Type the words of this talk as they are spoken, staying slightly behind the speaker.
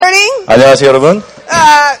안녕하세요, 여러분.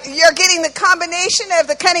 You're getting the combination of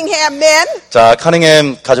the Cunningham men. 자,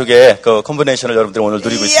 커닝햄 가족의 그 콤비네이션을 여러분들이 오늘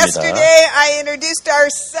누리고 있습니다. Yesterday, I introduced our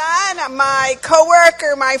son, my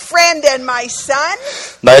coworker, my friend, and my son.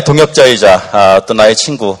 나의 동역자이자 또 나의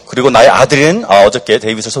친구 그리고 나의 아들인 어저께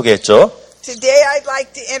데이빗을 소개했죠. Today, I'd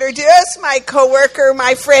like to introduce my coworker,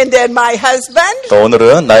 my friend, and my husband. 또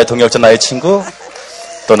오늘은 나의 동역자, 나의 친구,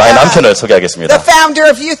 또 나의 남편을 소개하겠습니다. The founder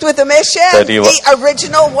of Youth with a Mission, the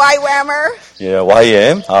original YWAMer. 예,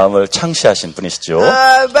 YWAM을 창시하신 분이시죠.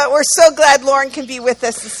 But we're so glad Lauren can be with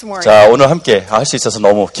us this morning. 자, 오늘 함께 할 수 있어서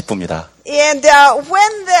너무 기쁩니다. And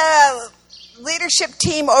when the leadership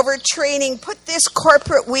team over training put this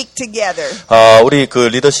corporate week together, 우리 그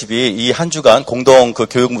리더십이 이 한 주간 공동 그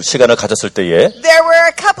교육 시간을 가졌을 때에 there were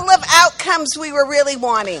a couple of outcomes we were really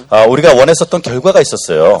wanting. 우리가 원했었던 결과가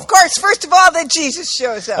있었어요. Of course, first of all, that Jesus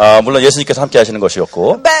shows up. 물론 예수님께서 함께 하시는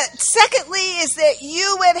것이었고. But secondly is that you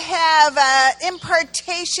would have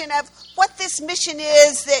impartation of what this mission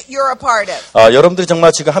is that you're a part of. 여러분들이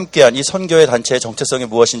정말 지금 함께한 이 선교회 단체의 정체성이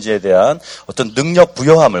무엇인지에 대한 어떤 능력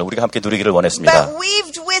부여함을 우리가 함께 누리기를 원했습니다. But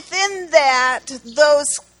weaved within that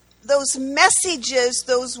those messages,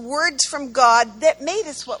 those words from God that made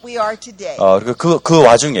us what we are today. 그리고 그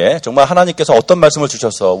와중에 정말 하나님께서 어떤 말씀을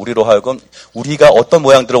주셔서 우리로 하여금 우리가 어떤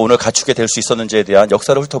모양들을 오늘 갖추게 될 수 있었는지에 대한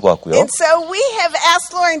역사를 훑어보았고요. And so we have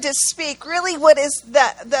asked Lauren to speak really what is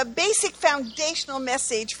the basic foundational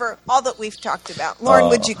message for all that we've talked about.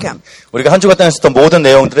 Lauren, would you come? 우리가 한 주간 동안 했었던 모든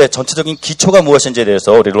내용들의 전체적인 기초가 무엇인지에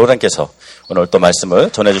대해서 우리 로렌께서 오늘 또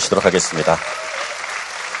말씀을 전해주시도록 하겠습니다.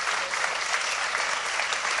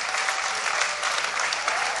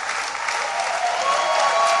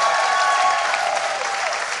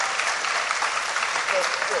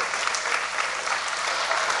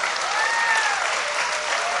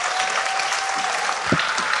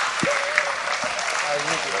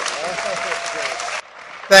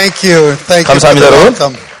 Thank you. Thank you. 감사합니다, 여러분.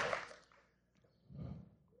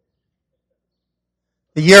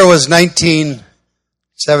 The year was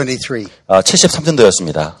 1973.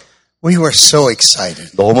 73년도였습니다. We were so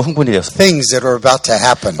excited. 너무 흥분이 되었습니다. Things that were about to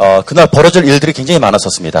happen. 그날 벌어질 일들이 굉장히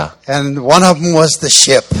많았었습니다. And one of them was the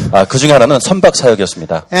ship. 그 중에 하나는 선박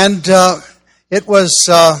사역이었습니다. And it was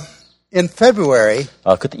in February.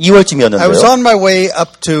 그때 2월쯤이었는데요. I was on my way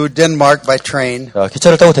up to Denmark by train.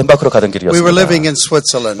 기차를 타고 덴마크로 가던 길이었습니다. We were living in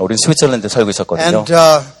Switzerland. 우리는 스위tzerland에 살고 있었거든요. And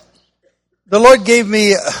the Lord gave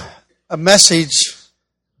me a message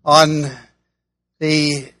on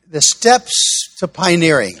the steps to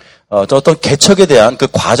pioneering. 어떤 개척에 대한 그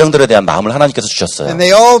과정들에 대한 마음을 하나님께서 주셨어요. And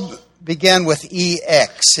they all began with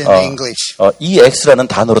EX in English. EX라는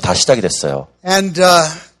단어로 다 시작이 됐어요. And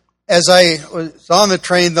as I was on the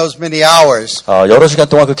train those many hours, 여러 시간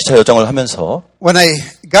동안 그 기차 여정을 하면서 when I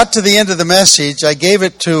got to the end of the message, I gave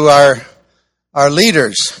it to our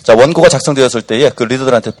leaders. 자, 원고가 작성되었을 때에 그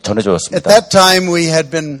리더들한테 전해주었습니다. At that time, we had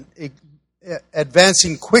been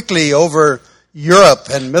advancing quickly over Europe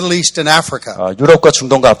and Middle East and Africa. 유럽과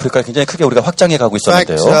중동과 아프리카를 굉장히 크게 우리가 확장해 가고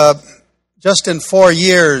있었는데요. In fact, just in 4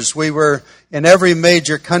 years, we were in every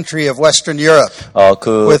major country of Western Europe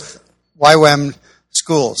with YWAM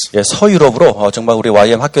schools. 예, 서유럽으로 정말 우리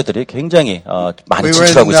YWAM 학교들이 굉장히 많이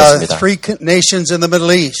진출하고 있었습니다. We were in 3 nations in the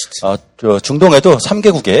Middle East. 중동에도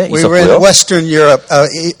 3개국에 We were in 있었고요. Western Europe,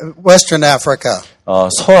 Western Africa.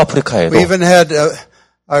 서아프리카에도. We even had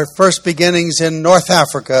our first beginnings in North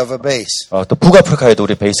Africa of a base. 또 북아프리카에도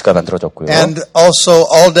우리 베이스가 만들어졌고요. And also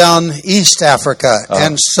all down East Africa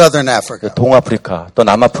and Southern Africa. 동아프리카, 또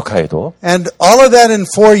남아프리카에도. And all of that in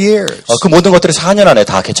 4 years. 그 모든 것들이 4년 안에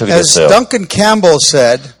다 개척이 As 됐어요. Duncan Campbell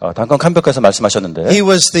said, 던컨 캠벨께서 말씀하셨는데, he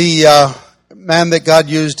was the man that God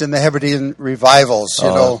used in the Hebridean revivals, you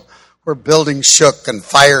know, where buildings shook and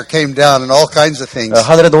fire came down and all kinds of things.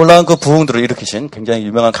 하늘에 놀라운 그 부흥들을 일으키신 굉장히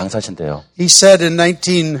유명한 강사신데요. He said in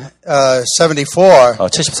 1974,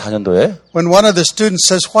 74년도에 when one of the students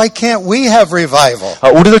says, "Why can't we have revival?"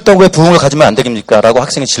 우리들도 왜 부흥을 가지면 안 됩니까? 라고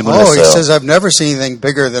학생이 질문을 Oh, he 했어요. says, "I've never seen anything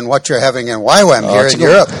bigger than what you're having in YWAM here in 지금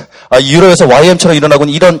Europe." 유럽에서 YM처럼 일어나고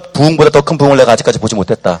있는 이런 부흥보다 더 큰 부흥을 내가 아직까지 보지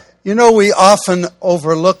못했다. You know, we often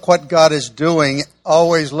overlook what God is doing,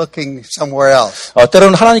 always looking somewhere else.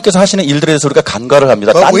 때로는 하나님께서 하시는 일들에 대해서 우리가 간과를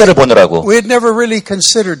합니다. 딴 데를 보느라고. We had never really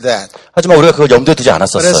considered that. 하지만 우리가 그걸 염두에 두지 But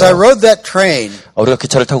as I 않았었어요. rode that train, 우리가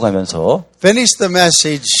기차를 타고 가면서 finished the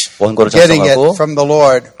message, 원고를 getting it 작성하고 from the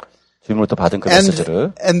Lord, 주님으로부터 받은 그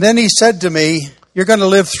메시지를 and then he said to me, "You're going to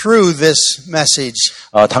live through this message."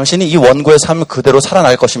 당신이 이 원고의 삶을 그대로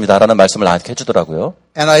살아날 것입니다라는 말씀을 나한테 해주더라고요.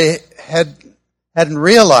 And I hadn't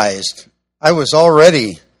realized I was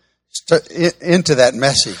already into that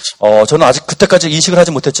message. 저는 아직 그때까지 인식을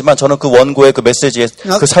하지 못했지만 저는 그 원고의 그 메시지에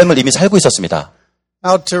그 삶을 이미 살고 있었습니다.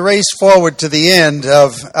 Now to race forward to the end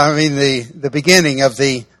of, the beginning of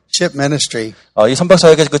the ship ministry. 이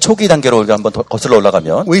선박사역의 그 초기 단계로 우리가 한번 더 거슬러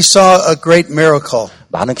올라가면 We saw a great miracle.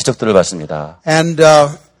 많은 기적들을 봤습니다. And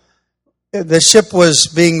the ship was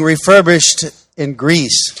being refurbished in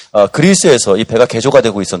Greece. 그리스에서 이 배가 개조가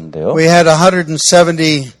되고 있었는데요. We had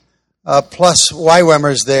 170 plus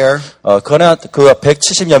YWAMers there. 그러나 그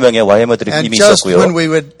 170여 명의 YWAM들이 And 이미 just 있었고요. when we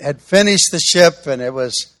had finished the ship and it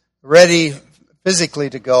was ready physically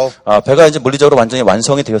to go, 배가 이제 물리적으로 완전히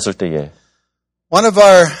완성이 되었을 때에 one of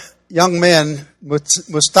our young men,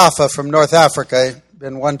 Mustafa from North Africa,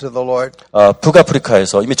 been won to the Lord.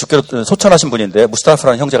 북아프리카에서 이미 주께로 소천하신 분인데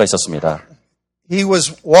무스타파라는 형제가 있었습니다. He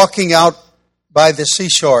was walking out by the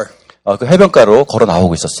seashore. 그 해변가로 걸어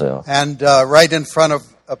나오고 있었어요. And right in front of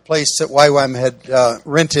a place that YWAM had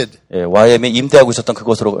rented. 예, YM이 임대하고 있었던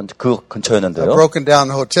그곳으로 그 근처였는데요. A broken down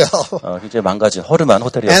hotel. 굉장히 망가진 허름한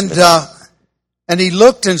호텔이었습니다. And he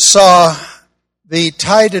looked and saw the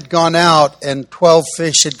tide had gone out and 12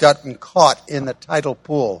 fish had gotten caught in the tidal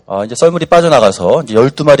pool. 이제 썰물이 빠져나가서 이제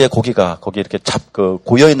 12마리의 고기가 거기 이렇게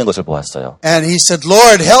고여 있는 것을 보았어요. And he said,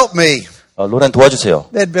 "Lord, help me." 로렌 도와주세요.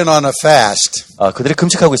 They'd been on a fast. 그들이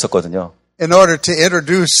금식하고 있었거든요. In order to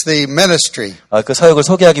introduce the ministry. 그 사역을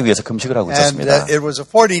소개하기 위해서 금식을 하고 있었습니다. And it was a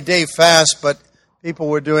 40-day fast, but people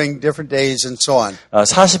were doing different days and so on.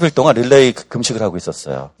 40일 동안 릴레이 금식을 하고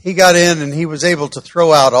있었어요. He got in and he was able to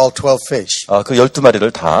throw out all 12 fish. 그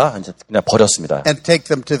 12마리를 다 이제 그냥 버렸습니다. And take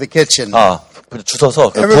them to the kitchen.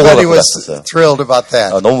 주워서 Everybody was thrilled about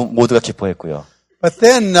that. 너무 모두가 기뻐했고요. But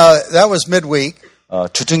then that was midweek.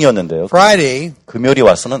 주중이었는데요. Friday. 금요일이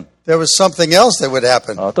와서는 there was something else that would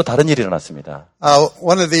happen. 또 다른 일이 일어났습니다.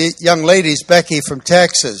 One of the young ladies, Becky from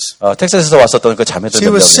Texas. 텍사스에서 왔었던 그 자매들 She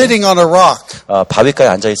was sitting on a rock. 바위가에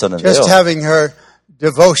앉아 있었는데요. Just having her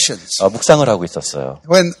devotions. 묵상을 하고 있었어요.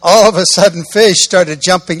 When all of a sudden fish started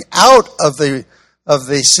jumping out of the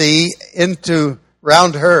sea into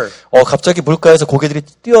round her. 갑자기 물가에서 고기들이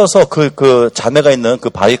뛰어서 그 자매가 있는 그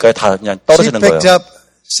바위가에 다 그냥 떨어지는 거예요. She picked up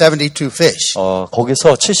 72 fish.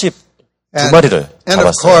 거기서 72마리를 and 잡았어요.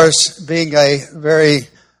 of course, being a very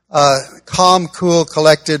calm, cool,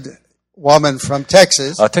 collected woman from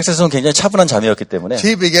Texas, 텍사스는 굉장히 차분한 자매였기 때문에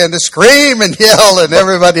she began to scream and yell, and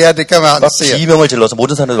everybody had to come out and see it. 비명을 질러서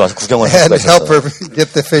모든 사람들이 와서 구경을 할 수가 And help 있었어요. her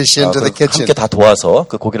get the fish into the kitchen. 함께 다 도와서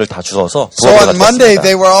그 고기를 다 주워서 So on Monday,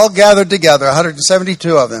 they were all gathered together,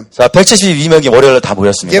 172 of them. 자, 172명이 월요일에 다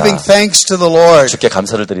모였습니다. Giving thanks to the Lord 주께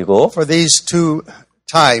감사를 드리고 for these two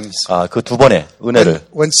times. 그 두 번의 은혜를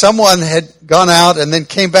When someone had gone out and then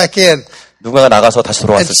came back in, 누군가가 나가서 다시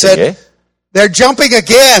돌아왔을 때에 they're jumping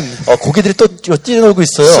again. 고기들이 또 뛰놀고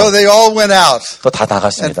있어요. So they all went out. 또 다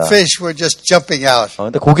나갔습니다. And fish were just jumping out.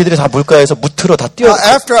 근데 고기들이 다 물가에서 무트로 다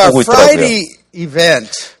After our 뛰어오고 있더라고요. Friday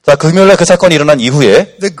event, 자, 금요일날 그 사건이 일어난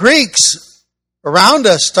이후에 the Greeks around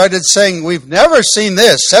us started saying, "We've never seen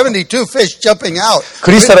this. 72 fish jumping out.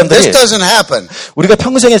 그리스 사람들이 This doesn't happen." 우리가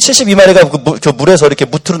평생에 72마리가 그 물에서 이렇게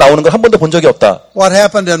무트로 나오는 걸 한 번도 본 적이 없다. What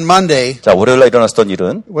happened on Monday? 자, 월요일날 일어났던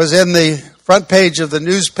일은 was in the front page of the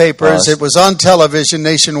newspapers. It was on television,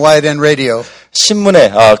 nationwide, and radio.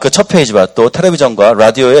 신문의 그 첫 페이지와 또 텔레비전과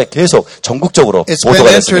라디오에 계속 전국적으로 It's been 보도가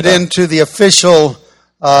entered 됐습니다. into the official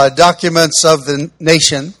documents of the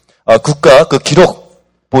nation. 국가 그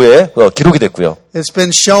기록부에 기록이 됐고요. It's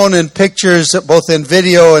been shown in pictures, both in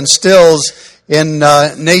video and stills, in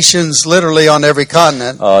nations literally on every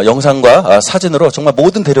continent. 영상과 사진으로 정말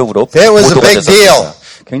모든 대륙으로 It was a 보도가 big deal. 됐습니다.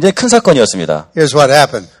 굉장히 큰 사건이었습니다. Here's what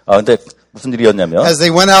happened. 근데 무슨 일이었냐면 As they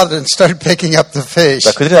went out and started picking up the fish,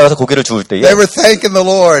 자, 그들이 나가서 고기를 주울 때에 they were thanking the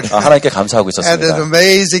Lord. 하나님께 감사하고 And an 있었습니다.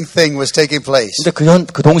 amazing thing was taking place. 근데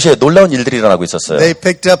그 동시에 놀라운 일들이 일어나고 있었어요. They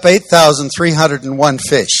picked up 8,301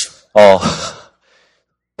 fish.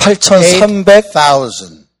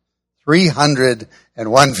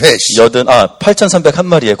 8,301 fish.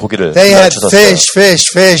 8,301마리의 고기를 They had 주셨어요.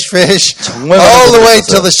 fish 정말 all the way 많은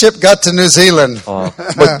till the ship got to New Zealand.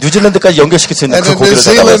 뉴질랜드까지 연결시킬 수 있는 And 그 in New 고기를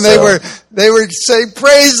Zealand 잡았어요. they were saying,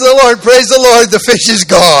 praise the Lord, the fish is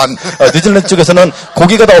gone. 뉴질랜드 쪽에서는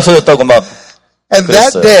고기가 다 없어졌다고 막 And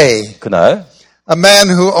that 그랬어요. day, 그날 a man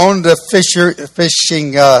who owned a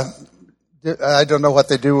fishing, I don't know what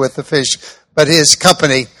they do with the fish, but his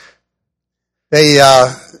company, they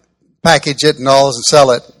package it and all and sell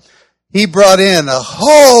it. He brought in a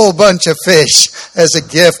whole bunch of fish as a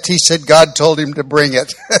gift. He said God told him to bring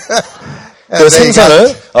it. 그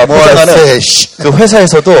생선을 포장하는 fish. 그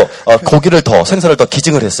회사에서도 고기를 더 생선을 더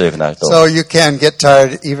기증을 했어요 그날 또. So you can get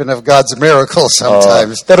tired even of God's miracles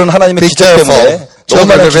sometimes. 때로는 하나님의 Be 기적 careful. 때문에 너무 Children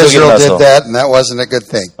많은 of 기적이 Israel did 일어나서 that, and that wasn't a good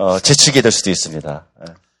thing. 지치게 될 수도 있습니다.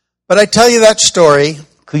 But I tell you that story,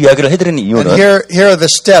 그 이야기를 해드리는 and 이유는 here are the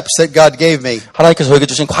steps that God gave me. 하나님께서 저에게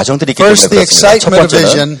주신 과정들이 있기 때문에 First, the 그렇습니다. 첫 excitement of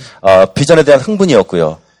번째는 비전에 대한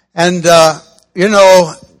흥분이었고요. And, you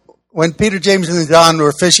know, when Peter, James, and John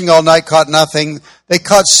were fishing all night, caught nothing, they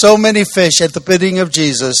caught so many fish at the bidding of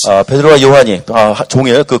Jesus. 베드로와 요한이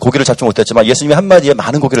종일 그 고기를 잡지 못했지만 예수님이 한마디에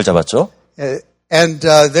많은 고기를 잡았죠. And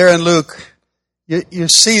there in Luke, you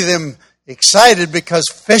see them excited because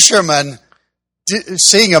fishermen,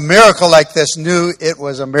 seeing a miracle like this, knew it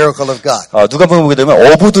was a miracle of God. 누가복음 보게 되면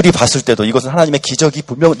어부들이 봤을 때도 이것은 하나님의 기적이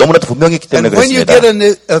너무나도 분명했기 때문에 And when you 그렇습니다.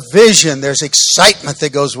 get a vision, there's excitement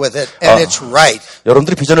that goes with it, and it's right.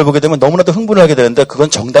 여러분들이 비전을 보게 되면 너무나도 흥분을 하게 되는데 그건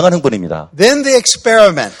정당한 흥분입니다. Then the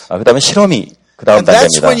experiment. 그다음에 실험이 그 다음 And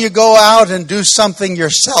that's 단계입니다. when you go out and do something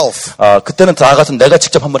yourself. 그때는 나아가서 내가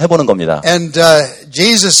직접 한번 해보는 겁니다. And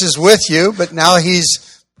Jesus is with you, but now he's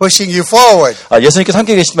pushing you forward. 예수님께서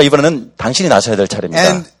함께 계시지만 이번에는 당신이 나서야 될 차례입니다.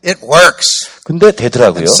 And it works. 근데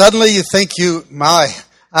되더라고요. And suddenly you think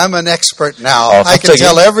I'm an expert now. I can 갑자기,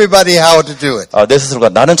 tell everybody how to do it. 내 스스로가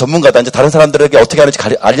나는 전문가다. 이제 다른 사람들에게 어떻게 하는지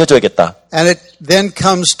알려줘야겠다. And it then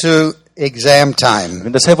comes to exam time.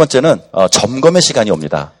 근데 세 번째는 점검의 시간이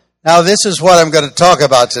옵니다. Now this is what I'm going to talk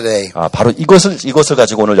about today. 바로 이것을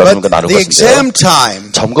가지고 오늘 여러분과 But 나눌 the 것인데요. exam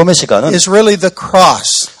time 점검의 시간은 is really the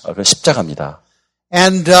cross. 그 십자가입니다.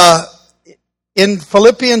 And in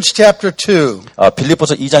Philippians chapter 2,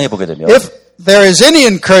 빌립보서 2장에 보게 되면 if there is any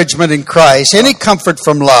encouragement in Christ, any comfort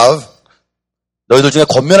from love, 너희들 중에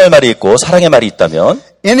권면할 말이 있고 사랑의 말이 있다면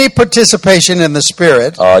any participation in the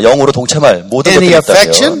Spirit, 영으로 동참할 모든 Any 것들이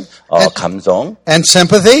affection? 있다면 감성, and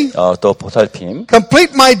sympathy, 또 보살핌,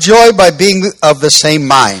 complete my joy by being of the same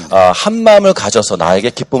mind, 한 마음을 가져서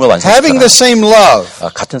나에게 기쁨을 having 완성시켜라. the same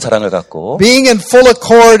love, 같은 사랑을 갖고 being in full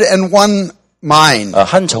accord and one mind.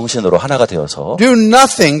 한 정신으로 하나가 되어서 Do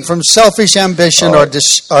nothing from selfish ambition or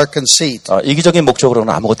conceit, 이기적인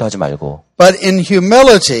목적으로는 아무것도 하지 말고 but in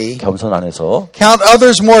humility 겸손 안에서 count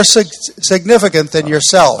others more significant than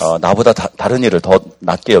yourself. 나보다 다른 일을 더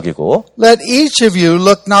낮게 여기고 Let each of you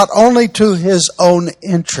look not only to his own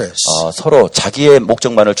interests, 서로 자기의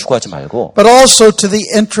목적만을 추구하지 말고 but also to the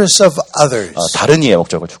interests of others. 다른 이의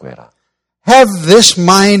목적을 추구해라. Have this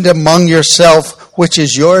mind among yourself, which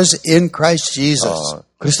is yours in Christ Jesus,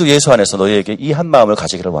 그리스도 예수 안에서 너희에게 이 한 마음을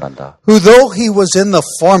가지기를 원한다. who though he was in the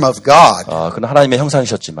form of God, 그는 하나님의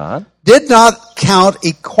형상이셨지만 did not count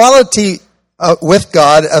equality with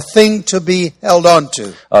God a thing to be held on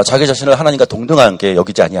to, 자기 자신을 하나님과 동등한 게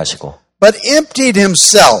여기지 아니하시고 but emptied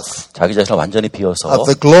himself 자기 자신을 완전히 비워서 of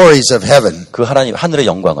the glories of heaven, 그 하나님 하늘의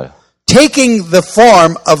영광을 taking the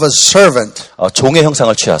form of a servant, 종의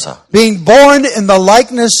형상을 취하사 being born in the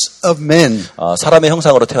likeness of men. 사람의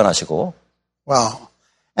형상으로 태어나시고 Wow.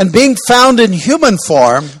 And being found in human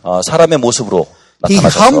form, 사람의 모습으로 he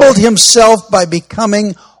나타나셔서 humbled himself by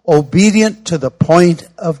becoming obedient to the point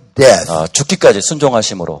of death, 죽기까지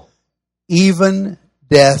순종하심으로 even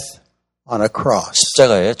death on a cross.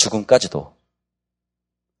 십자가의 죽음까지도.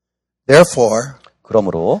 Therefore,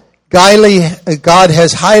 그러므로 God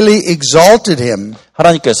has highly exalted him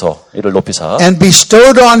하나님께서 이를 높이사 and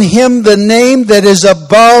bestowed on him the name that is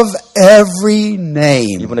above every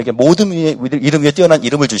name, 이분에게 모든 이름 위에 뛰어난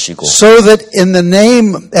이름을 주시고 so that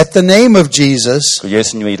at the name of Jesus, 그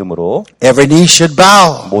예수님의 이름으로 every knee should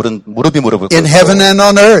bow 모든 무릎이 무릎을 in heaven 꿇고 and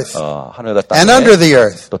on earth 하늘과 and under 땅에 the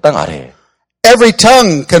earth. 또 땅 아래에 Every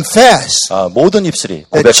tongue confess 모든 입술이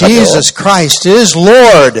that 고백하며 Jesus Christ is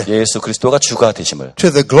Lord, 예수 그리스도가 주가 되심을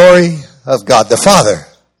to the glory of God the Father.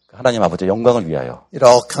 하나님 아버지의 영광을 위하여 It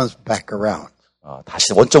all comes back around.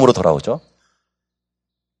 다시 원점으로 돌아오죠.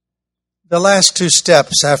 The last two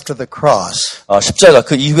steps after the cross 십자가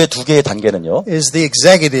그 이후에 두 개의 단계는요. is the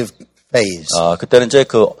executive phase. 그때는 이제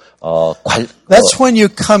That's when you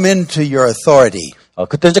come into your authority.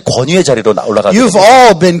 그때 이제 권위의 자리로 올라가게 You've 됩니다.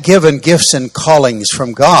 all been given gifts and callings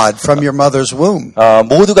from God from your mother's womb.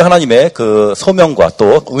 모두가 하나님의 그 소명과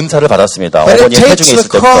또 은사를 받았습니다. But it 어머니의 takes 태중에 the 있을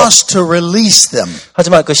때부터. cross to release them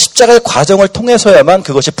하지만 그 십자가의 과정을 통해서야만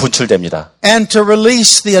그것이 분출됩니다. and to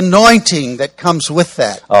release the anointing that comes with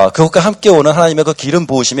that. 그것과 함께 오는 하나님의 그 기름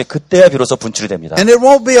부으심이 그때야 비로소 분출이 됩니다. And it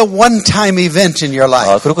won't be a one-time event in your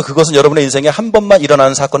life. 그리고 그것은 여러분의 인생에 한 번만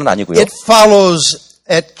일어나는 사건은 아니고요. It follows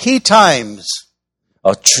at key times.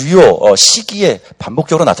 주요 시기에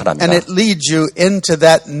반복적으로 나타납니다. And it leads you into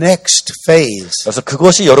that next phase. 그래서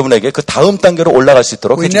그것이 여러분에게 그 다음 단계로 올라갈 수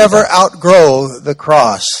있도록 We 해줍니다. never outgrow the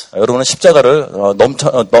cross. 여러분은 십자가를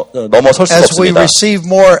넘어설 수가 As we 없습니다. receive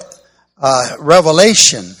more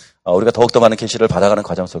revelation, 우리가 더욱더 많은 계시를 받아가는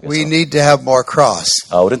과정 속에서 we need to have more cross.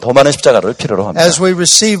 우리는 더 많은 십자가를 필요로 합니다. As we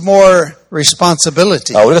receive more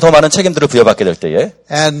responsibility 우리가 더 많은 책임들을 부여받게 될 때에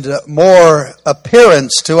and more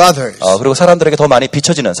appearance to others, 그리고 사람들에게 더 많이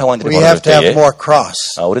비춰지는 상황들이 we have 벌어질 to have 때에 more cross.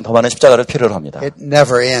 우리는 더 많은 십자가를 필요로 합니다. It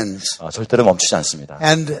never ends. 절대로 멈추지 않습니다.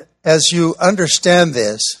 And as you understand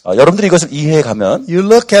this, 여러분들이 이것을 이해해 가면 you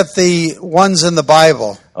look at the ones in the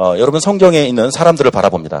Bible, 여러분 성경에 있는 사람들을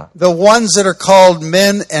바라봅니다. the ones that are called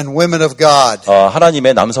men and women of God.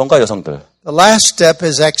 하나님의 남성과 여성들. The last step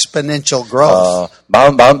is exponential growth.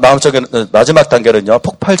 마음적인 마지막 단계는요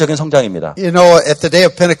폭발적인 성장입니다. You know, at the day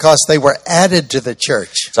of Pentecost, they were added to the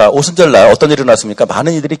church. 자, 오순절 날 어떤 일이 일어났습니까?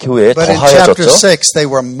 많은 이들이 교회에 But in chapter 더하여졌죠. 6, they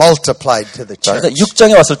were multiplied to the 자, church.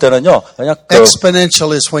 6장에 왔을 때는요, 그냥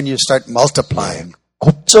Exponential is when you start multiplying.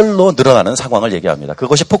 곱절로 늘어나는 상황을 얘기합니다.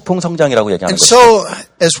 그것이 폭풍 성장이라고 얘기하는 And 거죠. so,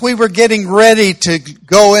 as we were getting ready to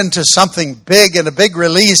go into something big and a big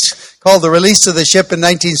release called the release of the ship in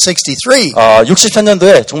 1963,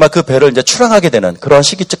 63년도에 정말 그 배를 이제 출항하게 되는 그런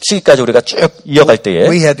시기까지 우리가 쭉 이어갈 때에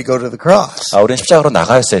we had to go to the cross. 우리는 십자가로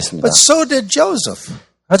나가야 했습니다. But so did Joseph.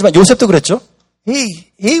 하지만 요셉도 그랬죠.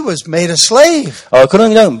 He was made a slave. 그는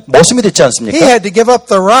그냥 머슴이 됐지 He 않습니까? had to give up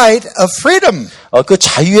the right of freedom. 그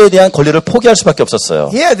자유에 대한 권리를 포기할 수밖에 없었어요.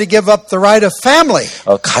 He had to give up the right of family.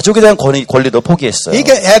 가족에 대한 권리도 포기했어요. He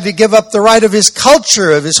had to give up the right of his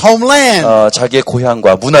culture, of his homeland. 자기의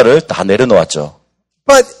고향과 문화를 다 내려놓았죠.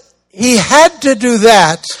 But he had to do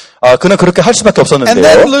that 그는 그렇게 할 수밖에 and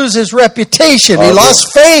then 없었는데요. lose his reputation. He lost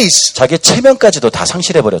face 자기의 체면까지도 다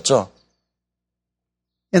상실해버렸죠.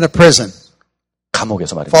 in a prison,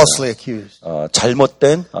 감옥에서 말입니다. falsely accused.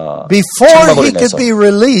 잘못된 Before 책망으로 he could 인해서. be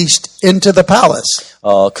released into the palace.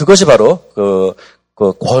 그것이 바로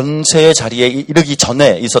그 권세의 자리에 이르기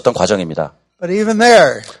전에 있었던 과정입니다. But even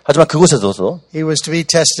there, 하지만 그곳에서도 he was to be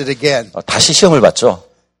tested again. 다시 시험을 받죠.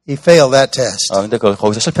 He failed that test. 근데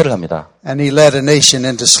거기서 실패를 합니다. And he led a nation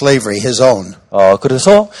into slavery, his own.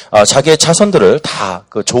 그래서 자기의 자손들을 다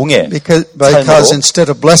그 종의 Because 삶으로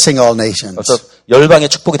instead of blessing all nations, 그래서 열방의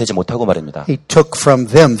축복이 되지 못하고 말입니다. he took from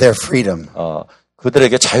them their freedom.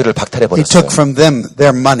 그들에게 자유를 박탈해 He 버렸어요. took from them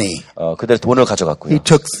their money. 그들의 돈을 가져갔고요. He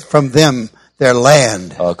took from them their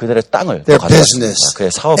land, 그들의 땅을 their 가져갔습니다. business, 그의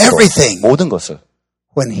사업도 everything. 모든 것을.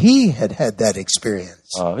 when he had had that experience.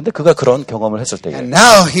 근데 그가 그런 경험을 했을 때에 And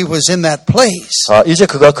now he was in that place. 이제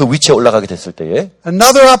그가 그 위치에 올라가게 됐을 때에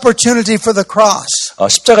Another opportunity for the cross.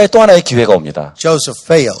 십자가에 또 하나의 기회가 옵니다. Joseph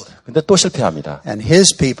failed. 근데 또 실패합니다. And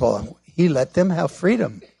his people, he let them have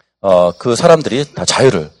freedom. 그 사람들이 다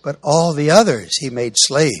자유를 But all the others he made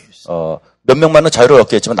slaves. 몇 명만은 자유를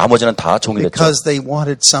얻게 했지만 나머지는 다 종이 됐죠. Because they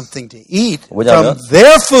wanted something to eat 왜냐하면 from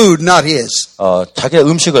their food, not his. 자기의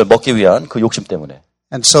음식을 먹기 위한 그 욕심 때문에.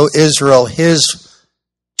 And so Israel, his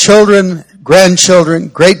children,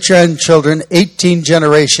 grandchildren, great-grandchildren, 18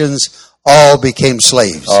 generations, all became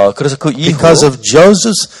slaves. 그래서 그 이후로 Because of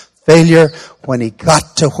Joseph's failure when he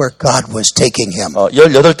got to where God was taking him.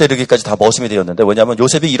 18대 이르기까지 다 머슴이 되었는데 왜냐하면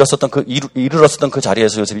요셉이 이르렀었던 그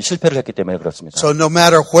자리에서 요셉이 실패를 했기 때문에 그렇습니다. So no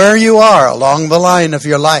matter where you are along the line of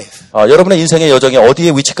your life, 여러분의 인생의 여정에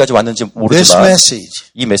어디에 위치까지 왔는지 this 모르지만 message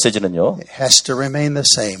이 메시지는요. has to remain the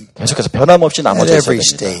same 계속해서 변함없이 at 남아져 있어야 every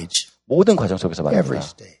됩니다. stage. 모든 과정 속에서 Every 말입니다.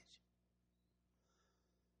 stage.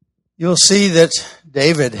 You'll see that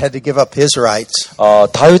David had to give up his rights.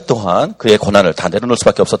 다윗 또한 그의 권한을 다 내려놓을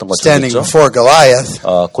수밖에 없었던 것처럼 Standing 있죠. before Goliath.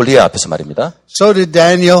 골리앗 앞에서 말입니다. So did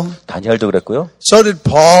Daniel. 다니엘도 그랬고요. So did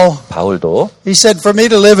Paul. 바울도 He said, for me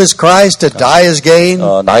to live is Christ, to die is gain.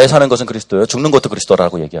 나의 사는 것은 그리스도요, 죽는 것도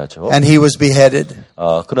그리스도라고 얘기하죠. And he was beheaded.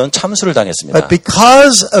 그는 참수를 당했습니다. But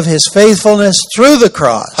because of his faithfulness through the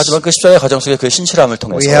cross, 하지만 그 십자가의 과정 속에 그의 신실함을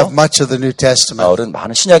we have 통해서 much of the New Testament. 우리는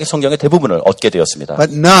많은 신약의 성경의 대부분을 얻게 되었습니다.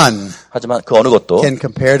 But none 하지만 그 어느 것도 can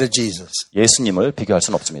compare to Jesus. 예수님을 비교할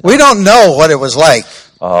수는 없습니다. We don't know what it was like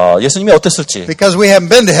예수님이 어땠을지 because we haven't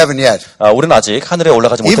been to heaven yet. 우리는 아직 하늘에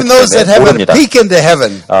올라가지 Even 못했기 those that 때문에 haven't 모릅니다. peeked into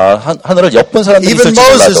heaven, 하늘을 엿본 사람들이 even 있을지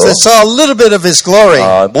Moses 몰라도 that saw a little bit of his glory,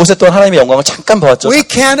 모세 또한 하나님의 영광을 잠깐 보았죠. we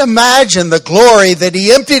can't imagine the glory that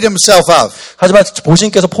he emptied himself of. 하지만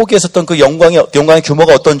보신께서 포기했었던 그 영광의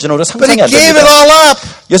규모가 어떤지는 우리가 But he 상상이 안 gave it 됩니다. all up.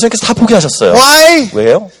 예수님께서 다 포기하셨어요. Why?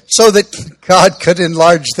 왜요? So that God could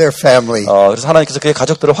enlarge their family. 그래서 하나님께서 그의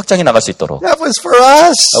가족들을 확장해 나갈 수 있도록 That was for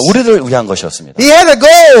us. 우리를 위한 것이었습니다. He had to go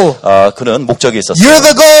goal. 그는 목적이 있었어요. You're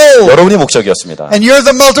the goal. 여러분이 목적이었습니다. And you're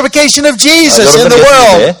the multiplication of Jesus in 여러분은 the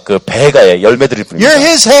world. 예수님의 그 배가의 열매들일 뿐입니다. You're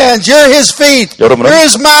his hands, you're his feet, 여러분은 you're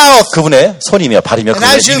his mouth. 그분의 손이며 발이며 And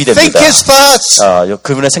그분의 as you 입이 think 됩니다. his thoughts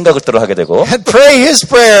그분의 생각들을 하게 되고 and pray his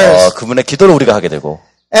prayers, 그분의 기도를 우리가 하게 되고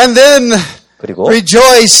and then 그리고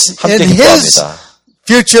rejoice 함께 in his 기뻐합니다.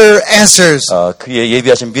 future answers. 그의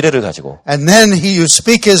예비하신 미래를 가지고 And then you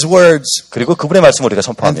speak his words, 그리고 그분의 말씀을 우리가 and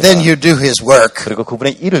선포합니다. then you do his work. 그리고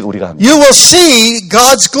그분의 일을 우리가 합니다. You will see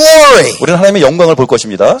God's glory. 우리는 하나님의 영광을 볼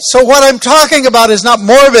것입니다. So what I'm talking about is not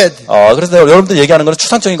morbid. 그래서 여러분들 얘기하는 것은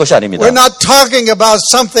추상적인 것이 아닙니다. We're not talking about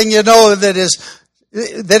something, you know, that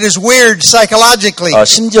is weird psychologically.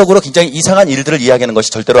 심지어적으로 굉장히 이상한 일들을 이야기하는 것이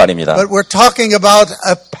절대로 아닙니다. But we're talking about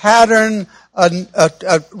a pattern,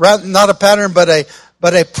 not a pattern, but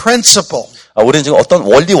a principle. 우리는 지금 어떤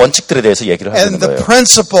원리 원칙들에 대해서 얘기를 하는 And the 거예요.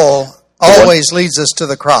 principle always leads us to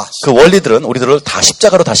the cross. 그 원리들은 우리들을 다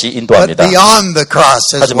십자가로 다시 But 인도합니다. beyond the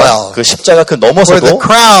cross as 하지만 well. 그 십자가 그 Where the 넘어서도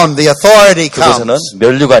crown, the authority 그곳에는 comes.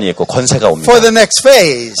 면류관이 있고 권세가 옵니다. For the next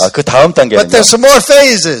phase. 그 다음 But 단계는요. there's some more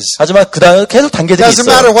phases. 하지만 그 다음 계속 단계들이 Doesn't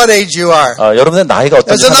matter 있어요. what age you are. 여러분의 나이가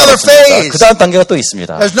어떤지 There's another 상관없습니다. phase. 그 다음 단계가 또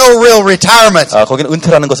있습니다. There's no real retirement. 거기는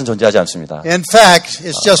은퇴라는 것은 존재하지 않습니다. In fact,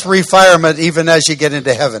 it's just refirement even as you get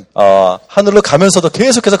into heaven. 하늘로 가면서도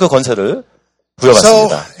계속해서 그 권세를 So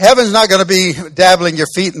부여받습니다. heaven's not going to be dabbling your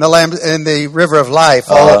feet in the river of life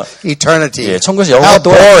all eternity. 예, 천국에서 How 영원히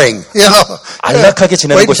동안 boring, you know. 안락하게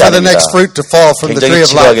지내는 Waiting 곳이 for the 아닙니다. next fruit to fall from the tree 굉장히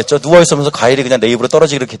of life. 지루하겠죠. 누워 있으면서 과일이 그냥 내 입으로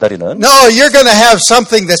떨어지기를 기다리는. No, you're going to have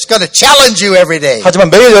something that's going to challenge you every day. 하지만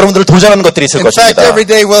매일 여러분들을 도전하는 것들이 있을 In fact, 것입니다. every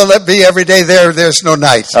day will be every day. There's no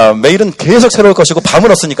night. 매일은 계속 새로울 것이고 밤은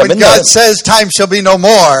없으니까 When 맨날 God says time shall be no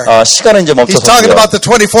more, 시간은 이제 He's talking 멈춰섰고요. about the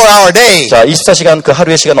 24-hour day. 자, 24시간 그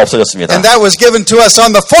하루의 시간은 없어졌습니다. And that was given to us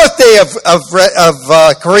on the fourth day of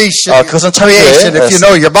creation. 그것은 Creation, if you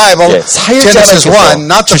know your Bible, 예, 4일째 Genesis 1, 하나님께서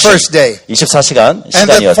not the 주신 first day. 24시간 And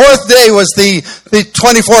the 시간이었죠. fourth day was the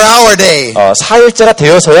 24-hour day. 4일째가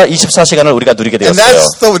되어서야 24시간을 우리가 누리게 And 되었어요.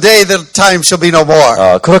 that's the day that time shall be no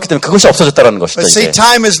more. 그렇기 때문에 그것이 없어졌다는 것이죠. But see, 이제.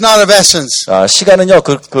 time is not of essence. 시간은요,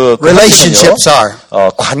 Relationships are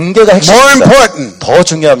관계가 more 핵심입니다. important 더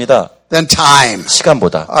중요합니다. than time,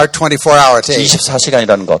 시간보다. our 24-hour day.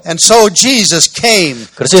 24시간이라는 것. And so Jesus came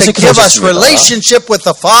그래서 to 예수님께서 give us 오셨습니다. relationship with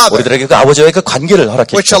the Father, 우리들에게 그 아버지와의 그 관계를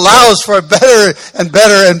허락해 which 주셨죠. allows for better and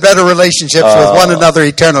better and better relationships with one another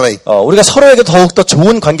eternally. 우리가 서로에게 더욱더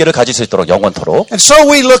좋은 관계를 가질 수 있도록 영원토록. And so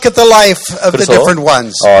we look at the life of the 그래서 different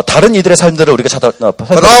ones. 다른 이들의 삶들을 우리가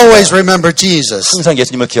But always remember Jesus 항상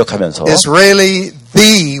예수님을 기억하면서 is really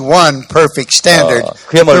the one perfect standard.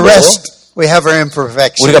 그야말로 The rest we have our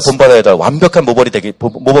imperfections. 우리가 본받아야 될 완벽한 모범이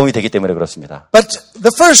되기 때문에 그렇습니다. But the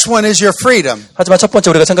first one is your freedom. 하지만 첫 번째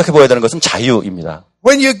우리가 생각해 보아야 되는 것은 자유입니다.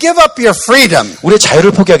 When you give up your freedom, 우리의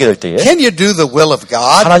자유를 포기하게 될 때에 can you do the will of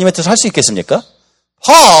God? 하나님의 뜻을 할 수 있겠습니까?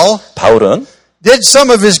 바울은 did some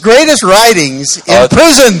of his greatest writings in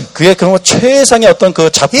prison. 그의 그런 최상의 어떤 그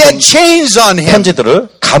He had chains on him. 편지들을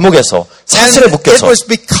감옥에서 And 사슬에 it 묶여서 was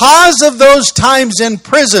because of those times in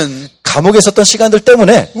prison 감옥에 있었던 시간들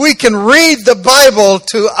때문에 we can read the Bible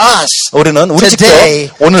to us 우리는 우리 직접 today,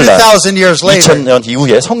 오늘날 2,000 years later. 2000년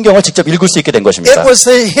이후에 성경을 직접 읽을 수 있게 된 것입니다. It was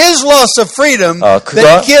his loss of freedom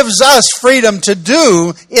that gives us freedom to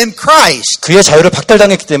do in Christ. 그의 자유를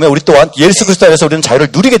박탈당했기 때문에 우리 또한 예수 그리스도 안에서 우리는 자유를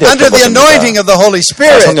누리게 되었던 Under the anointing 것입니다. of the Holy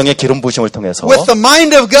Spirit, 성령의 기름 부으심을 통해서 with the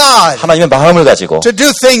mind of God, 하나님의 마음을 가지고 to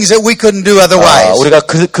do things that we couldn't do otherwise. 우리가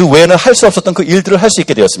그 외에는 할 수 없었던 그 일들을 할 수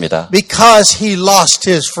있게 되었습니다. Because he lost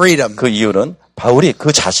his freedom. 그 이유는 바울이 그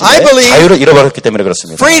I 자신의 believe 자유를 잃어버렸기 때문에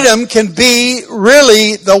그렇습니다. Freedom can be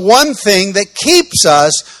really the one thing that keeps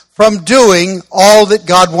us from doing all that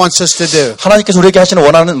God wants us to do. 하나님께서 우리에게 하시는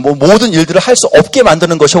원하는 모든 일들을 할 수 없게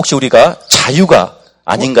만드는 것이 혹시 우리가 자유가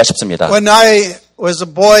아닌가 싶습니다. When I was a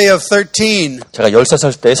boy of 13, 제가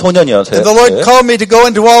 13살 때 소년이었어요. and the Lord called me to go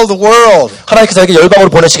into all the world. 하나님께서 저에게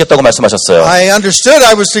열방으로 보내시겠다고 말씀하셨어요. I understood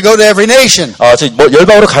I was to go to every nation.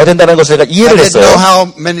 열방으로 가야 된다는 것을 제가 I 이해를 didn't know 했어요.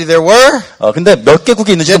 how many there were. 근데 몇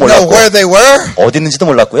개국이 있는지도 Didn't know 몰랐고 where they were. 어디 있는지도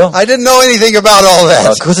몰랐고요. I didn't know anything about all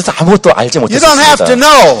that. 그것에 아무것도 알지 You don't have to 못했습니다.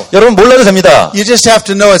 know. 여러분 몰라도 됩니다. You just have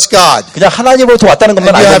to know it's God. 그냥 하나님으로부터 왔다는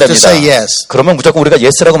것만 And you 알면 have to 됩니다. say yes. 그러면 무조건 우리가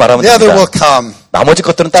예스라고 말하면 The other 됩니다. will come. 나머지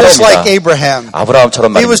것들은 Just like 따라옵니다. Abraham.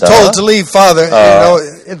 아브라함처럼 He was 말입니다. told to leave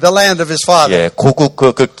the land of his father. 예, 고국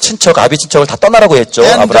그 친척 아비 친척을 다 떠나라고 했죠.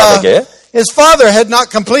 And 아브라함에게. his father had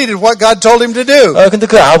not completed what God told him to do. 근데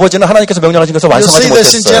그 아버지는 하나님께서 명령하신 것을 You'll 완성하지 see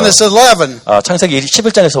this in 못했어요. Genesis 11. 창세기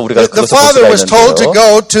 11장에서 우리가 The 그것을 볼 father 수가 was told to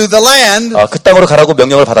있는데요. go to the land 그 땅으로 가라고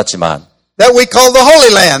명령을 받았지만 that we call the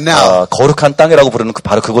Holy Land now. 거룩한 땅이라고 부르는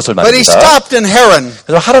바로 그곳을 But he 말입니다. stopped in Haran.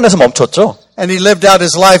 그래서 하란에서 멈췄죠. And he lived out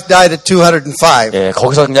his life, died at 205. 예,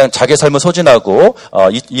 거기서 그냥 자기 삶을 소진하고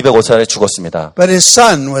 205살에 죽었습니다. But his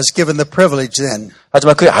son was given the privilege then.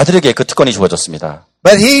 하지만 그 아들에게 그 특권이 주어졌습니다.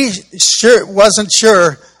 But he wasn't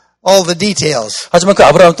sure all the details. 하지만 그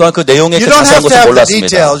아브라함 또한 그 내용의 You 그 don't 자세한 have to 것을 have the 몰랐습니다.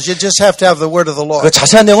 details. You just have to have the word of the 그 Lord.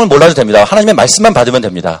 자세한 내용을 몰라도 됩니다. 하나님의 말씀만 받으면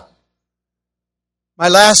됩니다. My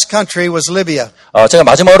last country was Libya. 제가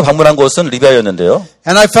마지막으로 방문한 곳은 리비아였는데요.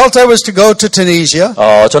 And I felt I was to go to Tunisia.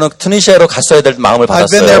 저는 투니시아로 갔어야 될 마음을 I've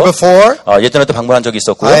been there 받았어요. before. 예전에도 방문한 적이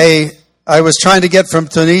있었고요. I was trying to get from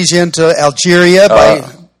Tunisia to Algeria by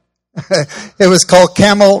it was called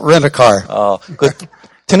camel rent-a-car. 그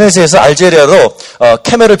투니시아에서 알제리아로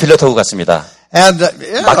캐멜을 빌려 타고 갔습니다. And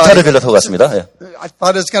막차를 빌려 타고 갔습니다. 예. I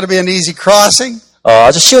thought it was going to be an easy crossing.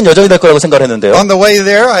 아주 쉬운 여정이 될 거라고 생각을 했는데요. On the way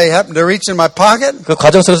there, I happened to reach in my pocket, 그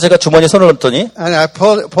과정 속에서 제가 주머니에 손을 넣었더니 and I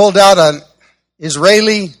pulled out an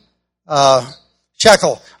Israeli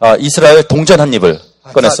shekel. 이스라엘 동전 한 입을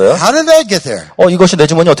I thought, 꺼냈어요. how did that get there? 이것이 내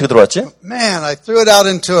주머니에 어떻게 들어왔지? Man, I threw it out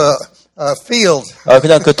into a field.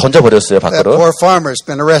 그냥 그 던져버렸어요, That 밖으로. poor farmer's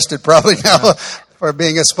been arrested probably now for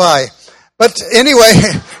being a spy. But anyway,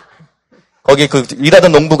 거기 그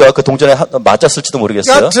일하던 농부가 그 동전에 맞았을지도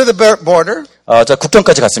모르겠어요. got to the border. 자,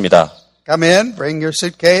 국경까지 갔습니다. Come in, bring your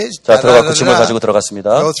suitcase. 자, 들어가고 짐을 가지고 들어갔습니다.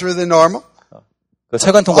 Go through the normal. 그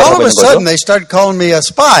세관 All 통과를 of 하고 a 있는 거죠. sudden, they started calling me a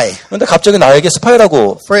spy 그런데 갑자기 나에게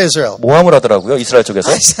스파이라고 for Israel. 모함을 하더라고요, 이스라엘 쪽에서.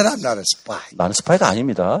 I said, I'm not a spy. 나는 스파이가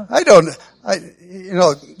아닙니다.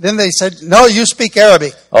 Then they said, no, you speak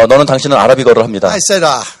Arabic. 너는 당신은 아라비어를 합니다. I said,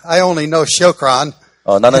 I only know shukran.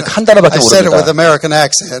 나는 한 단어밖에 I said it with 모릅니다. American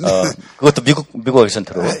accent. 그것도 미국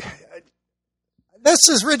액센트로. This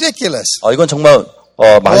is ridiculous. 이건 정말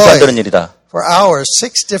말도 안 되는 일이다. For hours,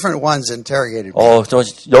 6 different ones interrogated me. 저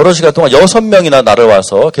여러 시간 동안 6명이나 나를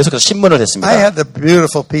와서 계속해서 신문을 I 했습니다. had the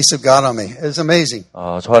beautiful peace of God on me. It was amazing.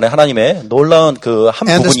 저 안에 하나님의 놀라운 그 한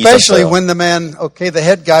And 부분이 especially 있었어요. when the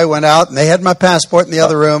head guy went out and they had my passport in the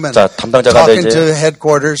other room and 자, 담당자가 talking 이제 to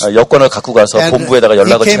headquarters. 여권을 갖고 가서 And 본부에다가 he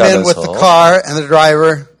연락을 came in with the 취하면서 car and the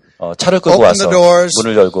driver 차를 끌고 opened 와서 the doors,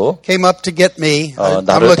 문을 열고 came up to get me. I'm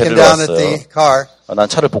나를 looking 데리러 down at 왔어요. the car. 난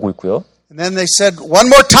차를 보고 있고요. And then they said, one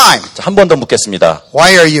more time, 한 번 더 묻겠습니다.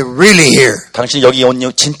 why are you really here? 당신이 여기 온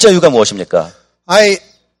이유 진짜 이유가 무엇입니까?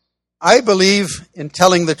 I believe in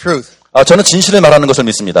telling the truth. 저는 진실을 말하는 것을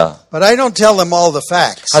믿습니다. But I don't tell them all the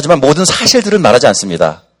facts. 하지만 모든 사실들을 말하지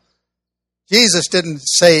않습니다. Jesus didn't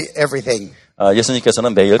say everything.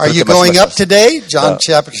 예수님께서는 매일 Are 그렇게 you going up 말씀하셨습니다. today? John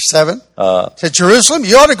chapter 7. To Jerusalem?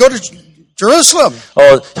 You ought to go to Jerusalem.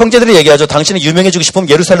 형제들이 얘기하죠. 당신이 유명해지고 싶으면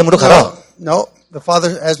예루살렘으로 가라. No, the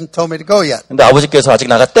Father hasn't told me to go yet. 근데 아버지께서 아직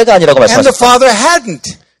나갈 때가 아니라고 And the 말씀하셨어요. Father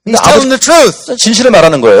hadn't. He's telling the truth. 진실을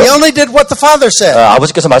말하는 He 거예요. only did what the Father said.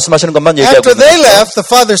 아버지께서 말씀하시는 것만 얘기하고 After 있는 they 거죠. left, the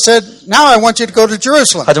Father said, now I want you to go to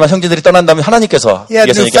Jerusalem. 하지만 형제들이 떠난 다음에 하나님께서 He had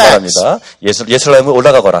new 예수님께 말합니다. 예루살렘을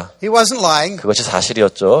올라가거라. He wasn't lying. 그것이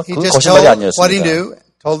사실이었죠. He 그건 just 거짓말이 told what he 아니었습니다. knew,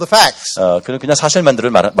 told the facts. 그는 그냥 사실만들을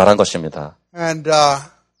말한 것입니다. And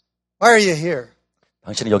why are you here?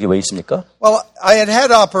 당신은 여기 왜 있습니까? Well, I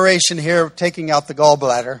had operation here taking out the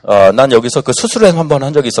gallbladder. 난 여기서 그 수술을 한번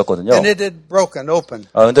한 적이 있었거든요. And it had broken open.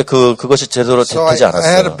 근데 그것이 제대로 So I 되지 had a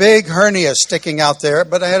않았어요. big hernia sticking out there,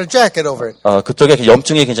 but I had a jacket over it. 그쪽에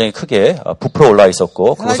염증이 굉장히 크게 부풀어 올라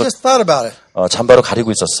있었고, And I 그것을 just thought about it. 잠바로 가리고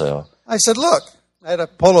있었어요. I said, look, I had a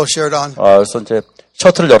polo shirt on. 그래서 이제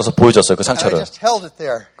셔츠를 열어서 보여줬어요. 그 And I 상처를. just held it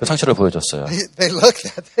there. 그 상처를 보여줬어요. They looked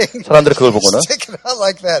at that thing. 사람들이 그걸 보고는 Stick it out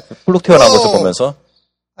like that. 뿔룩 튀어나온 것을 Whoa. 보면서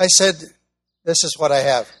I said, this is what I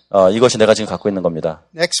have. 이것이 내가 지금 갖고 있는 겁니다.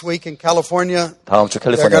 Next week in California, 다음 주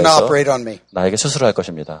they're going to 캘리포니아에서 operate on me. 나에게 수술을 할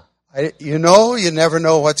것입니다. You never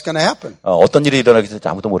know what's going to happen. 어떤 일이 일어나게 될지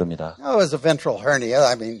아무도 모릅니다. That was a ventral hernia.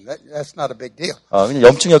 I mean, that's not a big deal. 그냥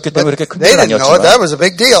염증이었기 때문에 그렇게 큰 They 일은 didn't know it. That 아니었지만 was a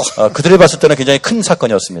big deal. 그들이 봤을 때는 굉장히 큰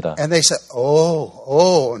사건이었습니다. And they said,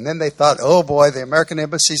 oh. And then they thought, oh boy, the American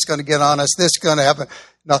embassy is going to get on us. This is going to happen.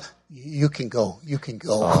 No, you can go.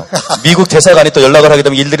 미국 대사관이 또 연락을 하게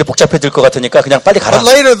되면 일들이 복잡해질 것 같으니까 그냥 빨리 가라. But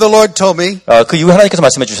later the Lord told me 그 이후에 하나님께서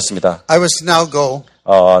말씀해 주셨습니다. I was to now go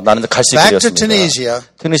나는 갈 수 있게 back to 되었습니다. Tunisia.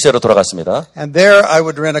 투니시아로 돌아갔습니다. And there I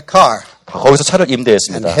would rent a car 거기서 차를 and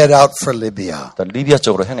임대했습니다. head out for Libya. 일단 리비아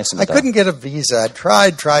쪽으로 I 향했습니다. couldn't get a visa. I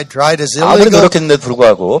tried. It's 아무리 illegal. 노력했는데도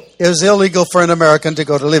불구하고 It was illegal for an American to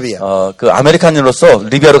go to Libya. 그 아메리칸으로서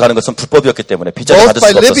리비아로 가는 것은 불법이었기 때문에 비자를 Both 받을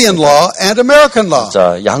by 수가 Libyan 없었습니다. law and American law.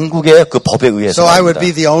 자, 양국의 그 법에 의해서 So I would 말입니다.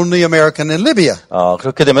 be the only American in Libya.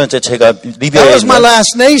 그렇게 되면 이제 제가 That 리비아에 was my 있는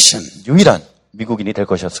last nation. 유일한 미국인이 될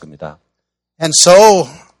것이었습니다. And so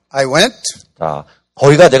I went, 자,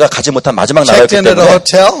 거기가 내가 가지 못한 마지막 checked 나라였기 in at a 때문에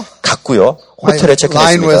hotel. 갔고요. My 호텔에 line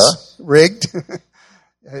체크했습니다. was rigged.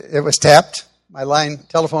 It was tapped. My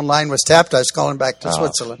telephone line was tapped. I was calling back to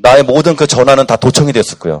Switzerland. 나의 모든 그 전화는 다 도청이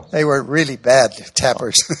됐었고요. They were really bad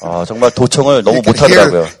tappers. 정말 도청을 너무 You could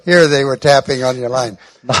못하더라고요. Here they were tapping on your line.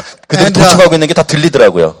 그들이 도청하고 있는 게 다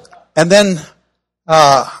들리더라고요. And then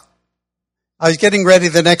I was getting ready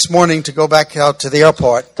the next morning to go back out to the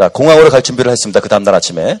airport. 자, 공항으로 갈 준비를 했습니다. 그 다음 날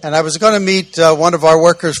아침에. And I was going to meet one of our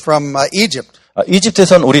workers from Egypt.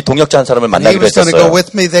 이집트에선 우리 동역자 한 사람을 He 만나기로 was going to go 했었어요.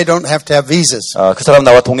 with me. They don't have to have visas. 그 사람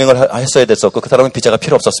나와 동행을 했어야 됐었고 그 사람은 비자가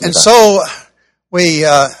필요 And 없었습니다. so we,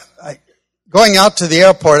 going out to the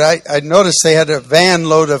airport, I noticed they had a van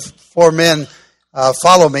load of 4 men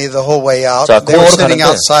follow me the whole way out. 자, They were 공항으로 sitting 가는데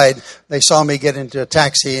outside. They saw me get into a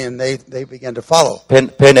taxi and they began to follow.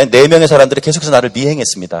 벤에 4명의 사람들이 계속해서 나를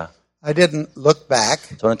미행했습니다. I didn't look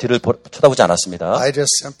back. 저는 뒤를 쳐다보지 않았습니다. I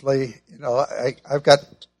just simply, I've got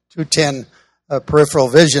 210 peripheral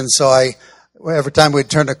vision, so every time we'd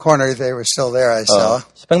turn a corner, they were still there, I saw.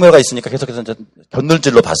 백멸가 있으니까 계속해서 이제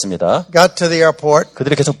견눌질로 봤습니다. Got to the airport.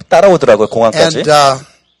 그들이 계속 따라오더라고요, 공항까지. And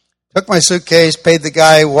took my suitcase, paid the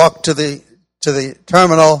guy, walked to the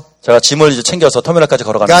terminal. 제가 짐을 이제 챙겨서 터미널까지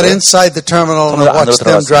Got 걸어갔는데 inside the terminal and 터미널 안으로 watched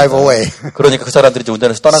them drive away. 들어갔습니다. 그러니까 그 사람들이 이제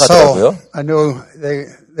운전해서 떠나가더라고요. So I knew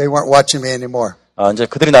they weren't watching me anymore. 이제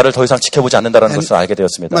그들이 나를 더 이상 지켜보지 않는다는 것을 알게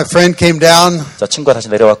되었습니다. My friend came down. 자, 친구가 다시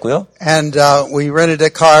내려왔고요. And we rented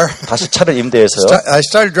a car. 다시 차를 임대해서요. I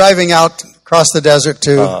started driving out across the desert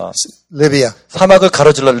to Libya. 사막을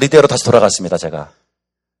가로질러 리비아로 다시 돌아갔습니다, 제가.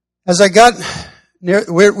 As I got near,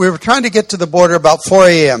 we were trying to get to the border about 4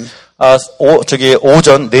 a.m.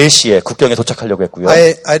 오전 4시에 국경에 도착하려고 했고요.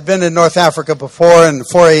 I'd been in North Africa before, and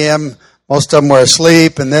 4 a.m. most of them were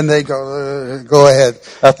asleep, and then they go ahead.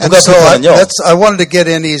 And so I wanted to get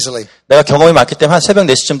in easily. 내가 경험이 많기 때문에 한 새벽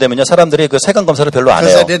 4시쯤 되면요, 사람들이 그 세관 검사를 별로 안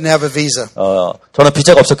Because 해요. I didn't have a visa. 저는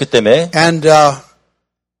비자가 없었기 때문에. And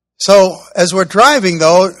so as we're driving,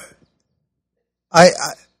 though,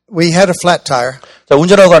 we had a flat tire. 자,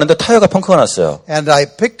 운전하고 가는데 타이어가 펑크가 났어요. And I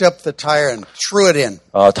picked up the tire and threw it in.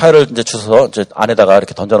 타이어를 이제 주워서 이제 안에다가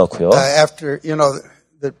이렇게 던져놓고요. After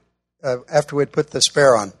we'd put the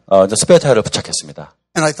spare on. 이제 스페어 타이어를 부착했습니다.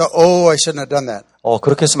 And I thought, I shouldn't have done that.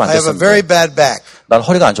 그렇게 했으면 안 I have a 됐습니다. very bad back. 난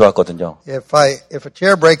허리가 안 좋았거든요. If a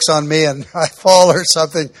chair breaks on me and I fall or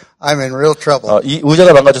something, I'm in real trouble. 이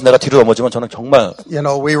의자가 망가져서 내가 뒤로 넘어지면 저는 정말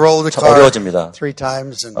we rolled the car 어려워집니다. 3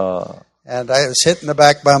 times and I was hit in the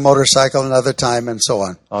back by a motorcycle another time and so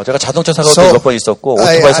on. 제가 자동차 사고도 몇 번 있었고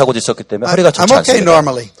오토바이 사고도 있었기 때문에 허리가 좋지 I'm okay 않습니다.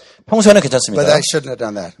 normally. 평소에는 괜찮습니다. But I shouldn't have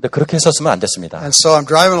done that. 근데 그렇게 했었으면 안 됐습니다. And so I'm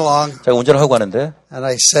driving along. 제가 운전을 하고 가는데 And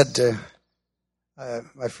I said to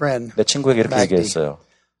my friend, 내 친구에게 이렇게 Magdi, 얘기했어요.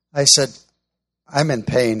 I said, I'm in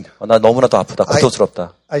pain. 나 너무나도 아프다.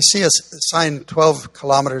 고통스럽다. I see a sign 12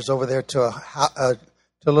 kilometers over there to a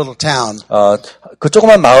little town. 그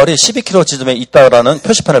조그만 마을이 12km쯤에 있다라는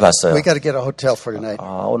표시판을 봤어요. We got to get a hotel for tonight.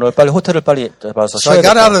 오늘 빨리 호텔을 빨리 잡아서 So I 쉬어야겠다.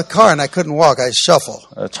 got out of the car and I couldn't walk. I shuffle.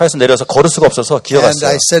 차에서 내려서 걸을 수가 없어서 And 기어갔어요.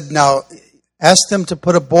 I said, now, ask them to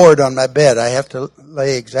put a board on my bed. I have to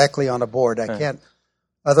lay exactly on a board. I can't.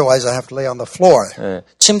 Otherwise, I have to lay on the floor.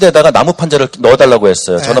 침대에다가 나무 판자를 넣어달라고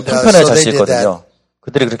했어요. 저는 And, 평편에 so 잘 수 they did 있거든요.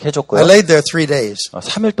 그들이 그렇게 I 해줬고요. laid there 3 days.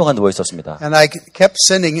 3일 동안 누워 있었습니다. And I kept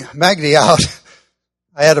sending Magdi out.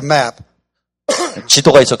 I had a map.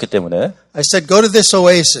 지도가 있었기 때문에 I said, go to this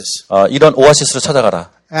oasis. 이런 오아시스를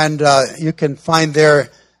찾아가라. And you can find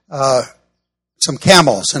there some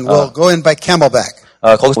camels. And we'll go in by camelback.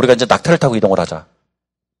 거기서 우리가 이제 낙타를 타고 이동을 하자.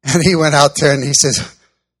 And he went out there and he said,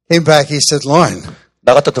 came back. He said, Lauren,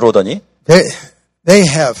 나갔다 들어오더니 they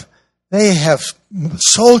have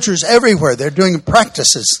soldiers everywhere. They're doing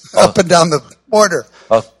practices up and down the border.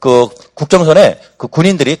 그 국경선에 그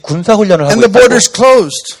군인들이 군사 훈련을 하고 And the 있다고. border's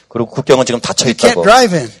closed. 그리고 국경은 지금 닫혀 You can't 있다고.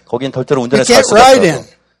 drive in. 거긴 절대로 You 운전해서 갈 can't 수가 ride 없다고. in.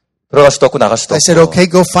 들어갈 수도 없고 나갈 수도 I said, 없고. okay,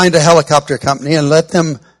 go find a helicopter company and let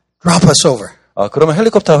them drop us over. 그러면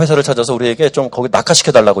헬리콥터 회사를 찾아서 우리에게 좀 거기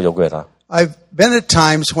낙하시켜달라고 요구해라. I've been at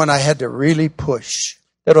times when I had to really push.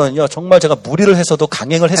 때로는요, 정말 제가 무리를 해서도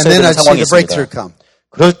강행을 And 했어야 then 되는 I'd see 상황이 the breakthrough 있습니다. come.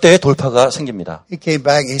 그럴 때 돌파가 생깁니다. He came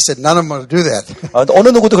back and he said, none of them will do that. 어느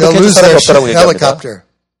누구도 They'll 그렇게 해줄 lose 사람이 their 없다라고 얘기합니다. helicopter.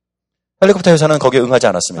 헬리콥터 회사는 거기에 응하지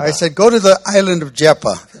않았습니다. I said, go to the island of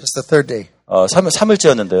Jeppa. That's the 3rd day.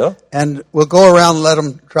 3일째였는데요. And we'll go around and let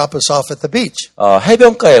them drop us off at the beach.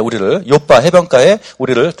 해변가에 우리를, 요빠 해변가에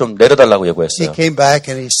우리를 좀 내려달라고 He 요구했어요. came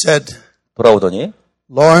back and he said, 돌아오더니,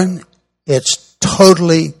 Lauren, it's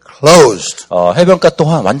totally closed. 해변가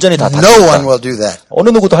또한 완전히 다 No one 닫혔다. will do that. 어느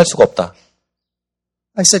누구도 할 수가 없다.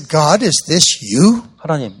 I said, God, is this you?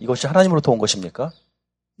 하나님, 이것이 하나님으로부터 온 것입니까?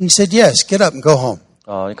 He said, yes, get up and go home.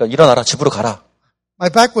 그러니까 일어나라, 집으로 가라. My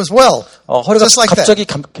back was well. 허리가 Just like that. 갑자기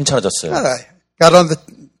괜찮아졌어요. And I got on the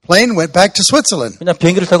plane, went back to Switzerland, 그냥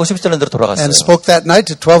비행기를 타고 스위스랜드로 돌아갔어요. and spoke that night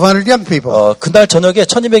to 1,200 young people. 그날 저녁에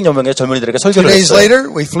 1,200여 명의 젊은이들에게 2 설교를 days 했어요. later,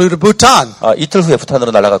 we flew to Bhutan. 이틀 후에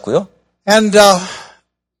부탄으로 날아갔고요. And,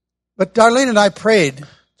 but Darlene and I prayed.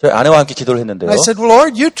 저희 아내와 함께 기도를 했는데요. I said, well,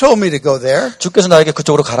 Lord, you told me to go there. 주께서 나에게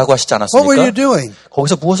그쪽으로 가라고 하시지 What were you 않았습니까? doing?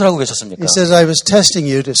 거기서 무엇을 하고 계셨습니까? He says, I was testing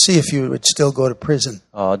you to see if you would still go to prison.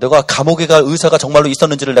 내가 감옥에 갈 의사가 정말로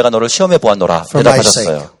있었는지를 내가 너를 시험해 보았노라. For my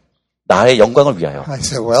대답하셨어요. 나의 영광을 위하여. I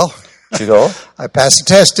said, well, 주여, I passed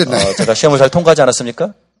the test, didn't I? 제가 시험을 잘 통과하지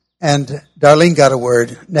않았습니까? And Darlene got a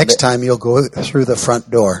word. Next time you'll go through the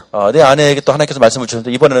front door. 내 아내에게 또 하나님께서 말씀을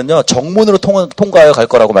주셨는데 이번에는요 정문으로 통과하여 갈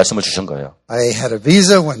거라고 말씀을 주신 거예요. I had a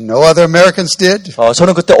visa when no other Americans did.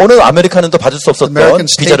 저는 그때 어느 아메리카는도 받을 수 없었던 American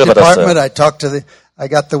State 비자를 Department. 받았어요. I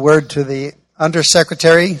got the word to the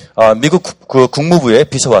undersecretary. 미국 그 국무부의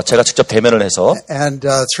비서와 제가 직접 대면을 해서 And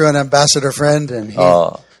through an ambassador friend, and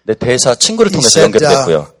내 대사 친구를 he 통해서 said,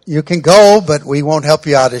 연결됐고요. you can go, but we won't help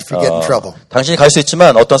you out if you get in trouble. 당신이 갈 수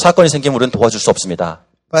있지만 어떤 사건이 생기면 우리는 도와줄 수 없습니다.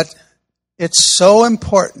 But it's so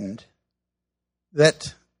important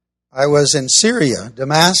that I was in Syria,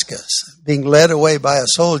 Damascus, being led away by a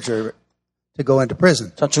soldier to go into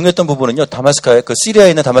prison. 참 중요했던 부분은요, 다마스카에 그 시리아에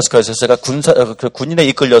있는 다마스카에서 제가 군인에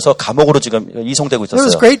이끌려서 감옥으로 지금 이송되고 There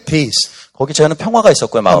was 있었어요. great peace. 거기 저는 평화가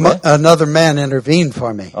있었고요, 마음에. Another man intervened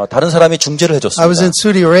for me. 다른 사람이 중재를 I was 해줬습니다. in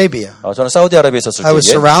Saudi Arabia. 저는 사우디아라비아에 있었을 I was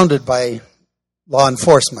때에 surrounded by law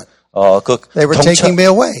enforcement. 그 They were taking me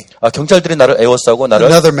away. 경찰들이 나를 에워싸고 나를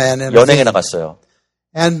Another man 연행해 intervened. 나갔어요.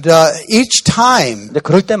 And each time, 근데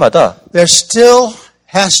그럴 때마다 there still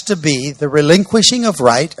has to be the relinquishing of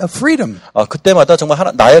right of freedom. 그때마다 정말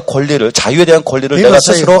나의 권리를 자유에 대한 권리를 People 내가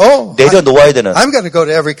say, 스스로 내려놓아야 되는. I'm going to go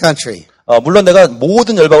to every country. 물론 내가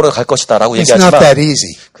모든 열방으로 갈 것이다라고 It's not 얘기하지만 that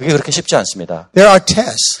easy. 그게 그렇게 쉽지 않습니다. There are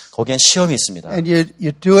tests, 거기엔 시험이 있습니다. and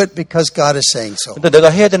you do it because God is saying so. 근데 내가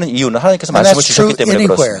해야 되는 이유는 하나님께서 And 말씀을 that's 주셨기 true 때문에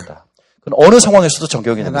anywhere. 그렇습니다. 그건 어느 상황에서도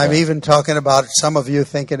적용이 And 됩니다. I'm even talking about some of you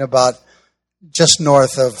thinking about just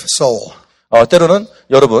north of Seoul. 때로는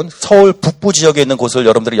여러분 서울 북부 지역에 있는 곳을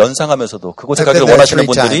여러분들이 연상하면서도 그곳에 I've 가기를 been there 원하시는 3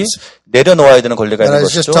 분들이 times. 내려놓아야 되는 권리가 But I 있는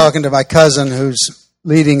was just 것이죠. talking to my cousin who's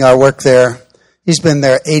leading our work there. He's been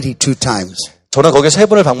there 82 times. 저는 거기에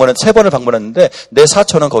 3번을 방문했는데 내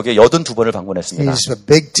사촌은 거기에 82번을 방문했습니다. He's a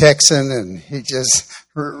big Texan and he just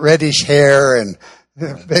reddish hair and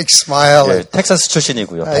big smile. 예, 텍사스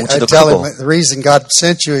출신이고요. I 덩치도 tell 크고 him the reason God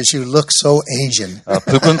sent you is you look so Asian.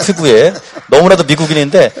 붉은 피부에 너무나도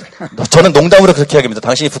미국인인데 저는 농담으로 그렇게 이야기합니다.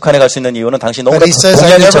 당신이 북한에 갈 수 있는 이유는 당신이 But 너무나도 he says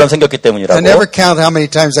동양인처럼 생겼기 I 때문이라고. never count how many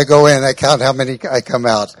times I go in. I count how many I come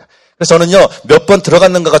out. 그래서 저는요 몇 번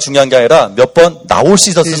들어갔는가가 중요한 게 아니라 몇 번 나올 수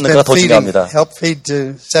He's 있었는가가 been 더 중요합니다. help feed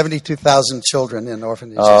to 72,000 children in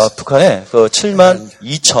orphanages. 북한에 그 7만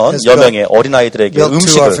 2천여 명의 어린아이들에게 built 2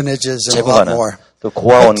 음식을 orphanages and a lot 제공하는 more. 또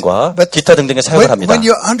고아원과 But 기타 등등의 사역을 합니다. when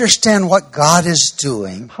you understand what God is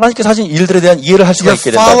doing, 하나님께서 하신 일들에 대한 이해를 할 수가 you're 있게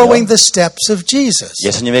following 된다면 the steps of Jesus.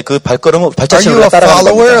 예수님의 그 Are 발자취를 you a 따라가는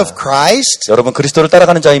follower of 겁니다. Christ? 여러분 그리스도를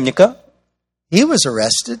따라가는 자입니까? He was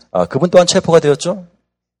arrested. 그분 또한 체포가 되었죠.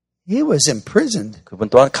 He was imprisoned. 그분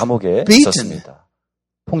또한 감옥에 Beaten. 있었습니다.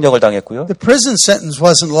 폭력을 당했고요. The prison sentence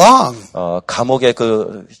wasn't long. 감옥의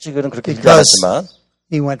그 시간은 그렇게 길지 Because 않았지만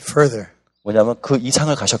he went further. 뭐냐면 그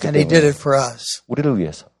이상을 가셨기 And he did 때문에 it for us. 우리를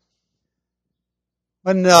위해서.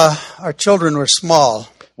 When our children were small,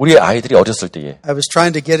 우리의 아이들이 어렸을 때에 I was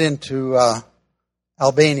trying to get into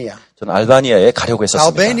Albania. 저는 알바니아에 가려고 했었습니다.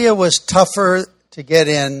 Albania was tougher to get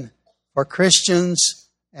in for Christians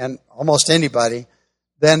and almost anybody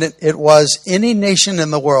than it was any nation in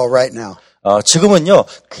the world right now. 지금은요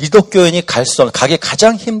기독교인이 가기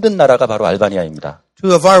가장 힘든 나라가 바로 알바니아입니다.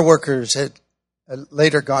 2 of our workers had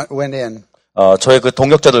later went in. 저의 그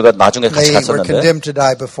동역자들과 나중에 같이 They were 갔었는데 condemned to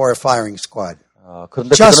die before a firing squad.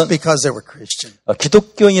 그런데 Just 그들은 because they were Christian.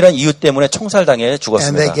 기독교인이란 이유 때문에 총살당해 And they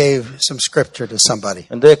죽었습니다. gave some scripture to somebody.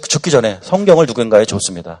 그런데 죽기 전에 성경을 누군가에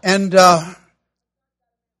줬습니다. And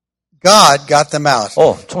God got them out.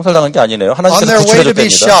 총살당한 게 아니네요. On 하나님께서 their way to be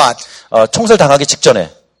구출해줬답니다. shot, 총살당하기 직전에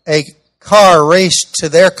a car raced to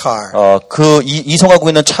their car. 그 이송하고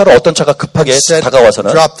있는 차로 어떤 차가 급하게 Said,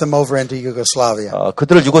 다가와서는 drop them over into Yugoslavia.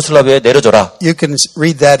 그들을 유고슬라비아에 내려줘라. You can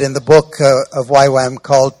read that in the book of YWAM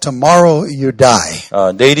called Tomorrow You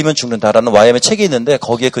Die. 내일이면 죽는다라는 YM의 책이 있는데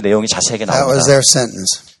거기에 그 내용이 자세하게 That was 나옵니다. their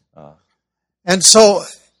sentence. And so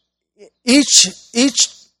each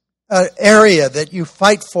area that you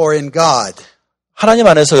fight for in God, 하나님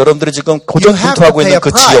안에서 여러분들이 지금 고정 You have 분투하고 to pay 있는 a 그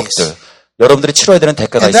price. 지역들 여러분들이 치러야 되는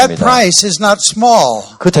대가가 and that 있습니다. price is not small.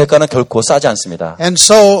 그 대가는 결코 싸지 않습니다. And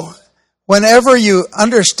so whenever you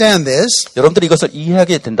understand this, 여러분들이 이것을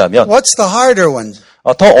이해하게 된다면 what's the harder one?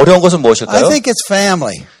 더 어려운 것은 I 무엇일까요? think it's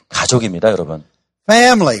family. 가족입니다, 여러분.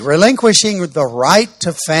 Family, relinquishing the right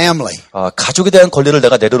to family. 가족에 대한 권리를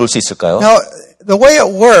내가 내려놓을 수 있을까요? Now, the way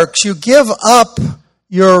it works, you give up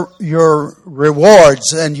your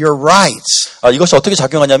rewards and your rights. 이것이 어떻게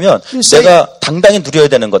작용하냐면 You say, 내가 당당히 누려야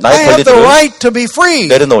되는 것, I 나의 have the 권리들을 right to be free.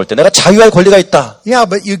 내려놓을 때 내가 자유할 권리가 있다. Yeah,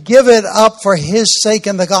 but you give it up for His sake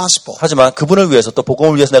and the gospel. 하지만 그분을 위해서 또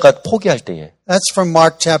복음을 위해서 내가 포기할 때에 That's from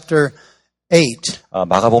Mark chapter 8,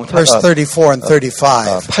 마가복음 verse 34 and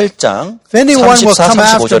 35. 8장 If anyone will 34, come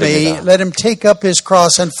after me, 35절입니다. let him take up his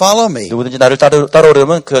cross and follow me. 누구든지 나를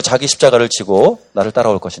따라오려면 그 자기 십자가를 지고 나를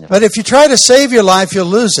따라올 것이니라. But if you try to save your life,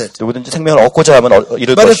 you'll lose it. 누구든지 생명을 얻고자 하면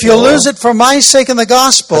잃을 But if 것이요. you lose it for my sake and the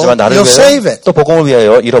gospel, 하지만 나를 you'll save 위하여 it. 또 복음을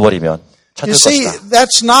위하여 잃어버리면 찾을 You see, 것이다.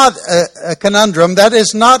 that's not a conundrum. That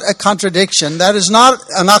is not a contradiction. That is not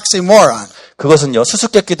an oxymoron. 그것은요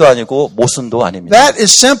수수께끼도 아니고 모순도 아닙니다. That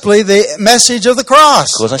is simply the message of the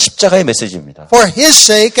cross. 그것은 십자가의 메시지입니다. For His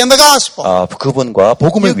sake and the gospel. 그분과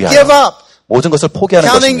복음을 You 위하여 give up, 모든 것을 포기하는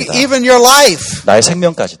counting 것입니다. even your life, 나의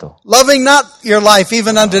생명까지도. loving not your life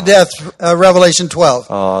even unto death, Revelation 12.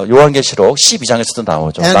 요한계시록 12장에서도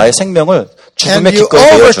나오죠. And- 나의 생명을 And 죽음의 you 기꺼이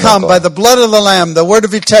내어주는 overcome by 것. the blood of the Lamb, the word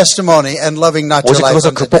of your testimony, and loving not your 오직 life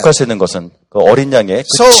그것을 unto 극복할 death. 수 있는 것은 그 어린 양의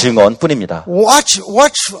그 So- 증언뿐입니다.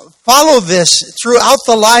 Follow this throughout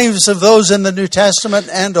the lives of those in the New Testament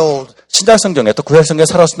and Old. 신약성경에 또 구약성경에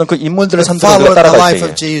살았었던 그 인물들의 삶들을 Follow 우리가 the 따라갈 life 때에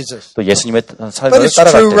of Jesus. 또 예수님의 But 삶을 it's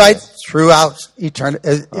따라갈 true 때에 right throughout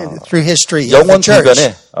through history of 영원 the church.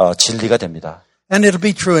 불변의 진리가 됩니다. And it'll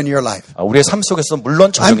be true in your life. 우리의 삶 속에서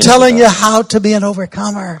물론 I'm 적용이 telling you 됩니다. how to be an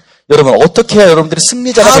overcomer. 여러분 어떻게 해야 여러분들이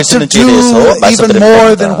승리자가 How 될 수 to 있는지에 do 대해서 even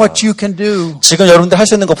more than 말씀드립니다. what you can do. 지금 여러분들 할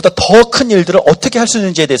수 있는 것보다 더 큰 일들을 어떻게 할 수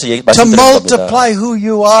있는지에 대해서 To 말씀드리는 겁니다. multiply who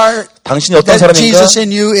you are, 당신이 어떤 that 사람인가? Jesus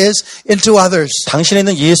in you is, into others. 당신에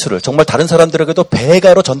있는 예수를 정말 다른 사람들에게도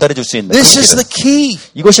배가로 전달해 줄 수 있는 This 그 is the 길을. key.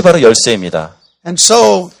 이것이 바로 열쇠입니다. And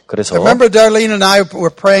so, 그래서 remember Darlene and I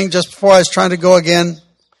were praying just before I was trying to go again.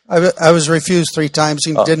 I was refused 3 times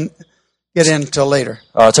and didn't get in until later.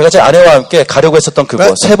 제가 제 아내와 함께 가려고 했었던 그곳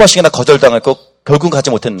But- 3번씩이나 거절당했고 결국 가지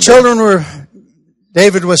못했는데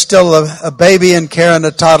David was still a baby and Karen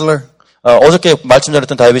a toddler. 어저께 말씀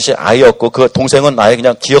전했던 다윗이 아이였고 그 동생은 아예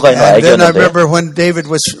그냥 기어가 있는 And then I 아기였는데 remember when David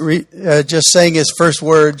was just saying his first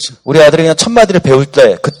words, 우리 아들이 그냥 첫 마디를 배울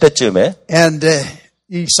때 그때쯤에 and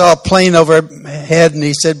he saw a plane overhead, and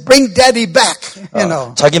he said, "Bring Daddy back." You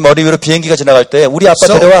know, 자기 머리 위로 비행기가 지나갈 때 우리 아빠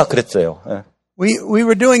So- 데려와 그랬어요. 예. we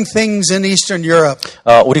were doing things in Eastern Europe.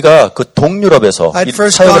 우리가 그 동유럽에서 I'd 이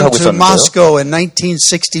first 사역을 gone 하고 to 있었는데요. Moscow in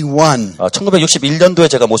 1961. 1961년도에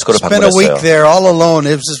제가 모스크바를 Spent a week 방문했어요. there all alone.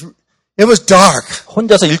 It was dark.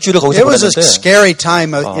 혼자서 일주일을 거기서 It was a 보냈는데 scary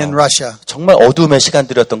time in Russia. 정말 어두움의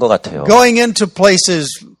시간들이었던 것 같아요. Going into places,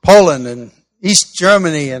 Poland and East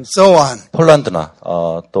Germany and so on. 폴란드나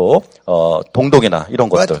또 동독이나 이런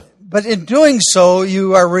곳들. But in doing so,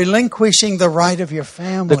 you are relinquishing the right of your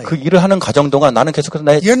family. 근데 그 일을 하는 과정 동안 나는 계속해서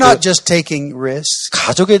나의 You're not 그 just taking risks.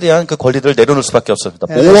 가족에 대한 그 권리들을 내려놓을 수밖에 없습니다.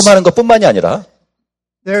 Yes. 모험하는 것뿐만이 아니라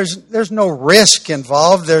There's no risk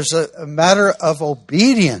involved. There's a matter of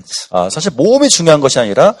obedience. 사실 모험이 중요한 것이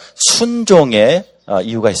아니라 순종의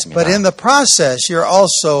이유가 있습니다. But in the process, you're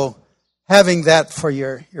also having that for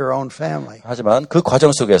your own family. 하지만 그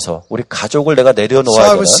과정 속에서 우리 가족을 내가 So 내려놓아야 I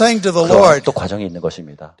되는 was saying to the 그런 Lord, 또 과정이 있는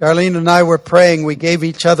것입니다. Darlene and I were praying. We gave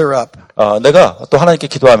each other up. 내가 또 하나님께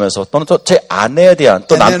기도하면서 또는 또 제 아내에 대한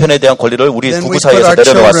또 And then- 남편에 대한 권리를 우리 Then 부부 we put 사이에서 our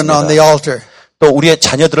children on the 내려놓았습니다. altar. 또 우리의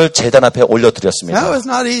자녀들을 제단 앞에 That 올려드렸습니다. was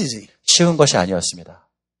not easy. 쉬운 것이 아니었습니다.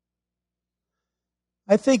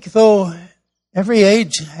 I think though every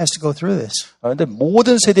age has to go through this. 그런데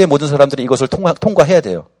모든 세대의 모든 사람들이 이것을 통과해야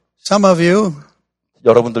돼요. Some of you,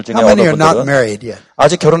 여러분들 중에 how 어느 many are not 분들은 married yet?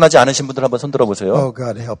 아직 결혼하지 않으신 분들 한번 손 들어보세요. Oh,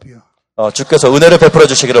 God help you. 주께서 은혜를 베풀어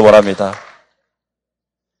주시기를 원합니다.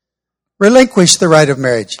 Relinquish the right of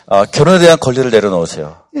marriage. 결혼에 대한 권리를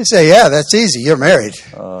내려놓으세요. You say, yeah, that's easy. You're married.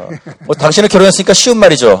 당신은 결혼했으니까 쉬운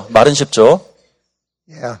말이죠. 말은 쉽죠.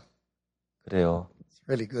 Yeah, 그래요. it's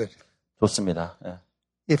really good. 좋습니다. 예.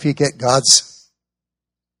 If you get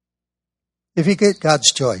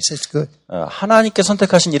God's choice, it's good. 하나님께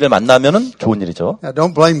선택하신 일을 만나면은 좋은 일이죠. Now,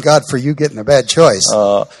 don't blame God for you getting a bad choice.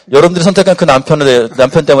 여러분들이 선택한 그 남편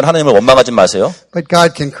때문에 하나님을 원망하지 마세요. But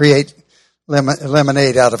God can create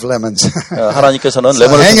lemonade out of lemons. 하나님께서는 So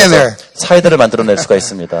레몬을 hang in 통해서 there. 사이다를 만들어낼 수가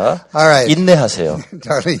있습니다. All right. 인내하세요.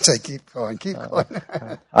 Darlene, say, keep going, keep going.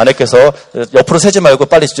 아내께서 옆으로 세지 말고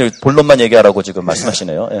빨리 본론만 얘기하라고 지금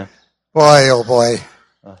말씀하시네요. 예. Boy, oh boy.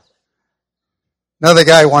 Another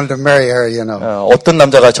guy wanted to marry her, you know. 어떤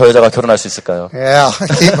남자가 저 여자가 결혼할 수 있을까요? Yeah,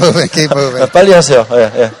 keep moving, keep moving. 빨리 하세요.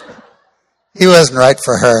 예, 예. He wasn't right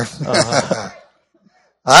for her.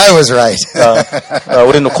 I was right.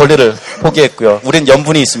 우리는 권리를 포기했고요. 우리는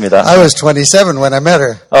연분이 있습니다. I was 27 when I met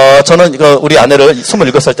her. 저는 우리 아내를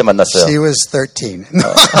 27살 때 만났어요. She was 13.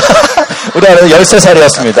 우리 아내는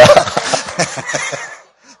 13살이었습니다.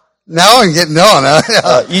 Now I'm getting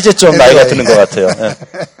on. 이제 좀 나이가 드는 것 같아요.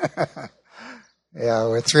 Yeah,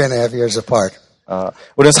 we're 3.5 years apart.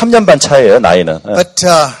 우리는 3년 반 차이예요, 나이는. But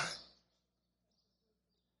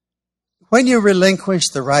when you relinquish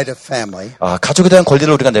the right of family, 가족에 대한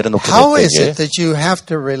권리를 우리가 내려놓게 how 될 is 때에 it that you have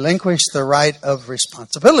to relinquish the right of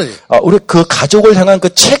responsibility? 우리 그 가족을 향한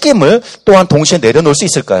그 책임을 또한 동시에 내려놓을 수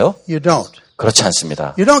있을까요? You don't. 그렇지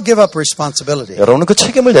않습니다. You don't give up responsibility. 여러분은 그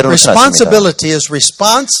책임을 내려놓지 않습니다. Responsibility is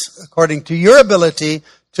response according to your ability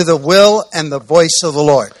to the will and the voice of the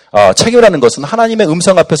Lord. 책임이라는 것은 하나님의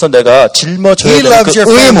음성 앞에서 내가 짊어져야 He 되는 loves 그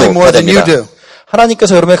your family 의무가 more than you 됩니다. do.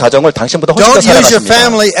 하나님께서 여러분의 가정을 당신보다 훨씬 더 Don't use your 사랑하십니다.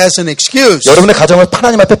 family as an excuse. 여러분의 가정을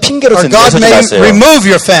하나님 앞에 핑계로 Or God 내세우지 may 마세요. remove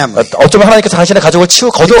your family. 어쩌면 하나님께서 당신의 가족을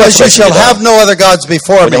거두어갈 Because 수가 you shall 있습니다. have no other gods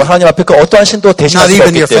before me. 왜냐하면 하나님 앞에 그 어떠한 신도 대신할 Not 수가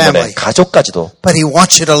even 없기 your 때문에 family. 가족까지도. But He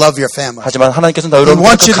wants you to love your family. 하지만 하나님께서는 He 여러분의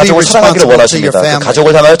wants 그 you to be 가족을 사랑하기를 responsible to 원하십니다. your 그 family. 가족을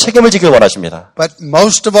향하여 책임을 지기를 원하십니다. But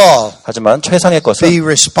most of all, 하지만 최상의 것은 be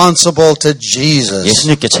responsible to Jesus.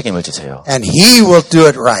 예수님께 책임을 지세요. And He will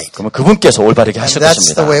do it right. 그러면 그분께서 올바르게 And 하실 that's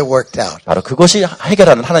것입니다. the way it worked out. 바로 그것이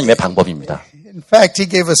해결하는 하나님의 방법입니다. In fact, He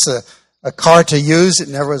gave us a car to use. It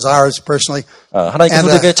never was ours personally. 하나님께서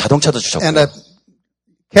우리에게 자동차도 And 주셨고요. a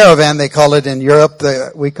caravan, they call it in Europe.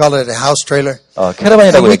 We call it a house trailer. And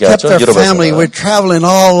캐러반이라고 we kept 얘기하죠. our family. 유럽에서는. We're traveling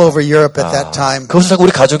all over Europe at that time. 그것을 타고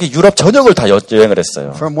우리 가족이 유럽 전역을 다 여행을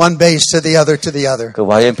했어요. From one base to the other to the other. 그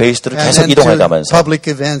YWAM 베이스들을 And 계속 then 이동해 to 가면서. public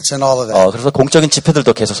events and all of that. 그래서 공적인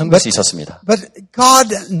집회들도 계속 섬길 수 있었습니다. But God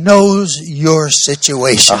knows your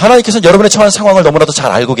situation. 하나님께서는 여러분의 처한 상황을 너무나도 잘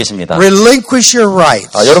알고 계십니다. Relinquish your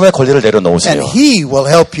rights. 여러분의 권리를 내려놓으세요. And He will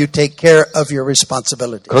help you take care of your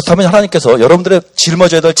responsibilities. 그렇다면 하나님께서 여러분들의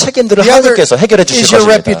짊어져야 될 책임들을 The other 하나님께서 해결해 주실 is your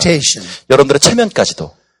것입니다. reputation. 여러분들의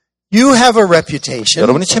체면까지도. You have a reputation.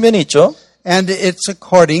 여러분이 체면이 있죠. And it's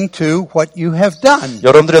according to what you have done.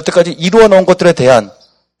 여러분들이 여태까지 이루어 놓은 것들에 대한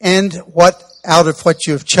And what out of what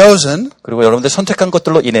you've chosen, 그리고 여러분들이 선택한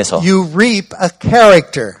것들로 인해서 you reap a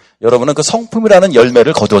character. 여러분은 그 성품이라는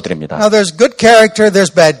열매를 거두어 드립니다. Now there's good character,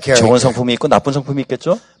 there's bad 좋은 character. 성품이 있고 나쁜 성품이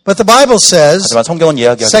있겠죠? But the Bible says, 하지만 성경은 2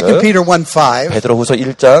 이야기하기를 Peter 1:5, 베드로후서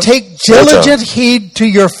 1장 take diligent heed to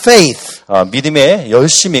your faith. 믿음에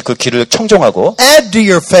열심히 그 길을 청정하고 Add to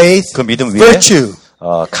your faith 그 믿음 위에 virtue.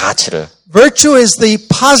 가치를 Virtue is the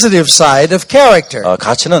positive side of character.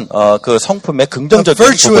 가치는 그 성품의 A 긍정적인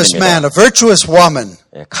virtuous 부분입니다. man, a virtuous woman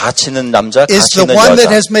가치 있는 남자, is 가치 the 있는 one that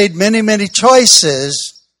여자. has made many choices,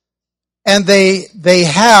 and they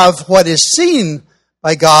have what is seen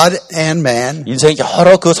by God and man, 인생에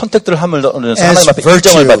여러 그 선택들을 하면서 as 하나님 앞에 인정을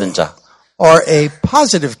virtue. 받은 자. or a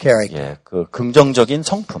positive character. 그 긍정적인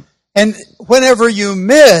성품. And whenever you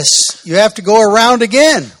miss, you have to go around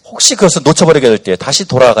again. 혹시 그것을 놓쳐버리게 될 때 다시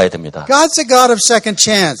돌아가야 됩니다. God's a God of second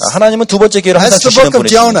chance. 하나님은 두 번째 기회를 항상 That's the 주시는 book of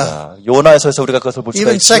분이십니다. 요나에서 우리가 그것을 볼 수가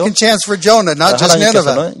Even 있죠. second chance for Jonah, not just Nineveh.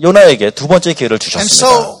 하나님께서는 요나에게 두 번째 기회를 And 주셨습니다.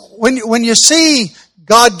 so when you see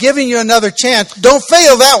God giving you another chance, don't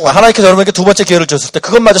fail that one. 하나님께서 여러분에게 두 번째 기회를 주셨을 때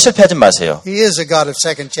그것마저 실패하지 마세요. He is a God of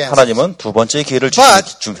second chances. 하나님은 두 번째 기회를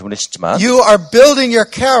But 주신 분이시지만 You are building your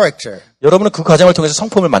character. 여러분은 그 과정을 통해서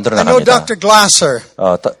성품을 만들어 I know 나갑니다. Dr. Glasser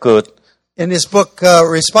in his book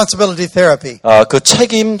Responsibility Therapy. 그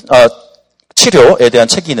책임 치료에 대한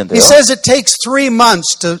책이 있는데요. He says it takes 3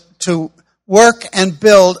 months to work and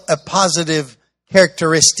build a positive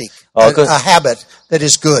characteristic, a habit that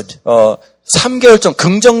is good. 3개월 정도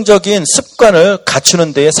긍정적인 습관을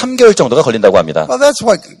갖추는 데에 3개월 정도가 걸린다고 합니다. Well, that's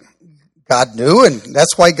what God knew, and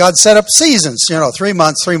that's why God set up seasons. 3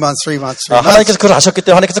 months, 3 months, 3 months, 3 months. 하나님께서 그걸 아셨기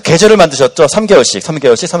때문에 하나님께서 계절을 만드셨죠.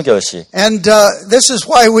 3개월씩. And this is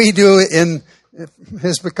why we do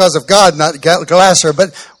it's because of God, not Glasser,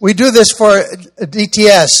 but we do this for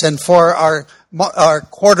DTS and for our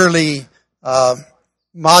quarterly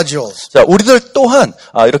modules. 자, 우리들 또한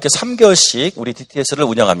이렇게 3개월씩 우리 DTS를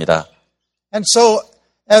운영합니다. And so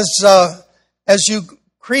as you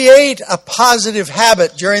create a positive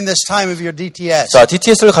habit during this time of your DTS, 자,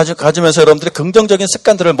 DTS를 가지면서 여러분들이 긍정적인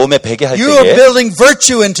습관들을 몸에 배게 할 you are 때에 building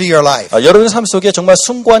virtue into your life. 여러분의 삶 속에 정말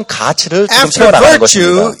숭고한 가치를 지금 After 채워나가는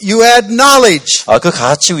virtue, 것입니다. you add knowledge. 그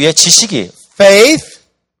가치 위에 지식이 Faith.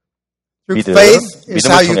 Through 믿음, faith is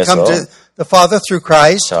믿음을 how you come 통해서. to the Father through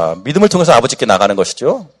Christ. 자, 믿음을 통해서 아버지께 나가는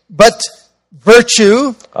것이죠. But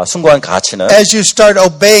virtue, 숭고한 가치는 as you start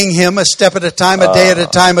obeying Him a step at a time, a day at a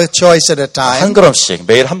time, a choice at a 한 time, 걸음씩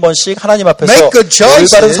매일 한 번씩 하나님 앞에서 Make good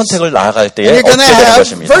choices, 올바른 선택을 나아갈 때에 and you're 얻게 going to 되는 have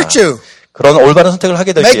것입니다. virtue. 그런 올바른 선택을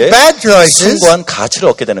하게 될 Make 때에 bad choices. 숭고한 가치를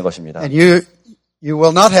얻게 되는 것입니다. And you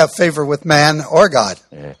will not have favor with man or God.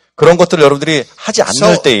 예, 그런 것들을 여러분들이 하지 않을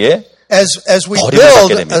So, 때에 As we 버림을 build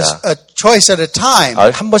받게 됩니다. a choice at a time,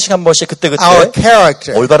 한 번씩 그때그때 our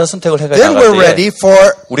character, 올바른 선택을 해가 then we're 나갈 ready 때에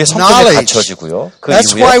for 우리의 성격이 knowledge. 갖춰지고요. 그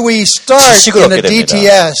That's why 이후에 we start 지식을 in a 얻게 됩니다.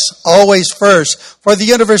 DTS always first for the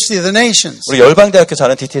University of the Nations. 우리 열방대학교에서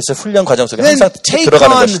하는 DTS 훈련 과정 속에 Then 항상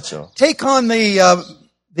들어가는 것이죠. take on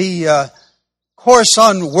the course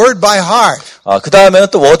on word by heart. 그 다음에는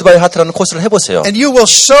또 워드 바이 하트라는 코스를 해보세요. And you will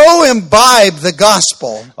so imbibe the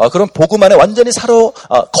gospel 그럼 복음 안에 완전히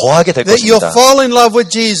거하게 될 that you'll 것입니다. fall in love with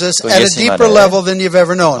Jesus 그 at a 예수님 deeper 안에 level than you've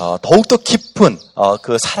ever known. 더욱더 깊은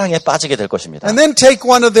그 사랑에 빠지게 될 것입니다. And then take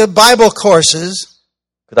one of the Bible courses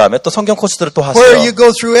그 다음에 또 성경 코스들을 또 where 하세요. you go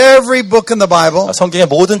through every book in the Bible 성경의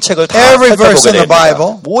모든 책을 다 Every verse 살펴보게 in the 됩니다.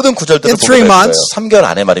 Bible 모든 구절들을 in 보게 3 될 거예요. months. 3개월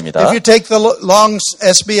안에 말입니다. If you take the long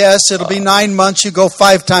SBS, it'll be 9 months. You go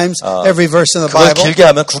 5 times every verse in the 그걸 Bible. 길게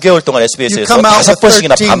하면 9개월 동안 You SBS에서 come out with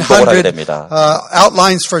 5번씩이나 반복을 하게 1,300 됩니다.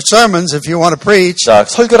 outlines for sermons if you want to preach. 자,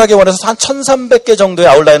 설교를 하기 원해서 한 1,300개 정도의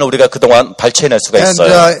아웃라인을 우리가 그동안 발췌해낼 수가 And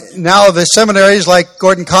있어요. now the seminaries like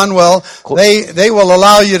Gordon Conwell, they will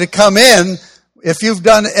allow you to come in. If you've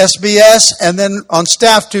done SBS and then on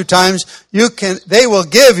staff 2 times, they will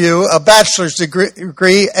give you a bachelor's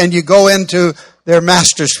degree and you go into their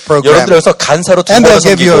master's program. 여러분들 여기서 간사로 2번을 And they'll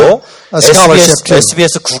give you 섬기고 a scholarship too.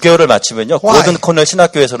 SBS 9개월을 마치면요. Why? 고든 코넬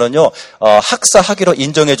신학교에서는요. 학사 학위로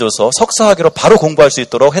인정해줘서 석사 학위로 바로 공부할 수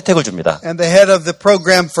있도록 혜택을 줍니다. And the head of the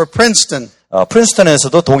program for Princeton,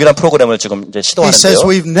 프린스턴에서도 동일한 프로그램을 지금 이제 he says 시도하는데요.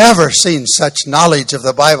 we've never seen such knowledge of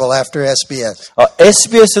the Bible after SBS.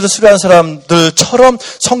 SBS를 수료한 사람들처럼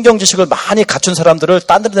성경 지식을 많이 갖춘 사람들을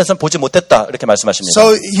딴 데서는 보지 못했다 이렇게 말씀하십니다.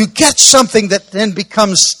 So you get something that then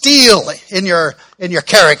becomes steel in your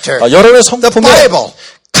character. 여러분의 The 성품에 Bible.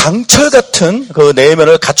 강철 같은 그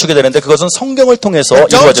내면을 갖추게 되는데 그것은 성경을 통해서 Don't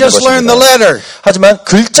이루어지는 just learn the 것입니다. letter. 하지만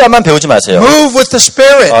글자만 배우지 마세요. Move with the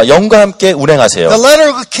Spirit. 영과 함께 운행하세요. The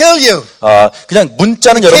letter will kill you. 그냥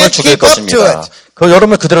문자는 여러분을 can't 죽일 keep up to 것입니다. it. 그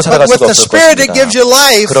여러분을 그대로 살아갈 But 수가 with the 없을 Spirit, it gives you 것입니다.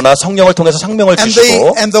 life. 그러나 성령을 통해서 생명을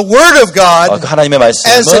주시고 And the Word of God, 그 하나님의 as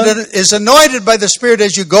말씀은 it is anointed by the Spirit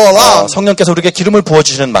as you go along, 성령께서 우리에게 기름을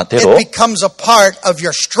부어주시는 it 맛대로 becomes a part of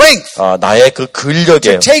your strength 나의 그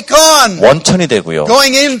근력의 take on 원천이 되고요.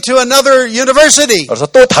 going into another university. 그래서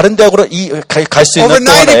또 다른 대학으로 갈 수 Over 있는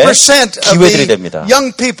또 하나의 90% of 기회들이 the 됩니다.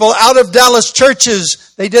 young people out of Dallas churches,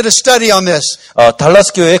 they did a study on this.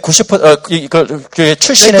 달라스 교회의 90% They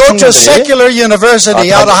출신의 go to a 청년들이 secular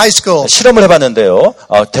university out of high school. 실험을 해봤는데요.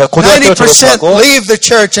 고등학교를 90% 졸업하고 leave the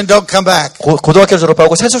church and don't come back. 고등학교를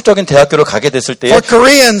졸업하고 세속적인 대학교를 가게 됐을 때 For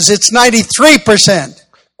Koreans, it's 93%.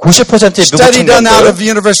 90%의 미국 Study done out of 청년들,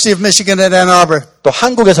 University of Michigan at Ann Arbor. 또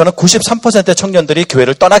한국에서는 93%의 청년들이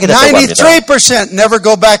교회를 떠나게 됐다고 합니다. 93% never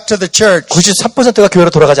go back to the church. 93%가 교회로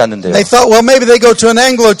돌아가지 않는데요. They thought, well, maybe they go to an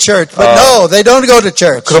Anglo church, but no, they don't go to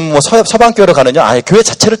church. 그럼 뭐 서방 교회로 가느냐? 아예 교회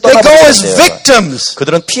자체를 They go 떠나게 as 된대요. victims,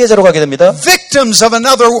 그들은 피해자로 가게 됩니다. victims of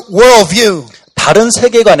another worldview. 다른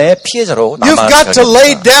세계관의 피해자로 You've 남아가게 got to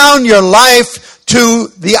lay 됩니다. down your life to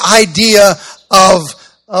the idea of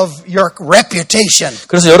your reputation.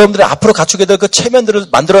 그래서 여러분들이 앞으로 갖추게 될 그 체면들을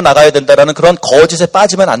만들어 나가야 된다라는 그런 거짓에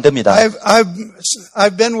빠지면 안 됩니다.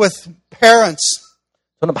 I've been with parents.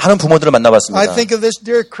 저는 많은 부모들을 만나봤습니다. I think of this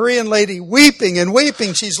dear Korean lady weeping and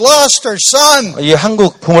weeping. She's lost her son. 이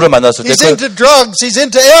한국 부모를 만났을 때 He's into drugs. He's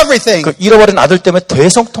into everything. 그 잃어버린 아들 때문에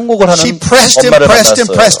대성통곡을 하는 She pressed him, 엄마를 pressed him,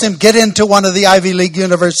 만났어요. pressed him. Get into one of the Ivy League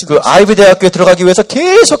universities. 그 아이비 대학교에 들어가기 위해서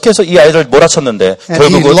계속해서 이 아이를 몰아쳤는데 And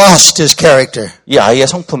he 결국은 lost his character. 이 아이의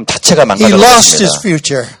성품 자체가 He lost his 망가졌습니다.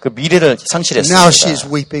 future. 그 미래를 Now 상실했습니다. she's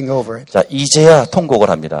weeping over it. 자, 이제야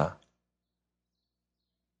통곡을 합니다.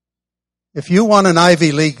 If you want an Ivy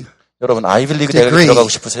League 여러분 아이빌리그 대학에 degree 들어가고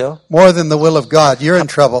싶으세요? more than the will of God, you're in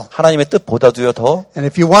trouble. 하나님의 뜻보다도요 더 And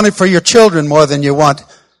if you want it for your children more than you want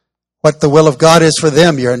what the will of God is for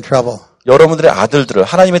them, you're in trouble. 여러분들의 아들들을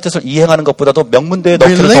하나님의 뜻을 이행하는 것보다도 명문대에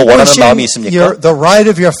넣기를 더 원하는 마음이 있습니까? the right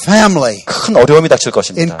of your family 큰 어려움이 닥칠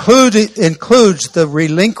것입니다. includes the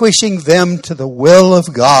relinquishing them to the will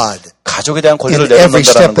of God. 가족에 대한 권리를 in every 내려놓는다는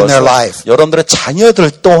step in their 것은 life. 여러분들의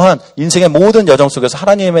자녀들 또한 인생의 모든 여정 속에서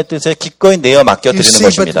하나님의 뜻에 기꺼이 내어 You 맡겨드리는 see,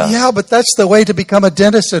 것입니다. but that's the way to become a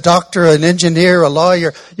dentist, a doctor, an engineer, a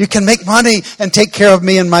lawyer. You can make money and take care of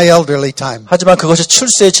me in my elderly time. 하지만 그것이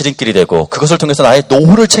출세의 지름길이 되고 그것을 통해서 나의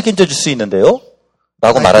노후를 책임져 줄 수 있는데요?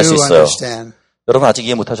 라고 말할 I 수 do 있어요. understand. 여러분 아직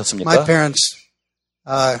이해 My 못하셨습니까? parents,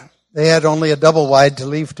 they had only a double wide to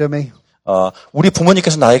leave to me. 우리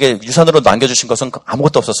부모님께서 나에게 유산으로 남겨주신 것은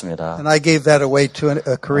아무것도 없었습니다. And I gave that away to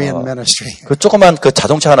a Korean ministry 그 조그만 그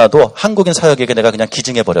자동차 하나도 한국인 사역에게 내가 그냥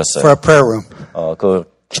기증해 버렸어요. for a prayer room. 그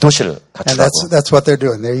기도실을 And 갖추라고. that's what they're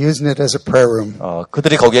doing. They're using it as a prayer room.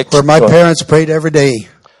 그들이 거기에 Where my parents prayed every day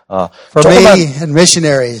for me and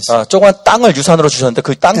missionaries. 조그만 땅을 유산으로 주셨는데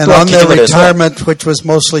그 땅 And 또한 on their 기증을 해서 retirement, which was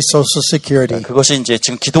mostly Social Security. 그것이 이제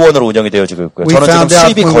지금 기도원으로 운영이 되어지고 있고요. We 저는 지금 found out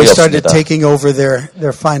수입이 when 거의 we started 없습니다. taking over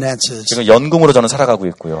their finances. 지금 연금으로 저는 살아가고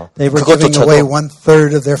있고요. They were giving away 그것조차도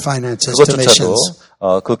 1/3 of their finances to missions.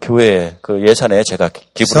 그 교회 그 예산에 제가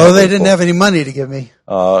기부를 So 하고 they didn't 있고, have any money to give me.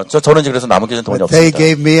 저는 그래서 남은 게 돈이 But they 없습니다.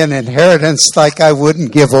 gave me an inheritance like I wouldn't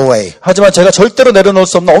give away. 하지만 제가 절대로 내려놓을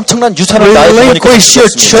수 없는 엄청난 유산을 나의 부모님께 Relinquish your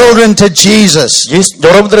주셨습니다. children to Jesus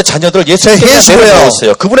여러분들의 자녀들을 예수님께 His will.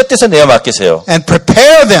 내려놓으세요. 그분의 뜻에 내어 맡기세요. and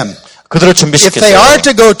prepare them. 그들을 If they 준비시키세요. are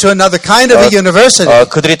to go to another kind of a university,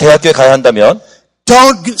 그들이 대학교에 가야 한다면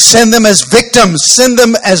don't send them as victims. Send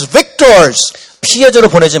them as victors. 피해자로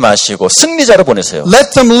보내지 마시고 승리자로 보내세요.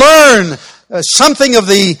 Let them learn something of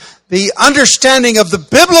the understanding of the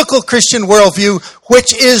biblical Christian worldview, which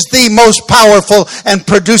is the most powerful and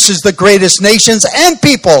produces the greatest nations and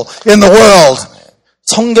people in the world.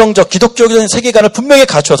 성경적 기독교적인 세계관을 분명히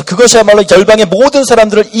갖추어서 그것이야말로 열방의 모든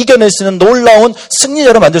사람들을 이겨낼 수 있는 놀라운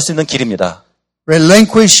승리자로 만들 수 있는 길입니다.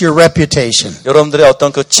 Relinquish your reputation 여러분들의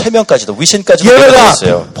어떤 그 체면까지도 위신까지도 Give it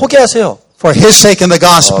내려놓으세요. 포기하세요. for His sake and the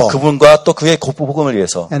gospel. 그분과 또 그의 복음을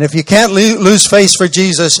위해서. And if you can't lose face for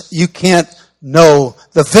Jesus, you can't know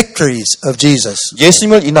the victories of Jesus.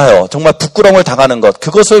 예수님을 인하여 정말 부끄러움을 당하는 것,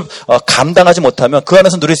 그것을 감당하지 못하면 그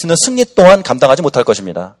안에서 누릴 수 있는 승리 또한 감당하지 못할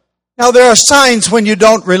것입니다. Now there are signs when you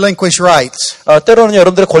don't relinquish rights. 때로는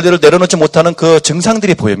여러분들의 권리를 내려놓지 못하는 그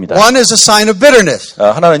증상들이 보입니다. One is a sign of bitterness.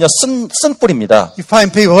 하나는요, 쓴뿌리입니다. You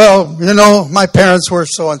find people, well, you know, my parents were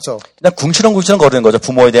so and so. 그냥 궁시렁궁시렁 거리는 거죠.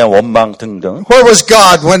 부모에 대한 원망 등등. Where was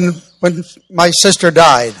God when my sister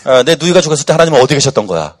died? 내 누이가 죽었을 때 하나님은 어디 계셨던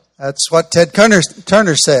거야? That's what Ted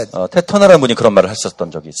Turner said. 테 터너라는 분이 그런 말을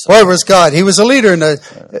했었던 적이 있어요. Where was God? He was a leader in a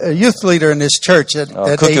youth leader in his church at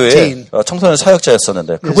그 18. 교회에 청소년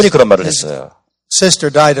사역자였었는데 그분이 그런 말을 했어요.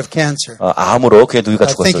 Sister died of cancer. 암으로 그의 누이가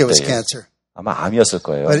I think it was 죽었을 때 cancer. 아마 암이었을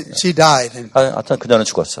거예요. But she died, and 하여튼 그녀는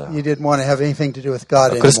죽었어요. he didn't want to have anything to do with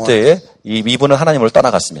God 그랬을 anymore. 때에 이분은 하나님을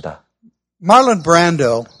떠나갔습니다. Marlon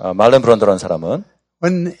Brando, 말렌 브런더라는 사람은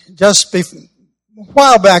when a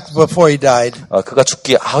while back before he died, 그가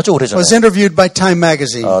죽기 아주 오래전에 was interviewed by Time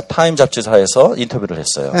magazine. 타임 잡지사에서 인터뷰를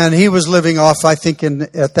했어요. And he was living off, I think,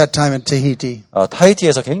 at that time in Tahiti.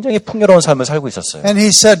 타히티에서 굉장히 풍요로운 삶을 살고 있었어요. And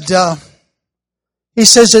he said, he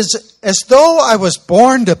says, as though I was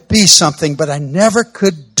born to be something, but I never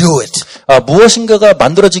could do it. 무엇인가가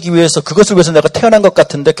만들어지기 위해서 그것을 위해서 내가 태어난 것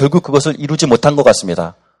같은데 결국 그것을 이루지 못한 것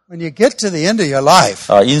같습니다. When you get to the end of your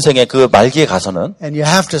life, 인생의 그 말기에 가서는 and you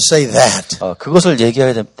have to say that. 그것을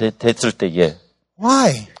얘기하게 됐을 때에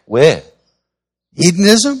Why? 왜?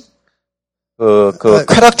 Hedonism?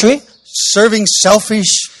 쾌락주의? Serving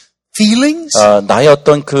selfish feelings? 나의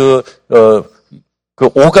어떤 그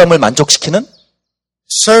오감을 만족시키는?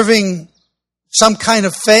 Serving some kind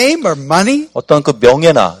of fame or money? 어떤 그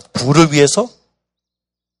명예나 부를 위해서?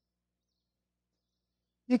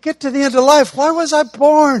 You get to the end of life. Why was I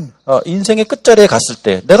born? 인생의 끝자리에 갔을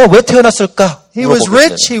때 내가 왜 태어났을까? He was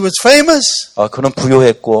rich. He was famous. 그는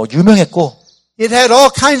부유했고 유명했고 It had all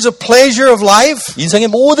kinds of pleasure of life. 인생의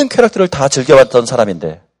모든 쾌락들을 다 즐겨왔던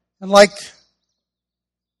사람인데 And like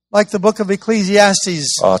the book of Ecclesiastes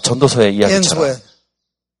전도서의 ends 이야기처럼 with,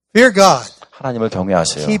 fear God. 하나님을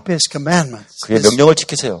경외하세요. Keep His commandments. 그의 명령을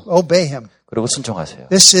지키세요. Obey Him. 그리고 순종하세요.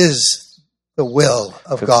 This is the will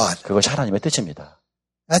of God. 그것이 하나님의 뜻입니다.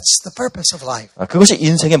 That's the purpose of life. 그것이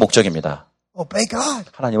인생의 목적입니다. Obey God.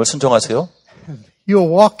 하나님을 순종하세요. You'll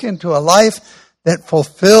walk into a life that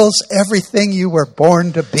fulfills everything you were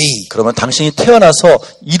born to be. 그러면 당신이 태어나서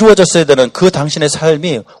이루어졌어야 되는 그 당신의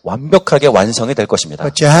삶이 완벽하게 완성이 될 것입니다.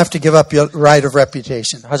 But you have to give up your right of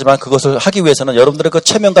reputation. 하지만 그것을 하기 위해서는 여러분들의 그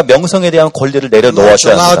체면과 명성에 대한 권리를 God's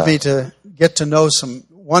내려놓으셔야 allowed 합니다. me to get to know some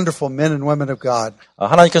wonderful men and women of God.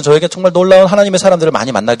 하나님께서 저에게 정말 놀라운 하나님의 사람들을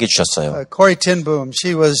많이 만나게 해주셨어요. Corrie ten Boom,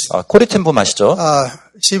 she was 코리텐붐 아시죠?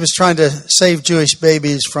 trying to save Jewish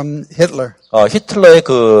babies from Hitler. 히틀러의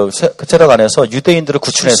그 세력 안에서 유대인들을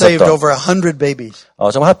She saved 구출해냈었던 over 100 babies,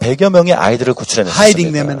 정말 한 100여 명의 아이들을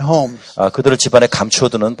hiding them in 구출해냈었습니다. homes. 그들을 집안에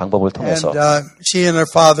감추어두는 방법을 And 통해서 she and her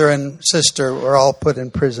father and sister were all put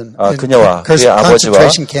in prison, in 그녀와 그의 아버지와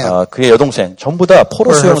concentration camp, 그의 여동생 전부 다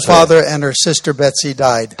포로 where her 수용소에 father and her sister Betsy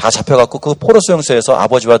died. 다 잡혀갖고 그 포로 수용소에서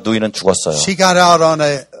아버지와 누이는 죽었어요. She got out on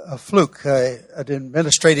a fluke, an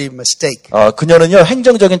administrative mistake. 그녀는요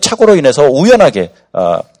행정적인 착오로 인해서 우연하게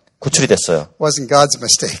구출이 됐어요. Wasn't God's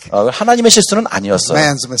mistake. 하나님의 실수는 아니었어요.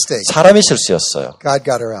 Man's mistake. 사람의 실수였어요. God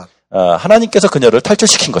got her out. 하나님께서 그녀를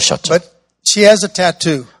탈출시킨 것이었죠. But she has a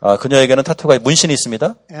tattoo. 그녀에게는 타투가 문신이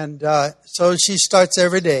있습니다. And so she starts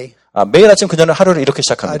every day. 매일 아침 그녀는 하루를 이렇게 I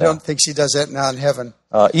시작합니다. don't think she does that now in heaven.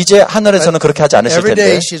 이제 하늘에서는 그렇게 하지 않으실 Every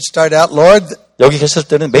텐데 day she'd start out, Lord, 여기 계실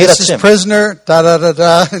때는 매일 this is 아침 prisoner,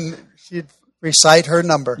 da-da-da-da, and she'd recite her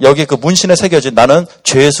number. 여기 그 문신에 새겨진 나는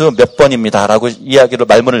죄수 몇 번입니다 라고 이야기를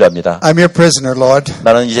말문을 엽니다. I'm your prisoner, Lord.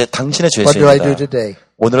 나는 이제 당신의 What do I do 죄수입니다. today?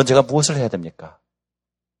 오늘은 제가 무엇을 해야 됩니까?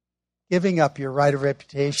 Giving up your right of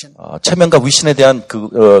reputation. 체면과 위신에 대한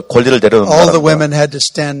그 권리를 All the 내려놓는 women had to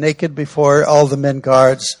stand naked before all the men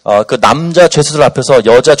guards. 그 남자 죄수들 앞에서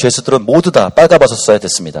여자 죄수들은 모두 다 빨가벗었어야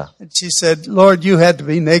됐습니다. And she said, Lord, you had to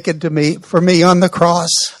be naked to me, for me on the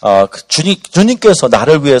cross. 주님께서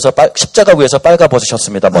나를 위해서 십자가 위에서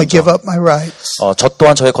빨가벗으셨습니다. I 먼저. give up my rights, 저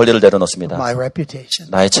또한 저의 권리를 내려놓습니다. my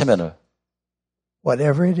reputation. 나의 체면을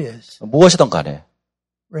Whatever it is, 무엇이든 간에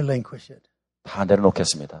relinquish it. 다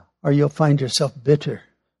내려놓겠습니다. Or you'll find yourself bitter.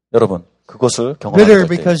 여러분, 그것을 Bitter 경험하게 될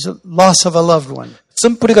때 because of loss of a loved one.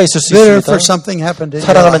 쓴뿌리가 있을 수 Bitter 있습니다. for something happened in your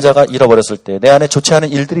사랑하는 life. 자가 잃어버렸을 때, 내 안에 좋지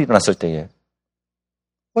않은 일들이 일어났을 때에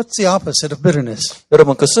What's the opposite of bitterness?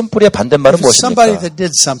 여러분, 그 쓴뿌리의 반대말은 If it's somebody 무엇입니까? that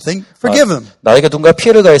did something, forgive them. 나에게 누군가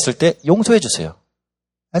피해를 가했을 때 용서해 주세요.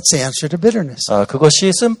 That's the answer to bitterness.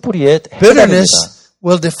 그것이 쓴뿌리의 해답입니다. Bitterness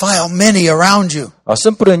will defile many around you.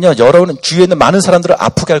 쓴뿌리는요, 여러분 주위에 있는 많은 사람들을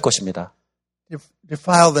아프게 할 것입니다.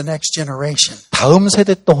 Defile the next generation. 다음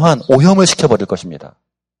세대 또한 오염을 시켜버릴 것입니다.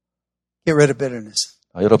 Get rid of bitterness.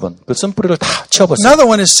 여러분, 그 쓴뿌리를 다 치워버렸어요. Another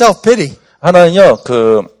one is self-pity. 하나는요,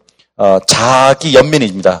 자기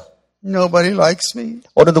연민입니다. Nobody likes me.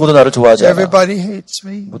 어느 누구도 나를 좋아하지 않아. Everybody hates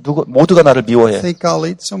me. 모두가 나를 미워해. Think I'll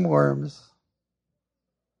eat some worms.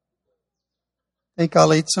 Think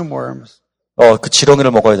I'll eat some worms. 그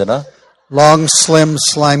지렁이를 먹어야 되나? Long, slim,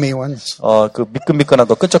 slimy ones. 그 미끈미끈한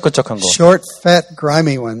거, 끈적끈적한 거. Short, fat,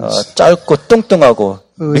 grimy ones. 짧고 뚱뚱하고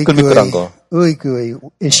미끌미끌한 거. Ooey gooey,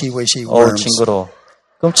 ishy wishy worms. 징그러워.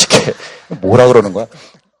 끔찍해. 뭐라 그러는 거야?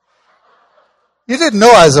 You didn't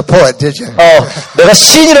know I was a poet, did you? 내가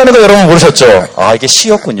시인이라는 거 여러분 모르셨죠? 이게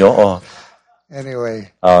시였군요. Anyway.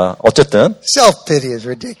 어쨌든. Self-pity is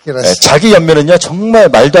ridiculous. 자기 연민은요, 정말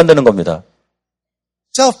말도 안 되는 겁니다.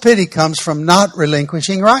 Self-pity comes from not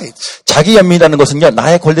relinquishing rights. 자기 연민이라는 것은요,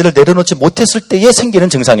 나의 권리를 내려놓지 못했을 때에 생기는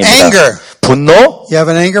증상입니다. Anger. 분노? You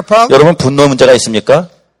have an anger problem? 여러분 분노 문제가 있습니까?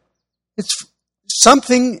 It's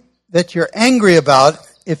something that you're angry about.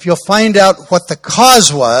 If you'll find out what the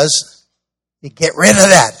cause was, you get rid of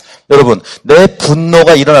that. 여러분, 내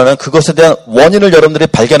분노가 일어나는 그것에 대한 원인을 여러분들이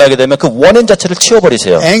발견하게 되면 그 원인 자체를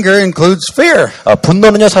치워버리세요. Anger includes fear.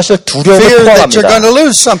 분노는요, 사실 두려움을 Fear that you're going 포함합니다. to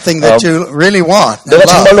lose something that you really want. 내가 and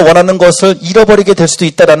love. 정말로 원하는 것을 잃어버리게 될 수도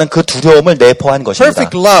있다라는 그 두려움을 내포한 것입니다.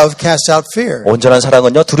 Perfect love casts out fear. 온전한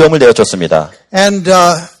사랑은요, 두려움을 내어줬습니다. And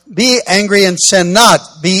be angry and sin not.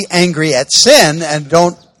 Be angry at sin and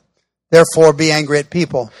don't therefore be angry at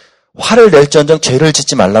people. 화를 낼지언정 죄를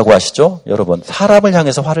짓지 말라고 하시죠? 여러분, 사람을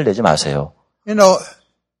향해서 화를 내지 마세요. You know,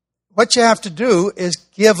 what you have to do is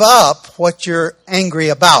give up what you're angry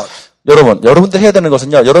about. 여러분들 해야 되는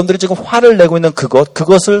것은요, 여러분들이 지금 화를 내고 있는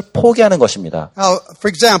그것을 포기하는 것입니다. Now, for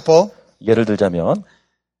example, 예를 들자면,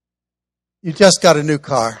 you just got a new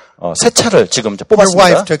car. 새 차를 지금 이제 Your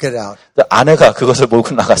wife 뽑았습니다. took it out. 아내가 그것을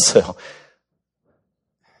몰고 나갔어요.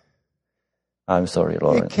 I'm sorry,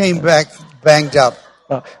 Lauren. It came back banged up.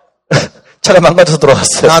 차가 망가져서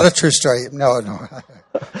돌아갔어요. Not a true story. No.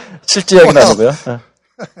 실제 이야기는 아니고요.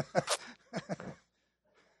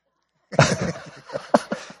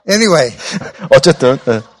 Anyway, 어쨌든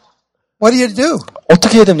what do you do?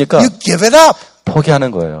 어떻게 해야 됩니까? You give it up. 포기하는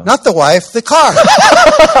거예요. Not the wife, the car.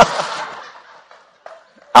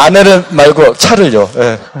 아내를 말고 차를요.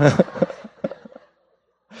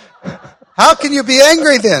 How can you be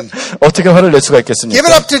angry then? 어떻게 화를 낼 수가 Give it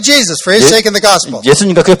있겠습니까? up to Jesus for his sake in the gospel.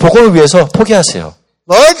 예수님과 그의 복음을 위해서 포기하세요.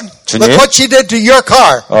 Lord, 주님. look what she did to your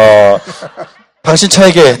car. 당신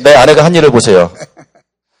차에게 내 아내가 한 일을 보세요.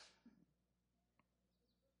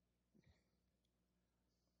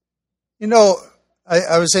 You know,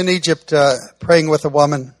 I was in Egypt praying with a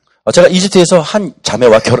woman. 제가 이집트에서 한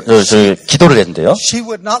자매와 기도를 했는데요. She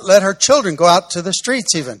would not let her children go out to the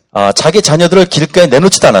streets even. 자기 자녀들을 길가에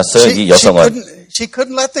내놓지도 않았어요. 이 여성은. She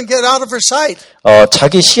couldn't let them get out of her sight.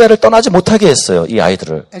 자기 시야를 떠나지 못하게 했어요. 이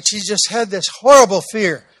아이들을. And she just had this horrible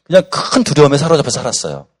fear. 그냥 큰 두려움에 사로잡혀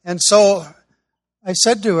살았어요. And so I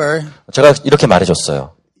said to her, 제가 이렇게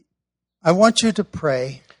말해줬어요. I want you to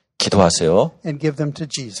pray. 기도하세요. and give them to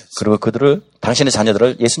Jesus. 그리고 그들을 당신의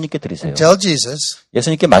자녀들을 예수님께 드리세요. Tell Jesus,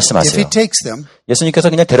 예수님께 if 말씀하세요. he takes them, 예수님께서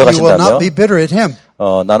그냥 you will not 데려가신다면 be bitter at him.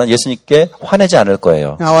 나는 예수님께 화내지 않을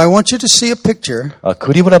거예요. Now I want you to see a picture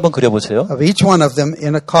그림을 한번 그려보세요. of each one of them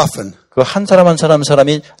in a coffin. 그 한 사람 한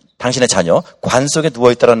사람이 당신의 자녀 관 속에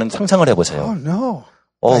누워있다라는 상상을 해보세요. Oh no.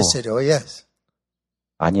 Oh. I said, oh yes.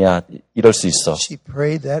 아니야, 이럴 수 있어. She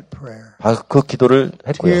prayed that prayer. 그 기도를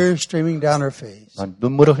했고요. Tears streaming down her face.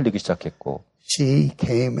 눈물을 흘리기 시작했고 She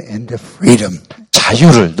came into freedom,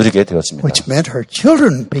 자유를 누리게 되었습니다. which meant her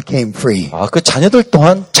children became free. 그 자녀들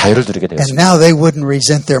또한 자유를 누리게 And 되었습니다. now they wouldn't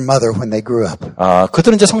resent their mother when they grew up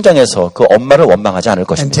그들은 이제 성장해서 그 엄마를 원망하지 않을 and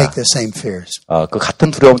것입니다. take the same fears. 그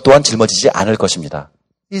같은 두려움 또한 짊어지지 않을 것입니다.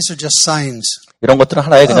 These are just signs 이런 것들은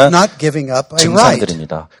하나의 of 그냥 not giving up a right.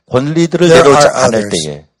 증상들입니다. 권리들을 There 내려오지 are 않을 others.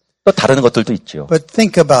 때에 또 다른 것들도 있죠. But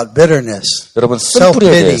think about bitterness, 여러분 쓴뿌리에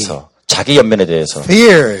self-pity, 대해서, 자기 연민에 대해서,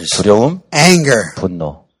 fears, 두려움, anger.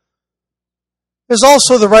 분노. There's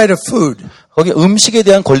also the right of food. 거기 음식에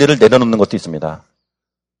대한 권리를 내려놓는 것도 있습니다.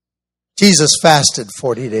 Jesus fasted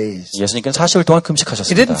 40 days. 예수님께서 40일 동안 He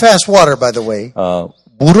금식하셨습니다. didn't fast water, by the way.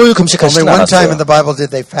 물을 Only 금식하시진 one time 않았어요. in the Bible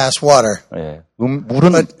did they fast water. 예,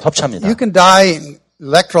 물은 But 섭취합니다. You can die, and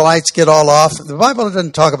electrolytes get all off. The Bible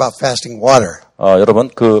doesn't talk about fasting water.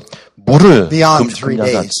 여러분 그 물을 Beyond 3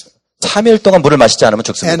 금식하지 days. 3일 동안 물을 마시지 않으면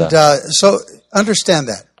죽습니다. And so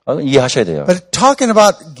understand that. 이해하셔야 돼요. But talking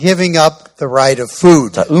about giving up the right of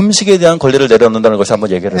food. 자, 음식에 대한 권리를 내려놓는다는 것을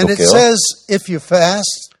한번 얘기를 And it 해볼게요. says if you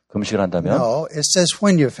fast, 금식을 한다면 no, it says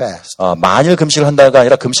when you fast. 만일 금식을 한다가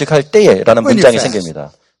아니라 금식할 때에라는 When you 문장이 fast.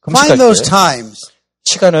 생깁니다. Find 금식할 those 때 times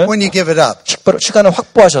시간을 when you give it up. 시간을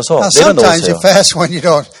확보하셔서 Now, sometimes 내려놓으세요. you fast when you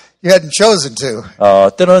hadn't chosen to.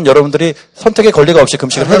 때로는 여러분들이 선택의 권리가 없이 I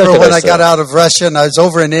금식을 해야 될 remember 때가 when I got 있어요. out of Russia and I was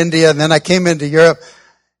over in India and then I came into Europe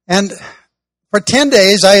and for 10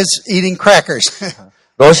 days I was eating crackers.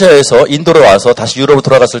 러시아에서 인도로 와서 다시 유럽으로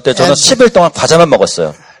돌아갔을 때 저는 And- 10일 동안 과자만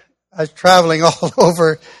먹었어요. I was traveling all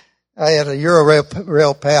over. I had a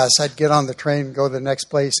Euro-rail pass. I'd get on the train and go to the next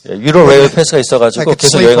place. 유로 레일 패스가 I 있어가지고 could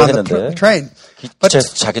계속 sleep 여행을 on the 했는데 train.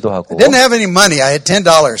 기차에서 자기도 하고 I didn't have any money. I had $10.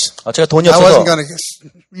 제가 돈이 I 없어서 wasn't going to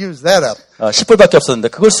use that up. 10불밖에 없었는데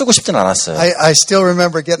그걸 쓰고 싶진 않았어요. I still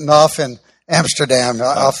remember getting off in Amsterdam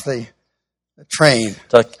off the train.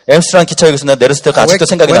 자, 엠스트랑 기차역에서 내가 내렸을 때가 아직도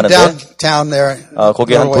생각이 went 나는데 downtown there.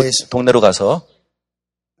 거기 한 Norways. 동네로 가서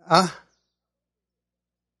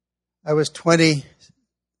I was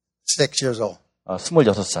 26 years old.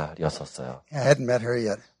 26살이었었어요. I hadn't met her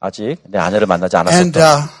yet. 아직 내 아내를 만나지 And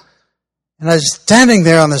않았었던 I was standing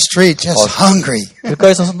there on the street just hungry.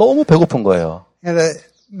 길가에 서서 너무 배고픈 거예요. And a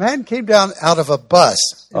man came down out of a bus.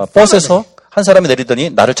 in front of me. 버스에서 한 사람이 내리더니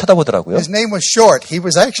나를 쳐다보더라고요. His name was Short. He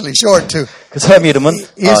was actually short too. 그 사람 이름은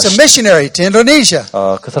He was a missionary to Indonesia.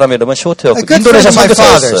 그 사람 이름은 쇼트였고 A good friend 인도네시아 of my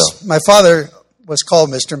선교사였어요. father's. My father was called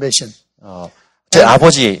Mr. Mission. 제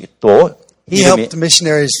아버지 또 He 이름이 helped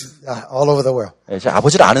missionaries all over the world. 제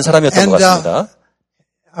아버지를 아는 사람이었던 것 같습니다.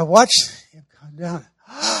 I watched him come down.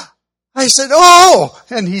 I said, "Oh!"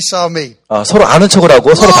 And he saw me. 서로 아는 척을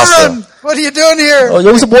하고 서로 봤어요. Lauren, what are you doing here?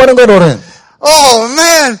 여기서 뭐 하는 거야, 로렌? Oh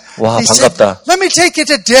man! 와, He said, 반갑다. "Let me take you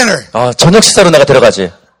to dinner." 저녁 식사로 내가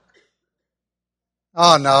데려가지.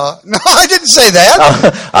 Oh no, I didn't say that.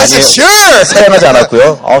 I said, 아니에요. "Sure." 사양하지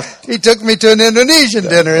않았고요. He took me to an Indonesian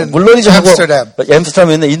dinner in 물론이죠 하고 Amsterdam.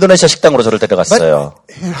 엠스트erdam에 있는 인도네시아 식당으로 저를 But 데려갔어요.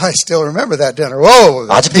 I still remember that dinner. Whoa,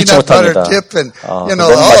 아직도 잊지 peanut butter 못합니다. dip and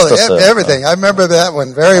너무 all 맛있었어요. everything. I remember that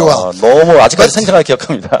one very well. 너무 아직까지 생생하게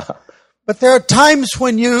기억합니다. But there are times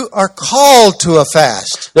when you are called to a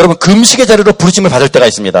fast, 여러분 금식의 자리로 부르심을 받을 때가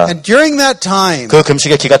있습니다. and during that time, 그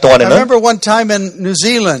금식의 기간 I 동안에는 remember one time in New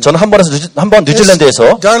Zealand. 저는 한 번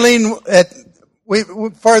뉴질랜드에서 Darlene,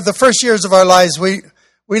 for the first years of our lives, we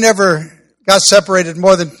never got separated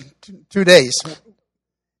more than 2 days,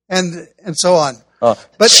 and so on.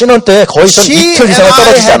 But 신혼 때 거의 전 she 이틀 and 이상을 I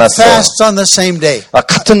떨어지지 had 않았어요. fasts on the same day,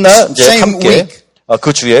 같은 날 이제 same 함께 week.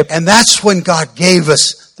 그 주에 And that's when God gave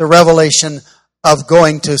us the revelation of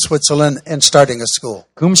going to Switzerland and starting a school.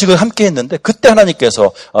 금식을 함께 했는데 그때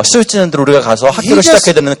하나님께서 스위스랜드로 우리가 가서 학교를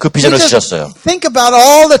시작해야 되는 그 비전을 주셨어요. Think about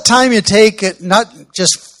all the time you take, not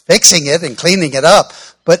just fixing it and cleaning it up,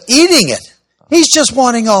 but eating it. He's just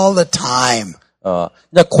wanting all the time.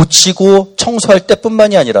 그냥 고치고 청소할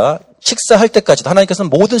때뿐만이 아니라 식사할 때까지도 하나님께서는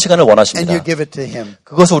모든 시간을 And 원하십니다. you give it to him.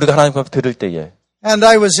 그것을 우리가 하나님 앞에 드릴 때에 And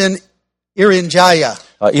I was in Irian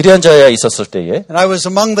이리안자에 있었을 때에 and I was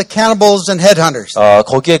among the cannibals and headhunters.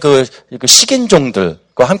 거기에 그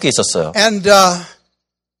식인종들과 함께 있었어요. And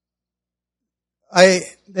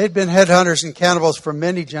they'd been headhunters and cannibals for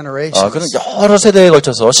many generations. 그는 여러 세대에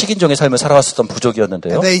걸쳐서 식인종의 삶을 살아왔었던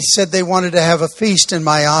부족이었는데요. And they said they wanted to have a feast in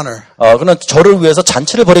my honor. 그는 저를 위해서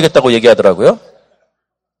잔치를 벌이겠다고 얘기하더라고요.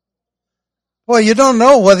 Well, you don't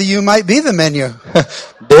know whether you might be the menu.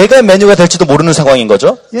 내가 메뉴가 될지도 모르는 상황인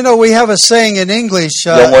거죠. You know, we have a saying in English.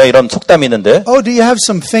 영어에 이런 속담이 있는데, Oh, do you have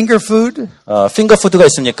some finger food? 핑거푸드가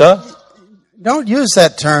있습니까? Don't use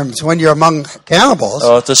that term when you're among cannibals.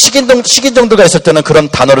 저 식인종들과 있을 때는 그런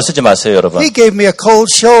단어를 쓰지 마세요, 여러분. He gave me a cold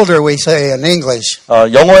shoulder, we say in English.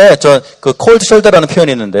 영어에 그 cold shoulder라는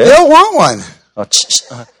표현이 있는데, They'll want one.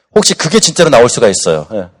 혹시 그게 진짜로 나올 수가 있어요.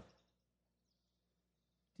 예.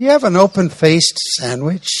 Do you have an open-faced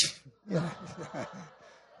sandwich? Yeah.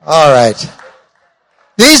 All right.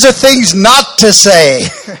 These are things not to say.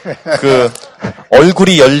 그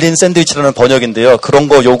얼굴이 열린 샌드위치라는 번역인데요. 그런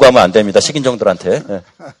거 요구하면 안 됩니다. 식인종들한테. 예.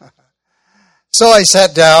 So I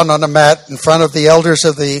sat down on a mat in front of the elders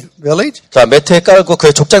of the village. 자, 매트에 깔고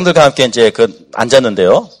그 족장들과 함께 이제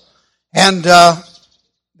앉았는데요. And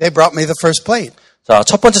they brought me the first plate. 자,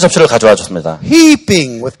 첫 번째 접시를 가져와 줬습니다.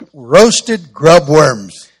 Heaping with roasted grub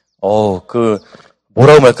worms.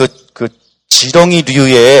 뭐라고 말해, 그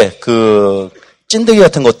지렁이류의 찐득이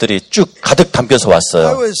같은 것들이 쭉 가득 담겨서 I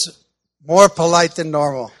왔어요. was more polite than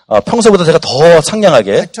normal. 평소보다 제가 더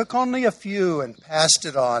상냥하게, I took only a few and passed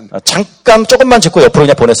it on. 잠깐 조금만 짚고 옆으로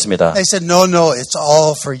그냥 보냈습니다. They said, no, it's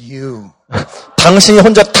all for you. 당신이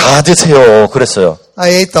혼자 다 드세요. 그랬어요.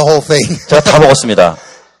 I ate the whole thing. 제가 다 먹었습니다.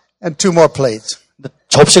 And 2 more plates. 근데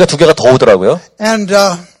접시가 2개가 더 오더라고요. And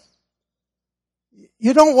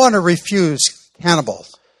you don't want to refuse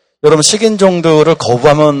cannibals. 여러분, 식인종들을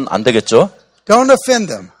거부하면 안 되겠죠? Don't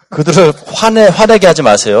offend them. 그들을 화내게 하지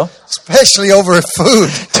마세요. Especially over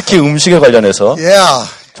food. 특히 음식에 관련해서 Yeah.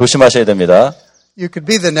 조심하셔야 됩니다. You could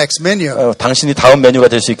be the next menu. 당신이 다음 메뉴가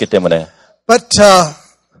될 수 있기 때문에. But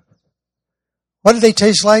what do they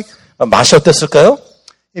taste like? 맛이 어땠을까요?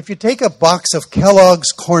 If you take a box of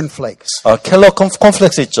Kellogg's cornflakes, 켈로그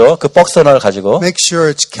콘플렉스 있죠? 그 박스 하나를 가지고 make sure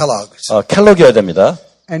it's Kellogg's. 켈로그여야 됩니다.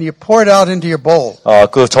 And you pour it out into your bowl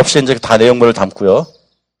그 접시에 이제 다 내용물을 담고요.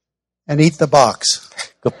 and eat the box.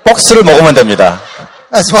 그 박스를 먹으면 됩니다.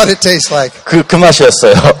 That's what it tastes like. 그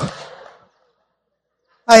맛이었어요.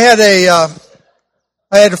 I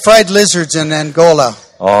had fried lizards in Angola.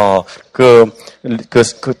 그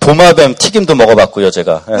도마뱀 튀김도 먹어봤고요,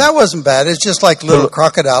 제가. 예. That wasn't bad. It's just like little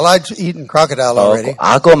crocodile. I'd eaten crocodile already.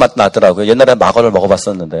 악어 맛 나더라고요. 옛날에 악어를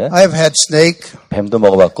먹어봤었는데. I've had snake, 뱀도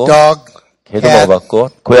먹어봤고, dog, 개도 cat, 먹어봤고,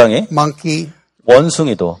 고양이, monkey.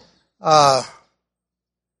 원숭이도. I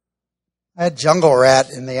had jungle rat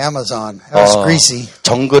in the Amazon. That was greasy.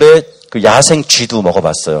 정글의 그 야생 쥐도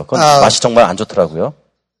먹어봤어요. 그건 맛이 정말 안 좋더라고요.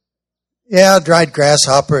 Yeah, dried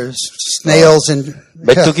grasshoppers, snails, and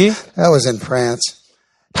메뚜기? that was in France.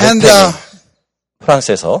 And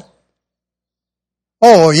프랑스에서.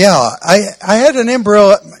 oh yeah, I had an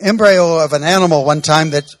embryo of an animal one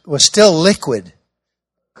time that was still liquid.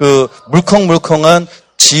 그 물컹물컹한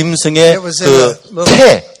짐승의 It was in a 그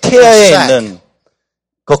little 태아에 sack. 있는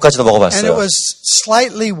것까지도 And it 먹어봤어요. was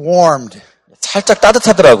slightly warmed. 살짝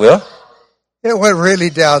따뜻하더라고요. It went really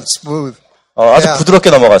down smooth. 아주 Yeah. 부드럽게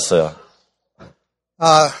넘어갔어요.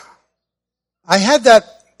 I had that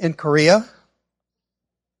in Korea.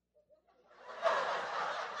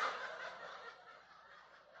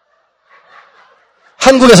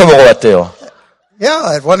 한국에서 먹어봤대요.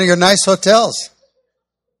 Yeah, at one of your nice hotels.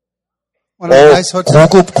 One of the nice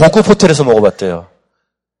hotels. 고급 호텔에서 먹어봤대요.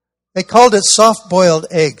 They called it soft-boiled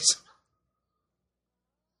eggs.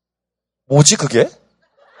 뭐지 그게?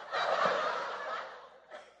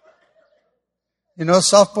 You know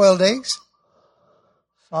soft-boiled eggs?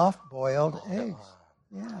 Soft-boiled eggs.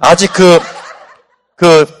 Yeah. 아직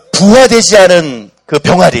그 부화되지 않은 그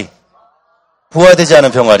병아리. 부화되지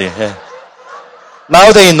않은 병아리. 예.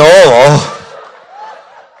 Now they know.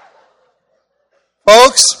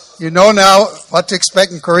 Folks, you know now what to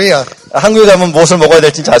expect in Korea. 한국에 가면 무엇을 먹어야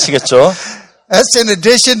될지 아시겠죠? That's in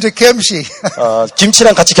addition to kimchi.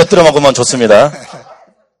 김치랑 같이 곁들여 먹으면 좋습니다.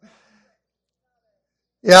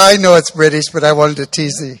 Yeah, I know it's British, but I wanted to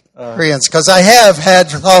tease the Koreans because I have had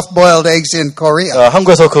soft-boiled eggs in Korea.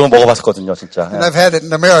 한국에서 그거 먹어봤었거든요, 진짜. And I've had it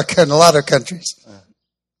in America and a lot of countries.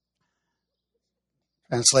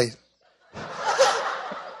 Translate.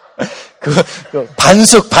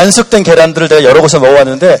 반숙된 계란들을 제가 여러 곳에서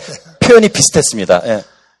먹어봤는데 표현이 비슷했습니다. 예.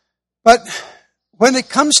 But when it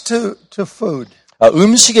comes to food,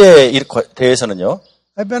 음식에 대해서는요.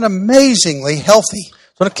 I've been amazingly healthy.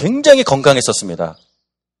 저는 굉장히 건강했었습니다.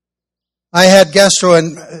 I had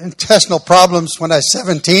gastrointestinal problems when I was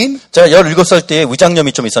 17. 제가 17살 때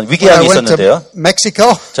위장염이 좀 When I 위궤양이 went to 있었는데요.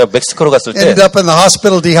 Mexico, 제가 멕시코로 갔을 때 ended up in the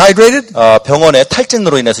hospital dehydrated. 병원에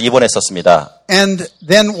탈진으로 인해서 입원했었습니다. And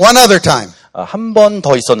then one other time. 한 번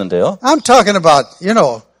더 있었는데요. I'm talking about,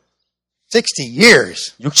 60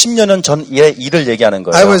 years. 60년은 전의 일을 얘기하는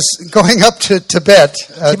I 거예요. was going up to Tibet,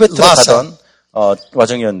 티베트로 Lhasa, 가던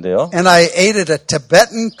와중이었는데요. and I ate at a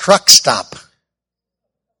Tibetan truck stop.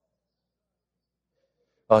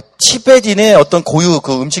 티베트인의 어떤 고유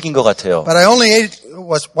그 음식인 것 같아요. But I only ate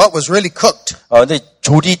what was really cooked. 근데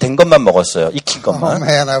조리된 것만 먹었어요. 익힌 Oh 것만.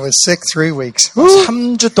 man, I was sick 3 weeks.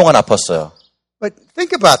 3주 동안 아팠어요. But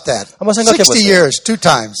think about that. 한번 생각해 60 보세요. years, 2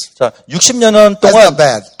 times. 자, 60년은 That's 동안 not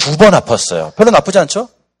bad. 2번 아팠어요. 별로 나쁘지 않죠?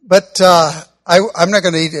 But I'm not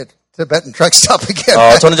going to eat it. Tibetan truck stop again.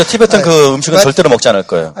 저는 이제 티베트 그 음식은 But 절대로 먹지 않을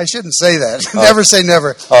거예요. I shouldn't say that. Never say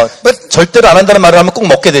never. But 절대로 안 한다는 말을 하면 꼭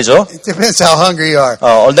먹게 되죠. it depends how hungry you are.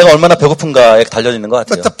 내가 얼마나 배고픈가에 달려있는 것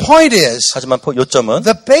같아요. But the point is, 하지만 요점은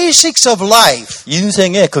the basics of life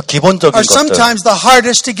인생의 그 기본적인 are 것들, sometimes the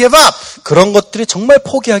hardest to give up. 그런 것들이 정말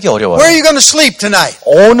포기하기 어려워요. Where are you going to sleep tonight?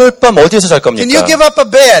 오늘 밤 어디에서 잘 겁니까? Can you give up a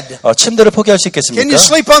bed? 침대를 포기할 수 Can 있겠습니까? you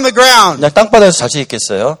sleep on the ground? 그냥 땅바닥에서 잘 수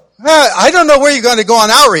있겠어요? I don't know where you're going to go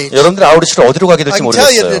on outreach. 여러분들 아우리치를 어디로 가게 I 될지 can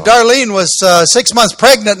tell you 모르겠어요. that Darlene was 6 months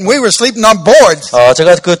pregnant and we were sleeping on boards.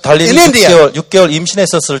 제가 그 달리는 In India. 6개월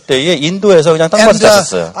임신했었을 때에 인도에서 그냥 And 땅바닥에서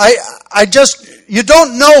잤었어요. you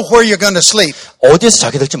don't know where you're going to sleep. 어디에서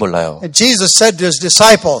자게 될지 몰라요. And Jesus said to his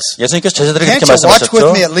disciples, 예수님께서 제자들에게 can't 이렇게 you watch with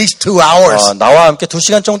말씀하셨죠. me at least 2 hours? 나와 함께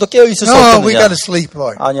 2시간 정도 깨어 있을 수 No, we 없겠느냐. got to sleep,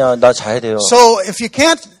 Lord. 아니야, 나 자야 돼요. So if you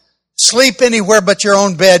can't sleep anywhere but your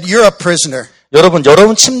own bed, you're a prisoner. 여러분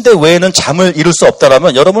침대 외에는 잠을 이룰 수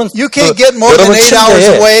없다라면 여러분 You can't get more than 여러분 8 hours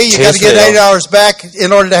away. You got to get 8 죄수예요. hours back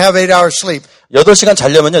in order to have 8 hours sleep. 8시간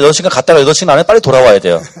자려면요. 8시간 갔다가 8시간 안에 빨리 돌아와야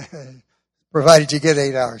돼요. Provided you get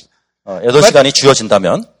 8 hours. 8시간이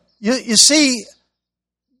주어진다면. You see,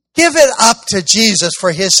 give it up to Jesus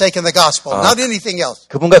for his sake and the gospel, not anything else.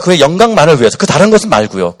 그분과 그의 영광만을 위해서 그 다른 것은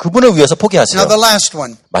말고요. 그분을 위해서 포기하세요. Now the last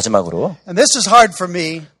one, 마지막으로 and this is hard for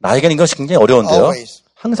me 나에게는 이것이 굉장히 어려운데요. always.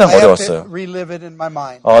 항상 I have to 어려웠어요. relive it in my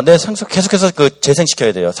mind. 네, 계속해서 그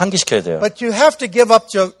재생시켜야 돼요. 상기시켜야 돼요. But you have to give up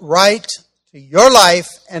your right to your life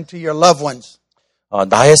and to your loved ones.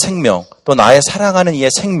 나의 생명, 또 나의 사랑하는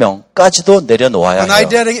이의 생명까지도 내려놓아야 해요.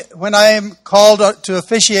 When I am called to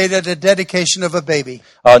officiate at a dedication of a baby,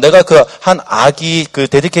 내가 그 한 아기 그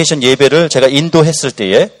데디케이션 예배를 제가 인도했을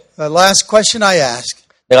때에 the last question I ask,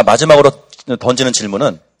 내가 마지막으로 던지는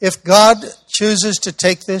질문은 if God chooses to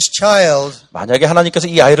take this child, 만약에 하나님께서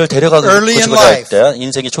이 아이를 데려가고 Early in 싶으시고자 할 life. 때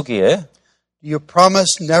인생의 초기에 do you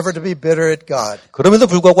promise never to be bitter at God? 그럼에도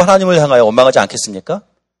불구하고 하나님을 향하여 원망하지 않겠습니까?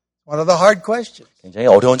 One of the hard questions. 굉장히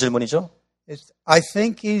어려운 질문이죠. It's, I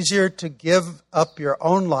think, easier to give up your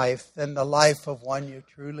own life than the life of one you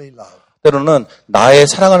truly love. 때로는 나의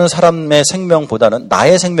사랑하는 사람의 생명보다는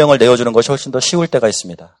나의 생명을 내어주는 것이 훨씬 더 쉬울 때가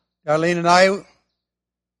있습니다. Darlene and I,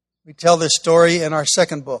 we tell this story in our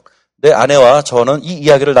second book, 내 아내와 저는 이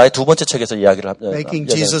이야기를 나의 두 번째 책에서 이야기를 Making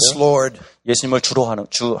Jesus 이야기했어요. Lord. 예수님을 주로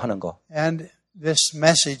하는 거. And this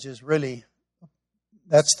message is really,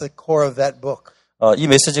 that's the core of that book. 이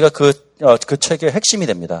메시지가 그 책의 핵심이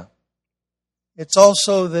됩니다. It's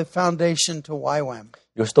also the foundation to YWAM.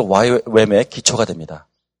 이것이 또 YWAM의 기초가 됩니다.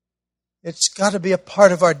 It's got to be a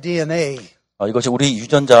part of our DNA. 이것이 우리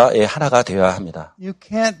유전자의 하나가 되어야 합니다. You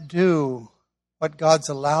can't do what God's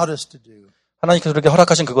allowed us to do 하나님께서 그렇게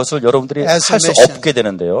허락하신 그것을 여러분들이 할 As a 수 mission. 없게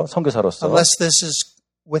되는데요. 선교사로서. unless this is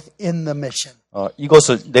within the mission.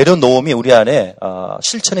 이것을 내려놓음이 우리 안에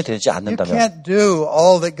실천이 되지 You 않는다면 can't do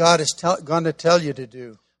all that God is going to tell you to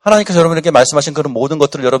do 하나님께서 여러분에게 말씀하신 그런 모든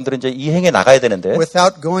것들을 여러분들이 이제 이행해 나가야 되는데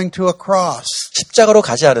without going to a cross. 십자가로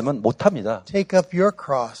가지 않으면 못합니다. Take up your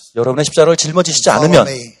cross. 여러분의 십자가를 짊어지시지 Follow 않으면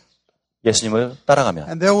me. 예수님을 따라가면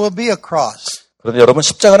And there will be a cross 그런데 여러분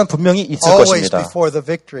십자가는 분명히 있을 always 것입니다. before the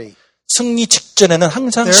victory. 승리 직전에는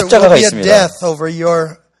항상 There will 십자가가 be a 있습니다. death over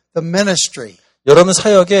the ministry. 여러분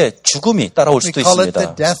사역에 죽음이 따라올 We 수도 call it the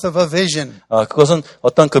있습니다. death of a vision. 그것은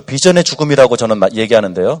어떤 그 비전의 죽음이라고 저는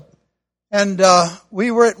얘기하는데요. And we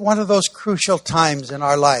were at one of those crucial times in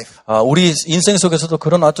our life. 우리 인생 속에서도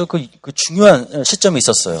그런 아주 그 중요한 시점이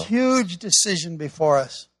있었어요. Huge decision before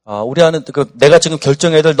us. 우리 안에 내가 지금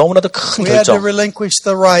결정해야 될 너무나도 큰 We had to 결정. relinquish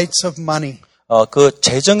the rights of money. 그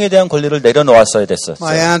재정에 대한 권리를 내려놓았어야 됐었어요.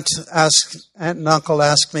 My aunt and uncle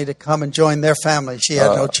asked me to come and join their family. She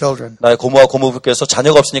had no children. 나의 고모와 고모부께서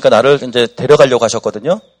자녀가 없으니까 나를 이제 데려가려고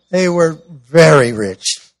하셨거든요. They were very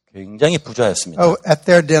rich. 굉장히 부자였습니다. Oh, at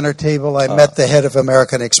their dinner table, I met the head of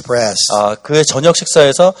American Express. 그의 저녁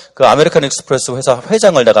식사에서 그 아메리칸 익스프레스 회사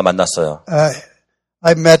회장을 내가 만났어요.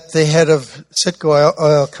 I met the head of Citgo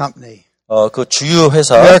Oil Company. 그 주유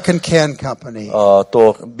회사, American Can Company.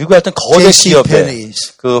 또 미국에 했던 거대 기업의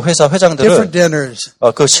JCPenney's. 그 회사 회장들을 Different dinners.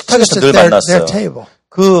 그 식탁에서 Just 늘 at their 만났어요. table.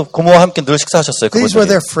 그 고모와 함께 늘 식사하셨어요. These were 그분들이.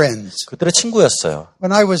 their friends. 그들의 친구였어요.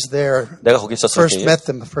 When I was there, 내가 거기 있었을 first 때 met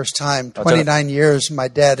them the first time, 29 years, my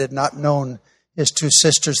dad had not known his two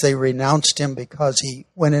sisters. They renounced him because he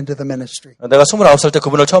went into the ministry. 내가 29살 때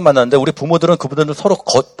그분을 처음 만났는데 우리 부모들은 그분들을 서로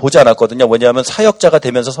보지 않았거든요. 왜냐하면 사역자가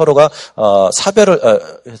되면서 서로가 사별을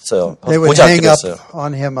했어요. They would 보지 않기로 hang up 했어요.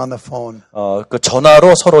 on him on the phone. 그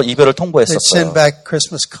전화로 서로 이별을 They'd 통보했었어요. send back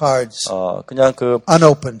Christmas cards 그냥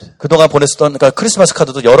unopened. 그동안 보냈었던 그러니까 크리스마스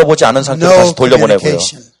카드도 열어보지 않은 상태로 No 다시 돌려보내고요.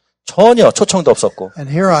 communication. 전혀 초청도 없었고. And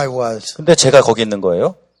here I was 근데 제가 거기 있는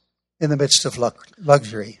거예요. in the midst of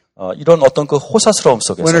luxury. 이런 어떤 그 호사스러움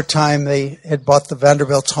속에서. Wintertime, they had bought the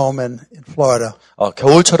Vanderbilt home in Florida.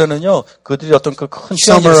 겨울철에는 그들이 어떤 그 큰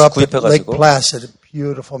Summer 휴양지에서 up at Lake 구입해가지고. Placid, a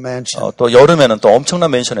beautiful mansion. 또 여름에는 또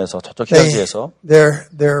엄청난 맨션에서 저쪽 휴양지에서.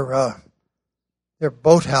 Their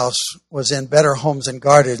boathouse was in Better Homes and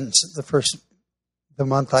Gardens the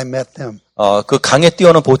month I met them. 그 강에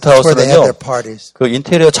띄우는 That's where they had their 보트하우스는요. parties. 그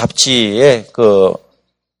인테리어 잡지의 그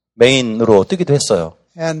메인으로 뜨기도 했어요.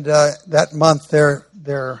 And that month, their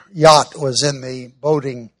yacht was in the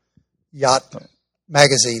boating yacht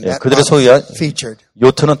magazine. That 그들의 month 소유한 featured.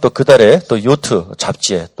 요트는 또 그달에 또 요트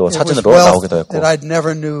잡지에 또 It was 사진으로 wealth 나오기도 했고. that I'd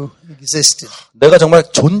never knew existed. 내가 정말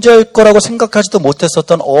존재할 거라고 생각하지도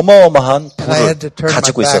못했었던 어마어마한 And I had to 부를 turn my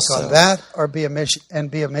가지고 back 있었어요. on that, or be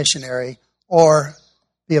a missionary, or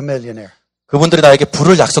be a millionaire. 그분들이 나에게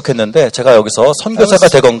부를 약속했는데 제가 여기서 선교사가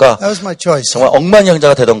되건가 That was my choice. 정말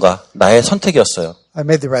억만장자가 되던가 나의 선택이었어요. I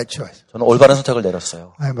made the right choice. 저는 올바른 선택을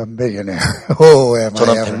내렸어요. I'm a millionaire. Oh, am I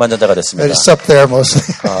저는 ever. 백만장자가 됐습니다. It's up there mostly.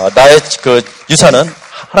 나의 그 유산은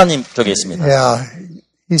하나님 쪽에 있습니다. Yeah.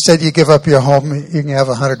 He said you give up your home, you can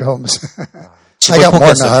have 100 homes. I 집을 got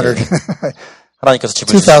more than 포기했어요. 100. 하나님께서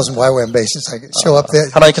집을 주셨어요. 2,000 YWAM bases. I could show up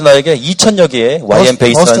there. 하나님께서 나에게 2,000여 개의 YM Most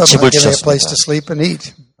베이스라는 of them 집을 are giving me a place 주셨습니다. to sleep and eat.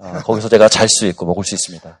 거기서 제가 잘 수 있고 먹을 수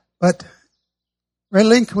있습니다. But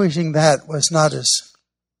relinquishing that was not as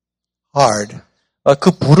hard 그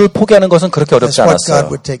부를 포기하는 것은 그렇게 as 어렵지 what God 않았어요.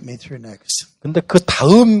 would take me through next. 근데 그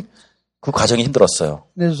다음 그 과정이 힘들었어요.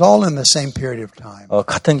 And it was all in the same period of time.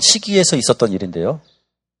 같은 시기에서 있었던 일인데요.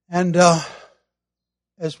 And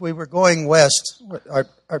as we were going west, our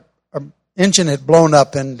engine had blown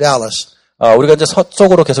up in Dallas. 우리가 이제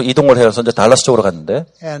서쪽으로 계속 이동을 해서 이제 달라스 쪽으로 갔는데,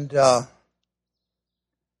 And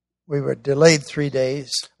we were delayed 3 days.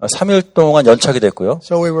 3일 동안 연착이 됐고요.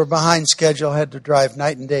 So we were behind schedule, had to drive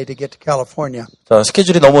night and day to get to California. 자,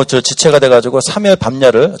 스케줄이 너무 지체가 돼가지고 3일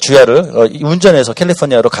밤야를, 주야를 운전해서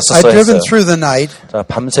캘리포니아로 I'd 갔었어야 driven 했어요. through the night. 자,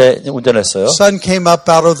 밤새 운전했어요. Sun came up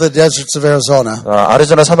out of the deserts of Arizona.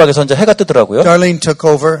 아리조나 사막에서 이제 해가 뜨더라고요. Darlene took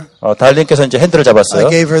over. 달린께서 이제 핸들을 잡았어요. I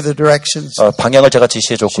gave her the directions. 방향을 제가 She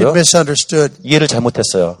지시해줬고요. misunderstood 이해를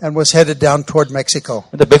잘못했어요. and was headed down toward Mexico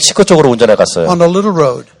근데 멕시코 쪽으로 운전해 갔어요. on a little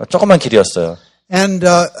road. 조그만 길이었어요. And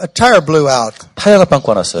a tire blew out. 타이어가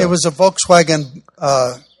빵꾸 It 났어요. was a Volkswagen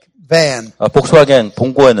van. 복스와겐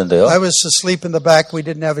봉고였는데요. I was asleep in the back. We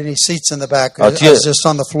didn't have any seats in the back. I 뒤에- was just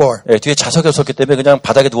on the floor. 뒤에 좌석이 없었기 때문에 그냥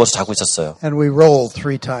바닥에 누워서 자고 있었어요. And we rolled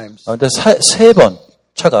 3 times. 근데 세 번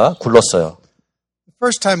차가 굴렀어요.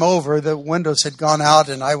 First time over, the windows had gone out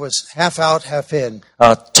and I was half out, half in.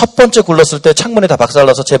 첫 번째 굴렀을 때 창문이 다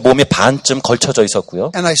박살나서 제 몸이 반쯤 걸쳐져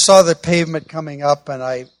있었고요. And I saw the pavement coming up and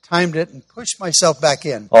I timed it and pushed myself back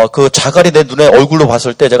in. 그 자갈이 내 눈에 얼굴로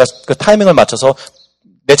봤을 때 제가 그 타이밍을 맞춰서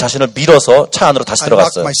내 자신을 밀어서 차 안으로 다시 I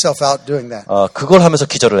knocked 들어갔어요. myself out doing that. 그걸 하면서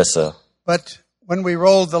기절을 했어요. But when we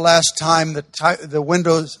rolled the last time,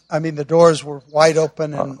 the doors were wide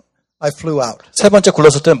open and I flew out. 세 번째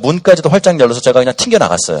굴렀을 때는 문까지도 활짝 열려서 제가 그냥 튕겨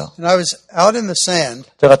나갔어요. And I was out in the sand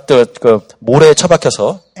제가 그 모래에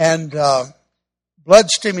처박혀서 and blood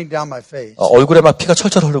streaming down my face. 얼굴에 막 피가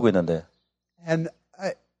철철 흐르고 있는데 And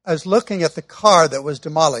I was looking at the car that was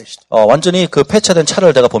demolished. 완전히 그 폐차된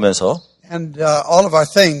차를 내가 보면서 And all of our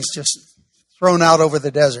things just thrown out over the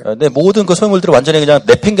desert. 내 모든 그 소유물들이 완전히 그냥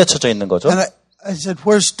내팽개쳐져 있는 거죠. And I said,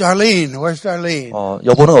 "Where's Darlene? Where's Darlene?"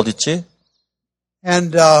 여보는 어디 있지?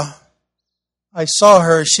 And I saw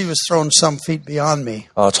her. She was thrown some feet beyond me.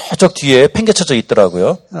 저쪽 뒤에 팽개쳐져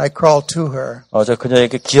있더라고요. And I crawled to her. 제가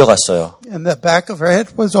그녀에게 기어갔어요. And the back of her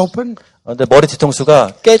head was open. 근데 머리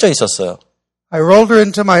뒤통수가 깨져 있었어요. I rolled her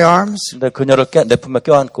into my arms. 근데 그녀를 내 품에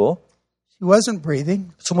껴안고 She wasn't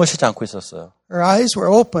breathing. 숨을 쉬지 않고 있었어요. Her eyes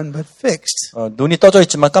were open but fixed. 눈이 떠져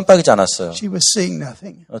있지만 깜빡이지 않았어요. She was seeing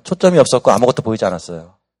nothing. 초점이 없었고 아무것도 보이지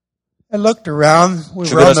않았어요. I looked around. We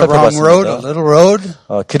were on the wrong road, a little road.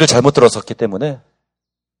 길을 잘못 들어섰기 때문에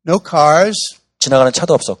No cars, 지나가는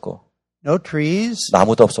차도 없었고 no trees,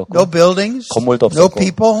 나무도 없었고 no buildings, 건물도 no 없었고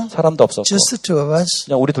people, 사람도 없었고 just the two of us.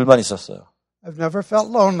 그냥 우리 둘만 있었어요. I've never felt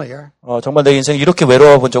lonelier. 정말 내 인생에 이렇게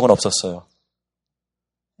외로워 본 적은 없었어요.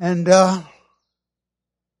 And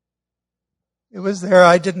it was there.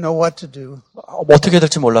 I didn't know what to do. 어떻게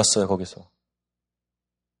될지 몰랐어요, 거기서.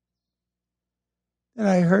 And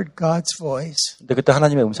I heard God's voice. 근데 그때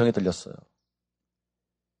하나님의 음성이 들렸어요.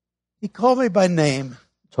 He called me by name.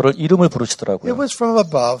 저를 이름을 It 부르시더라고요. was from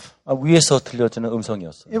above. 위에서 들려지는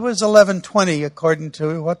음성이었어요. It was 11:20 according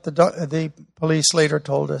to what the police later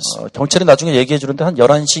told us. 경찰이 나중에 얘기해 주는데 한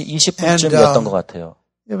 11시 20분쯤이었던 것 같아요.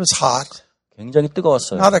 It was hot. 굉장히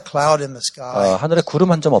뜨거웠어요. Not a cloud in the sky. 하늘에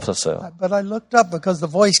구름 한 점 없었어요. But I looked up because the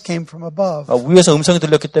voice came from above. 위에서 음성이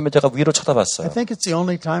들렸기 때문에 제가 위로 I 쳐다봤어요. think it's the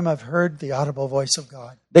only time I've heard the audible voice of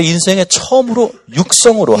God. 내 인생에 처음으로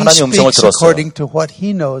육성으로 He 하나님의 음성을 speaks 들었어요. according to what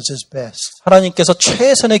he knows is best. 하나님께서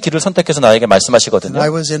최선의 길을 선택해서 나에게 And I 말씀하시거든요.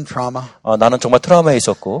 was in trauma. 나는 정말 트라우마에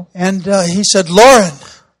있었고 And he said, Lauren,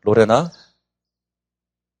 로레나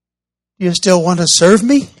do you still want to serve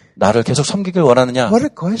me? 나를 계속 섬기길 원하느냐? What a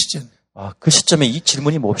question. 그 시점에 이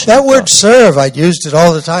질문이 That 무엇입니까? word serve, I used it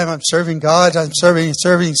all the time. I'm serving God. I'm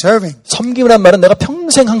serving. 섬김이란 말은 내가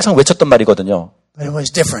평생 항상 외쳤던 말이거든요. But it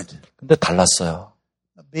was different. 근데 달랐어요.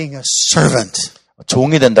 Being a servant,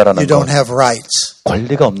 종이 된다라는 you 것, don't have rights.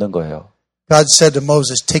 권리가 없는 거예요. God said to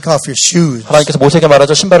Moses, take off your shoes. 하나님께서 모세에게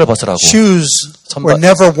말하죠. 신발을 벗으라고. Shoes were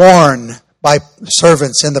never worn by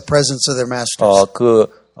servants in the presence of their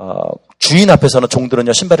masters. 주인 앞에서는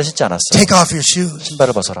종들은요 신발을 신지 않았어요. Take off your shoes.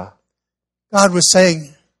 신발을 벗어라. God was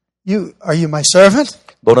saying, are you my servant?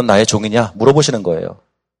 너는 나의 종이냐? 물어보시는 거예요.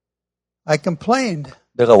 I complained.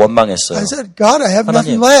 내가 원망했어요. I said, God, I have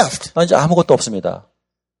하나님, nothing left. 난 이제 아무것도 없습니다.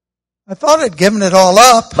 I thought I'd given it all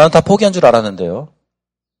up. 나는 다 포기한 줄 알았는데요.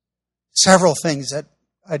 Several things that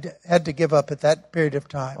I had to give up at that period of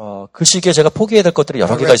time. 그 시기에 제가 포기해야 될 것들이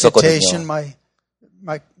여러 My 개가 있었거든요. reputation,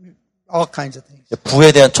 my all kinds of things.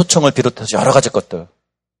 부에 대한 초청을 비롯해서 여러 가지 것들.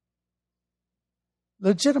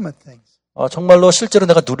 Legitimate things. 정말로 실제로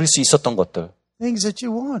내가 누릴 수 있었던 것들. Things that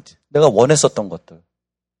you want. 내가 원했었던 것들.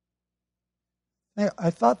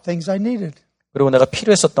 I thought things I needed. 그리고 내가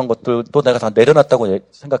필요했었던 것들도 내가 다 내려놨다고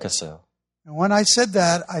생각했어요. And when I said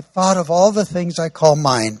that, I thought of all the things I call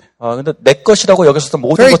mine. 근데 내 것이라고 여기서도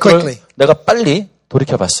모든 Very 것들을 quickly. 내가 빨리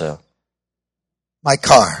돌이켜봤어요. My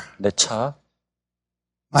car, 내 차,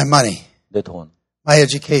 my money, 내 돈, my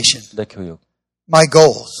education, 내 교육, my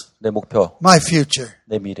goals, 내 목표, my future.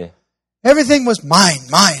 내 미래. Everything was mine.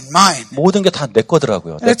 모든 게 다 내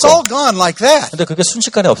거더라고요. And 내 it's all 거. gone like that. 근데 그게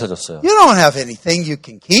순식간에 없어졌어요. You don't have anything you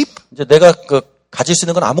can keep. 이제 내가 가질 수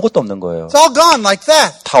있는 건 아무것도 없는 거예요. It's all gone like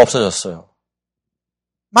that. 다 없어졌어요.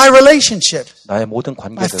 My relationships, 나의 모든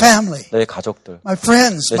my 관계들, family, 내 가족들, my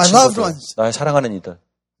friends, 내 my loved 친구들, ones, 나의 사랑하는 이들,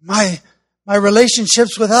 my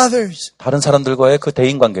relationships with others. 다른 사람들과의 그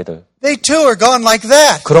대인 관계들, They too are gone like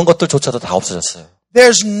that. 그런 것들조차도 다 없어졌어요.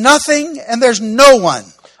 There's nothing and there's no one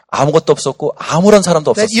아무것도 없었고 아무런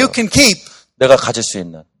사람도 that you 없었어요. can keep. 내가 가질 수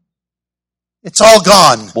있는 It's all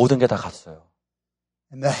gone. 모든 게 다 갔어요.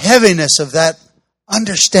 And the heaviness of that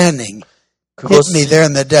understanding hit 그것이 me there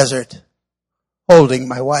in the desert, holding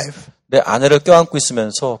my wife. 내 아내를 껴안고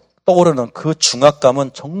있으면서 떠오르는 그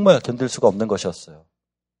중압감은 정말 견딜 수가 없는 것이었어요.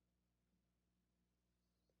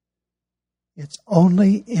 It's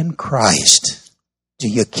only in Christ do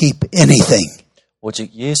you keep anything.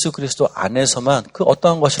 오직 예수 그리스도 안에서만 그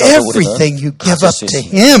어떠한 것이라도 Everything 우리는 you give 가질 up 수 to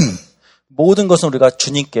있습니다. Him 모든 것은 우리가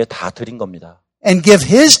주님께 다 드린 겁니다. and give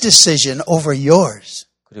His decision over yours.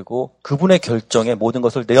 그리고 그분의 결정에 모든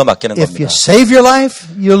것을 내어 맡기는 If you 겁니다. save your life,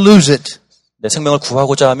 you lose it. 내 생명을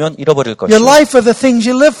구하고자 하면 잃어버릴 Your 것이요. life are the things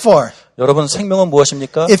you live for. 여러분 생명은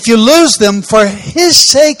무엇입니까? If you lose them for His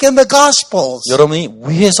sake and the Gospels, 여러분이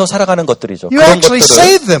위해서 살아가는 것들이죠. you actually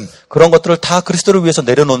save them. 그런 것들을 다 그리스도를 위해서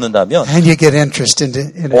내려놓는다면 And you get interest in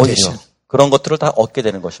오히려 addition. 그런 것들을 다 얻게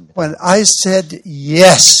되는 것입니다. When I said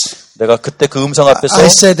yes, 내가 그때 그 음성 앞에서 I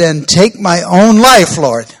said, and take my own life,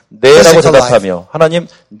 Lord. 네라고 Physical life. 대답하며 하나님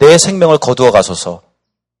내 생명을 거두어 가소서.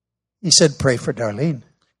 He said, pray for Darlene.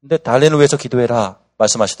 근데 달렌을 위해서 기도해라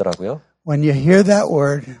말씀하시더라고요. When you hear that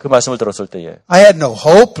word, 그 말씀을 들었을 때에 I had no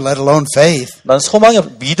hope, let alone faith. 난 소망이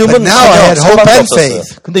믿음은 But now I had hope 소망이 and 없었어요.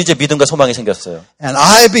 faith. 근데 이제 믿음과 소망이 생겼어요. And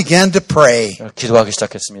I began to pray. 기도하기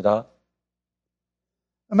시작했습니다.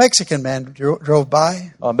 A Mexican man drove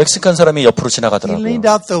by. 멕시칸 사람이 옆으로 He 지나가더라고요. leaned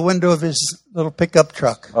out the window of his little pickup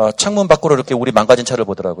truck. 창문 밖으로 이렇게 우리 망가진 차를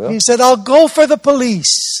보더라고요. He said, I'll go for the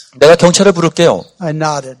police. 내가 경찰을 부를게요. I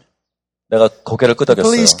nodded. 내가 고개를 The 끄덕였어요.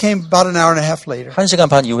 police came about an hour and a half later. 1시간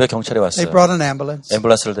반 이후에 경찰이 They 왔어요. brought an ambulance.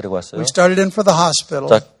 앰뷸런스를 데리고 왔어요. We started in for the hospital.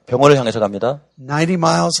 자, 병원을 향해서 갑니다. 90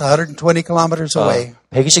 miles, 120 kilometers away.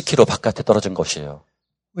 120km 바깥에 떨어진 곳이에요.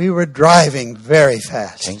 We were driving very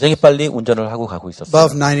fast. 굉장히 빨리 운전을 하고 가고 있었어요.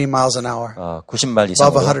 Above 90 miles an hour. 90마일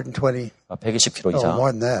Above 이상으로 120. 120km Oh, 이상.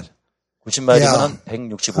 more than that. 90마일이면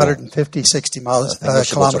 165, 150, 60 miles, 165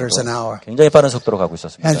 kilometers 정도. an hour. 굉장히 빠른 속도로 가고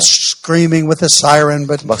있었습니다. And screaming with the siren,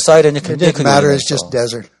 but 막 사이렌이 it 굉장히 didn't 크게 matter. It's 울리면서 just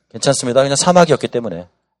desert. 괜찮습니다. 그냥 사막이었기 때문에.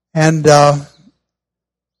 And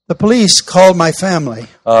the police called my family.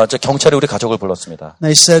 저 경찰이 우리 가족을 불렀습니다.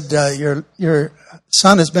 They said, your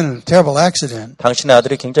son has been in a terrible accident, 당신의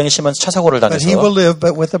아들이 굉장히 심한 차 사고를 but he will 당해서 live,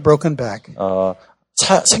 but with a broken back.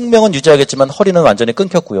 생명은 유지하겠지만 허리는 완전히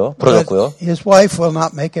끊겼고요. 부러졌고요. But his wife will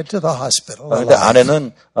not make it to the hospital 그런데 alive.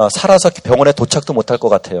 아내는 살아서 병원에 도착도 못할 것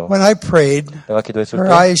같아요. When I prayed, 내가 기도했을 her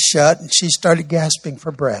때 eyes shut and she started gasping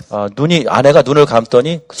for breath. 아내가 눈을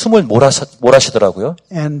감더니 숨을 몰아쉬더라고요.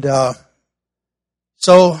 And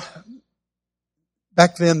so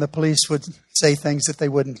back then the police would say things that they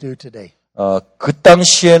wouldn't do today. 그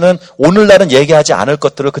당시에는 오늘날은 얘기하지 않을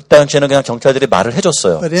것들을 그 당시에는 그냥 경찰들이 말을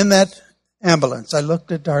해줬어요. But in that ambulance, I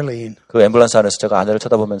looked at Darlene 그 앰뷸런스 안에서 제가 아내를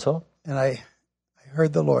쳐다보면서 and I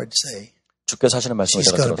heard the Lord say, 주께서 하시는 말씀을 she's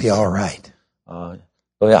제가 going to be 들었어요. all right.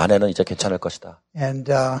 너의 아내는 이제 괜찮을 것이다.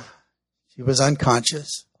 And she was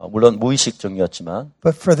unconscious. 물론 무의식 중이었지만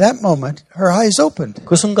But for that moment, her eyes opened.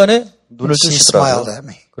 그 순간에 눈을 She smiled 뜨시더라고요. at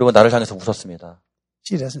me. 그리고 나를 향해서 웃었습니다.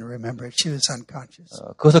 She doesn't remember it. She was unconscious.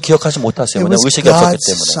 그것을 기억하지 못하세요. It 왜냐하면 was 의식이 없었기 God's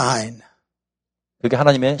때문에. sign. 그게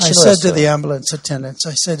하나님의 I said to the 신호였어요. ambulance attendants,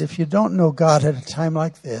 I said, if you don't know God at a time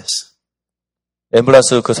like this,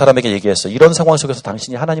 앰뷸런스 그 사람에게 얘기했어요. 이런 상황 속에서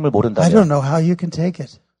당신이 하나님을 I don't 모른다면 know how you can take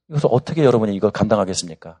it. 이것을 어떻게 여러분이 이걸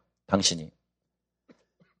감당하겠습니까? 당신이.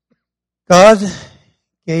 God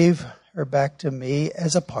gave her back to me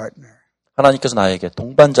as a partner. 하나님께서 나에게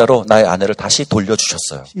동반자로 나의 아내를 다시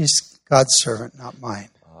돌려주셨어요. She's God's servant, not mine.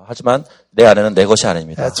 하지만 내 아내는 내 것이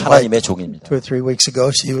아닙니다. That's why 하나님의 종입니다. 2 or 3 weeks ago,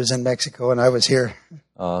 she was in Mexico and I was here.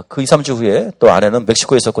 그 2, 3주 후에 또 아내는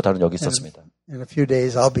멕시코에 있었고 나는 여기 있었습니다. In a few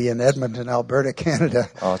days, I'll be in Edmonton, Alberta, Canada.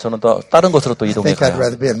 저는 또 다른 곳으로 또 I 이동해 think I'd 가요.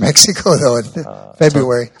 rather be in Mexico, though, in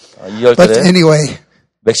February. 2월 But 달에 anyway,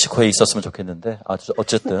 멕시코에 있었으면 좋겠는데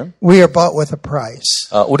어쨌든 we are bought with a price.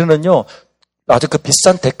 우리는요 아주 그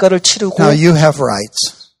비싼 대가를 치르고 Now, you have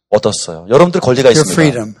rights, 얻었어요. 여러분들 권리가 your 있습니다.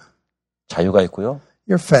 freedom, 자유가 있고요.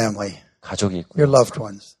 your family, 가족이 있고요. your loved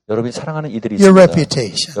ones, 여러분이 사랑하는 이들이 your 있습니다.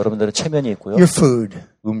 reputation, 여러분들의 체면이 있고요. your food,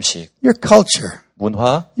 음식, your culture,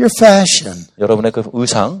 문화, your fashion. 여러분의 그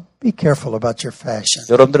의상, Be careful about your fashion.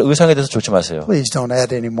 여러분들의 의상에 대해서 조심하세요. Please don't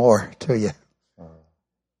add any more to you.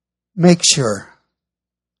 Make sure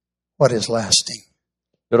what is lasting.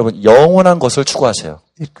 여러분 영원한 것을 추구하세요.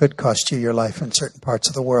 It could cost you your life in certain parts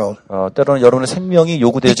of the world. 때로는 여러분의 생명이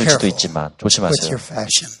요구되어질 Be 수도 careful 있지만 with 조심하세요. your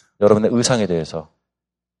fashion 여러분의 의상에 대해서,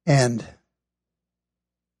 and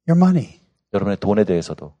your money, 여러분의 돈에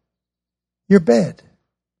대해서도, your bed,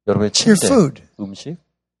 여러분의 your 침대, food, 음식,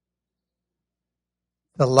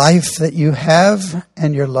 the life that you have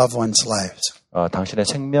and your loved ones' lives. 당신의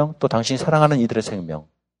생명, 또 당신이 사랑하는 이들의 생명.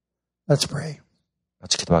 Let's pray.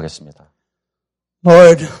 같이 기도하겠습니다.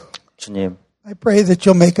 Lord, 주님, I pray that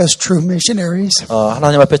you'll make us true missionaries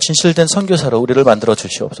하나님 앞에 진실된 선교사로 우리를 만들어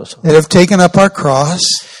주시옵소서. that have taken up our cross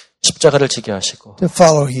십자가를 지게 하시고 to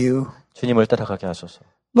follow you. 주님을 따라가게 하소서.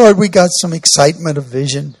 Lord, we got some excitement of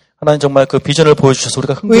vision. 하나님 정말 그 비전을 보여주셔서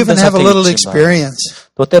우리가 We even 흥분된 have a little 상태에 있지만 experience.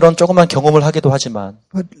 또 때론 조그만 경험을 하기도 하지만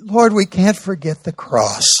But Lord, we can't forget the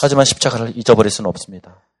cross. 하지만 십자가를 잊어버릴 수는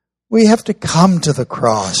없습니다. We have to come to the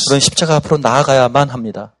cross. 우리는 십자가 앞으로 나아가야만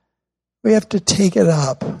합니다. We have to take it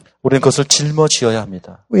up. 우리는 그것을 짊어지어야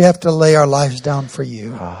합니다. We have to lay our lives down for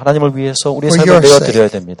you 하나님을 위해서 우리의 For 삶을 your 내어드려야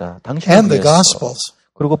됩니다. 당신을 and the 위해서 Gospels.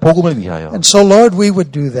 그리고 복음을 위하여. And so, Lord, we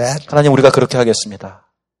would do that. 하나님 우리가 그렇게 하겠습니다.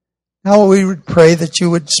 Now we would pray that you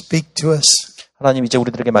would speak to us 하나님 이제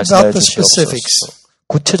우리들에게 말씀하여 about the 주시옵소서. specifics.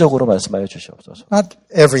 구체적으로 말씀하여 주시옵소서. Not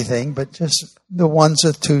everything, but just the ones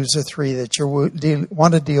or twos or three that you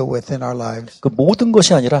want to deal with in our lives. 그 모든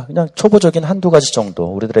것이 아니라 그냥 초보적인 한두 가지 정도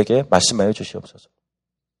우리들에게 말씀하여 주시옵소서.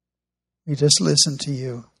 We just listen to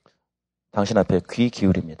you. 당신 앞에 귀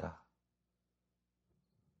기울입니다.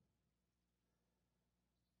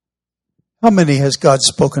 How many has God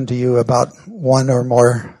spoken to you about one or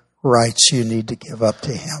more rights you need to give up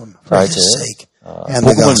to Him for 자, His 이제 sake? and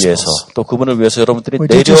the 복음을 위해서 Gospels. 또 그분을 위해서 여러분들이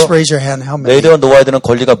Would you just raise your hand? How many? 내려놓아야 되는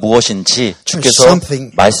권리가 무엇인지 주께서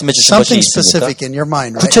말씀해 주신 것이 something 있습니까? specific in your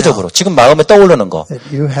mind right 구체적으로 now 지금 마음에 떠오르는 거 that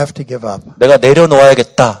you have to give up. 내가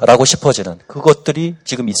내려놓아야겠다라고 싶어지는 그것들이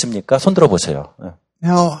지금 있습니까? 손 들어보세요.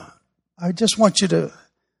 Now, I just want you to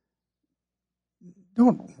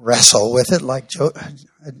don't wrestle with it like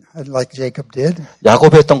Jacob did.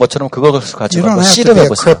 야곱이 했던 것처럼 그것을 You 가지고 don't 한번 have to be 씨름해 a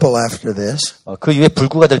보세요. cripple after this. 그 이후에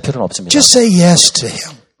불구가 될 필요는 없습니다. Just say yes to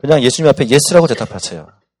him. 그냥 예수님 앞에 예스라고 대답하세요.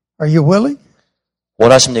 Are you willing?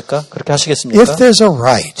 원하십니까? 그렇게 하시겠습니까? If there's a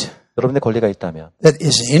right 여러분의 권리가 있다면 that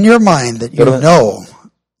is in your mind that you know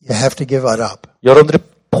you have to give it up. 여러분들이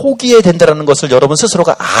포기해야 된다는 것을 여러분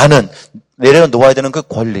스스로가 아는 내려놓아야 되는 그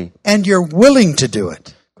권리 And you're willing to do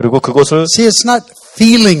it. 그리고 그것을 See, it's not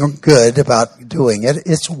feeling good about doing it.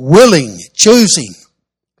 It's willing, choosing.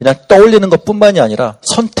 그냥 떠올리는 것뿐만이 아니라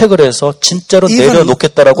선택을 해서 진짜로 Even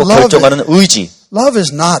내려놓겠다라고 love 결정하는 의지. Love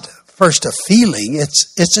is not first a feeling.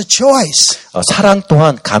 It's a choice. 사랑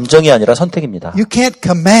또한 감정이 아니라 선택입니다. You can't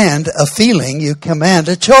command a feeling. You command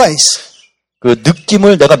a choice. 그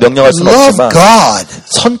느낌을 내가 명령할 수는 Love 없지만 God.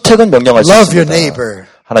 선택은 명령할 수 Love your 있습니다. neighbor.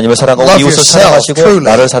 하나님을 사랑하고 Love 이웃을 yourself, 사랑하시고 truly.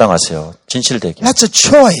 나를 사랑하세요. 진실되게. That's a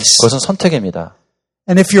choice. 그것은 선택입니다.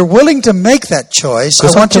 And if you're willing to make that choice, 그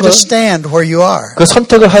I want you to 선택을- stand where you are. 그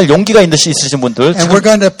선택을 할 용기가 있으신 분들 And we're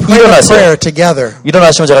going to pray a 일어나세요. prayer together.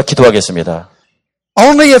 일어나시면 제가 기도하겠습니다.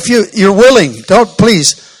 Only if you're willing. Don't,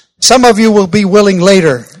 please. Some of you will be willing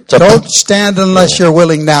later. 자, Don't stand unless you're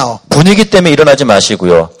willing now. 분위기 때문에 일어나지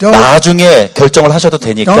마시고요. Don't- 나중에 결정을 하셔도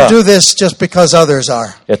되니까 Don't do this just because others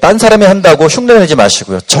are. 딴 사람이 한다고 흉내내지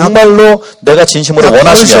마시고요. 정말로 내가 진심으로 Now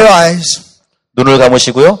close your 원하시면 eyes 눈을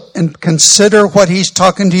감으시고요. and consider what he's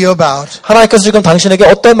talking to you about. 하나님께서 지금 당신에게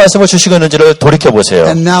어떤 말씀을 주시고 있는지를 돌이켜보세요.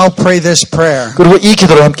 And now pray this prayer. 그리고 이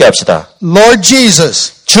기도를 함께 합시다. Lord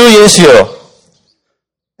Jesus, 주 예수여,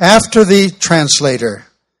 after the translator,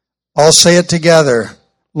 I'll say it together.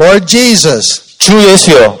 Lord Jesus, 주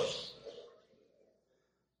예수여,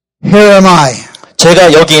 here am I.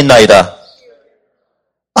 제가 여기 있나이다.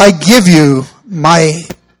 I give you my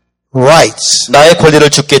rights. 나의 권리를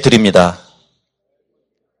주께 드립니다.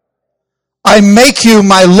 I make you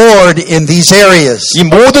my Lord in these areas. 이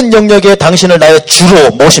모든 영역에 당신을 나의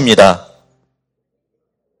주로 모십니다.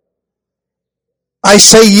 I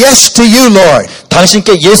say yes to you, Lord,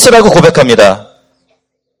 당신께 예수라고 고백합니다.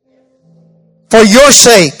 for your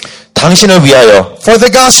sake, 당신을 위하여, for the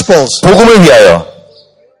Gospels. 복음을 위하여.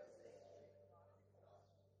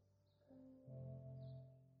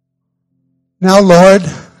 Now, Lord,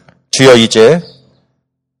 주여 이제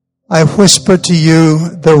I whisper to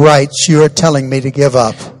you the rights you are telling me to give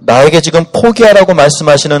up. 나에게 지금 포기하라고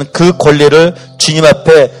말씀하시는 그 권리를 주님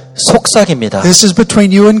앞에 속삭입니다. This is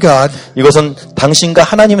between you and God. 이것은 당신과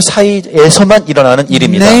하나님 사이에서만 일어나는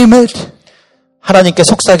일입니다. Name it 하나님께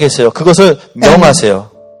속삭이세요. 그것을 명하세요.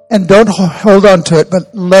 and don't hold on to it, but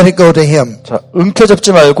let it go to Him. 자,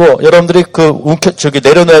 움켜잡지 말고 여러분들이 그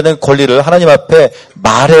내려놓아야 되는 권리를 하나님 앞에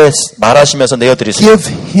말하시면서 내어드리세요.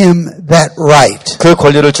 Give Him that right. 그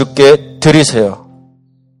권리를 주께 드리세요.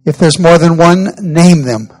 If there's more than one, name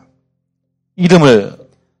them 이름을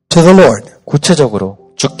to the Lord.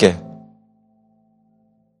 구체적으로 주께.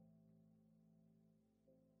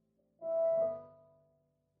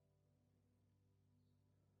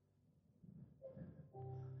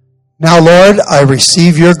 Now, Lord, I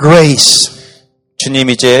receive your grace. 주님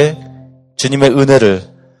이제 주님의 은혜를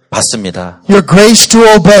받습니다. Your grace to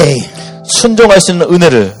obey. 순종할 수 있는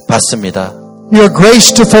은혜를 받습니다. Your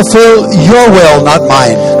grace to fulfill your will, not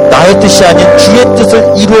mine. 나의 뜻이 아닌 주의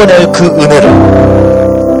뜻을 이루어낼 그 은혜를.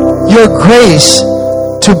 Your grace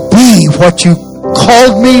to be what you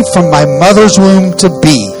called me from my mother's womb to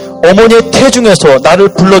be. 어머니의 태중에서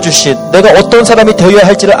나를 불러주신 내가 어떤 사람이 되어야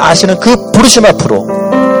할지를 아시는 그 부르심 앞으로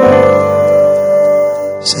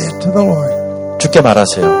Say it to the Lord. 주께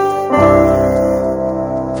말하세요.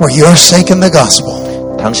 For your sake in the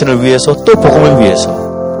gospel, 당신을 위해서 또 복음을 위해서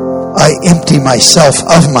I empty myself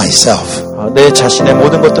of myself. 내 자신의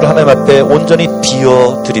모든 것들을 하나님 앞에 온전히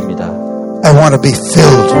비워드립니다. I want to be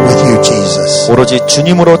filled with you, Jesus. 오로지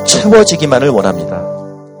주님으로 채워지기만을 원합니다.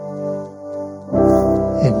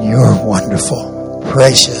 In your wonderful,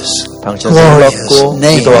 precious, 당신의 glorious 놀랍고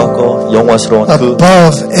name, 기도하고 영화스러운 그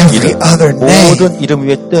above every 이름, other name, 모든 이름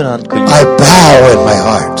위에 뛰어난 그 I 이름, bow in my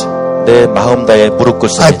heart. 내 마음 다해 무릎 I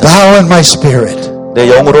꿇습니다. bow in my spirit. 내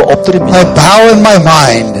영으로 I 엎드립니다. bow in my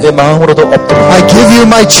mind. 내 마음으로도 엎드립니다. I give you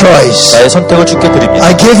my choice. 나의 선택을 주께 드립니다.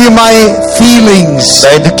 I give you my feelings.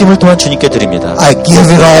 나의 느낌을 또한 주님께 드립니다. I give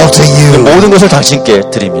it all to 그 you 모든 것을 당신께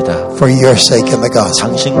드립니다. for your sake in the gospel.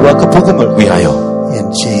 당신과 그 복음을 위하여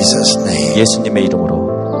In Jesus' name. 예수님의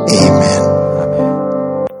이름으로. Amen. 아멘.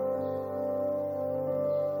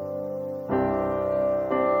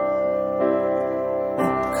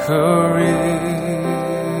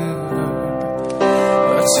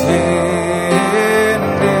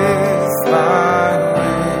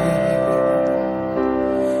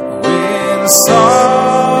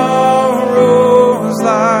 Sorrows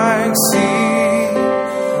like sea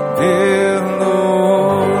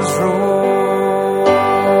billows roll.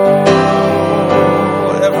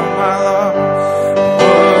 Whatever my lot,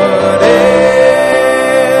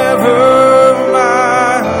 whatever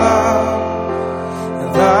my lot,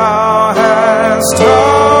 thou hast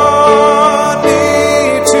taught me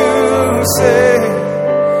to say,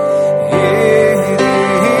 it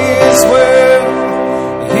is well,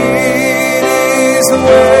 it is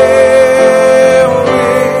well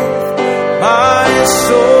with my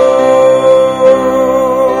soul.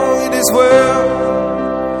 It is well,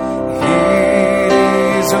 it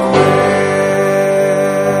is well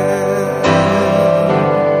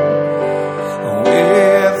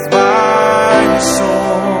with my soul.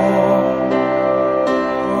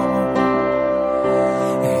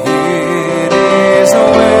 It is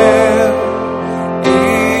well,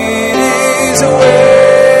 it is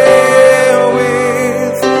well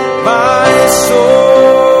with my soul.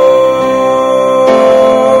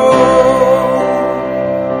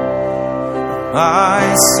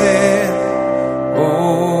 My sin,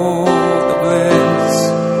 oh, the bliss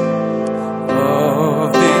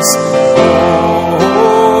of this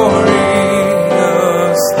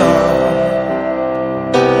glorious thought.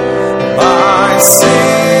 My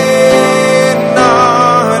sin,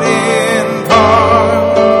 not in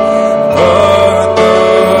part, but the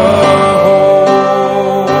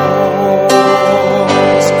whole.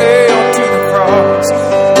 Nailed to the cross,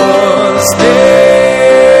 was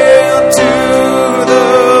nailed to the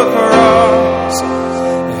cross,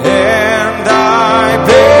 and I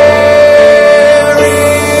bear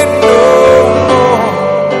it no more.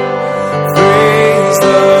 Praise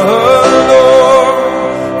the Lord,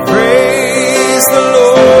 praise the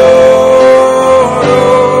Lord,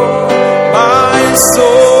 oh, my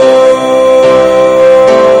soul.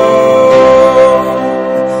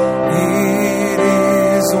 It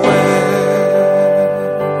is well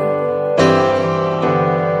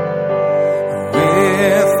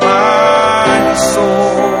with my soul.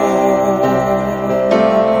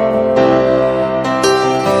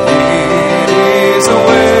 It is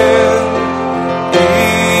well,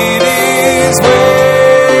 it is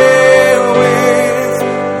well with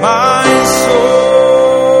my soul.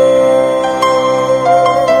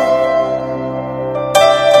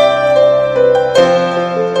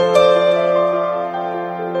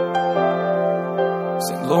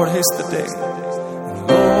 Sing, Lord, haste the day.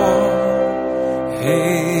 Lord,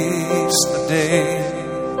 haste the day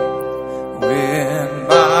when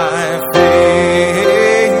my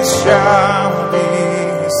face shall be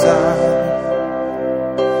sight.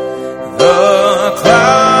 The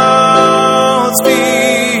clouds be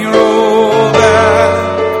rolled back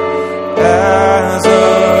as a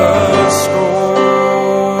scroll.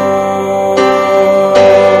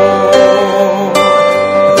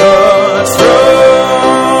 The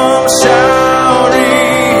trump shall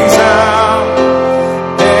resound,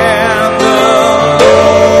 and the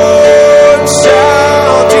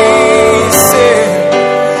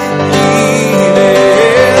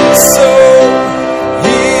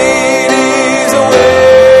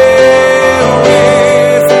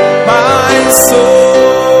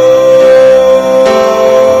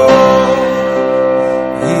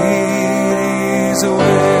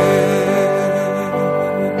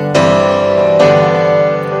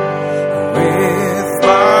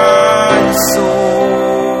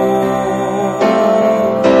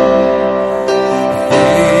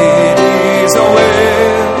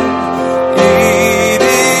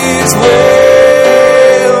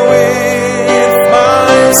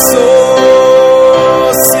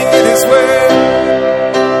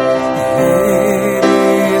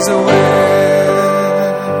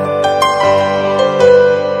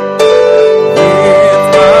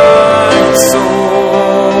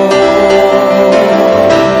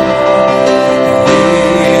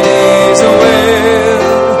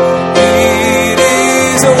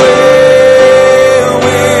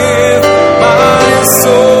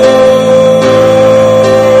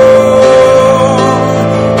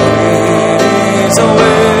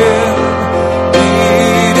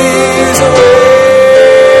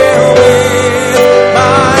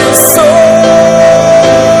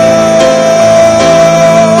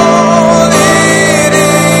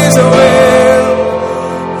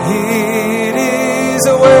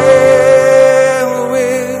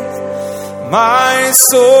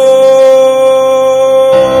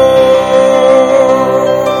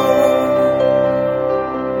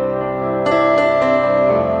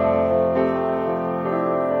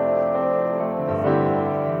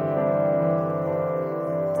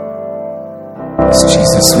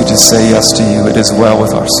Jesus, we just say yes to you. It is well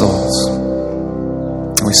with our souls.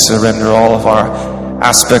 We surrender all of our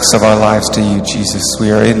aspects of our lives to you, Jesus.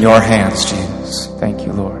 We are in your hands, Jesus. Thank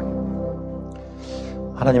you, Lord.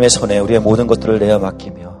 하나님의 손에 우리의 모든 것들을 내어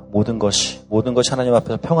맡기며 모든 것이 하나님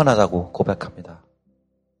앞에서 평안하다고 고백합니다.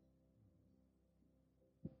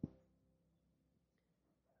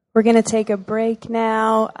 We're going to take a break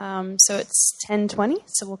now. So it's 10:20,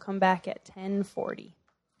 so we'll come back at 10:40.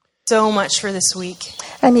 So much for this week.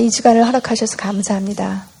 하나님 이 주간을 허락하셔서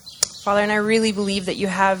감사합니다. Father, and I really believe that you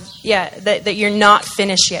have, that you're not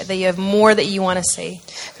finished yet, that you have more that you want to say.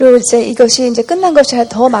 그리고 이것이 이제 끝난 것이 아니라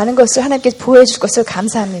더 많은 것을 하나님께 보여줄 것을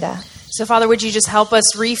감사합니다. So Father, would you just help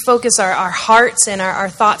us refocus our hearts and our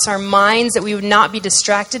thoughts, our minds, that we would not be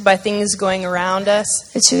distracted by things going around us.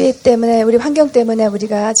 주위 때문에 우리 환경 때문에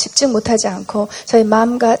우리가 집중 못하지 않고 저희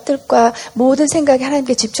마음과 뜻과 모든 생각이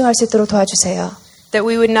하나님께 집중할 수 있도록 도와주세요. That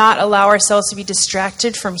we would not allow ourselves to be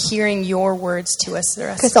distracted from hearing your words to us the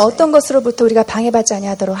rest of 그래서 the day. 어떤 것으로부터 우리가 방해받지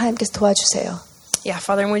아니하도록 하나님께서 도와주세요. Yeah,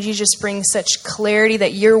 Father, and would you just bring such clarity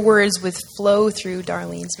that your words would flow through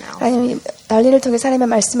Darlene's mouth. 하나님, 달린을 통해 하나님의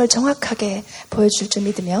말씀을 정확하게 보여줄 줄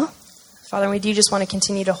믿으며 Father, would you just want to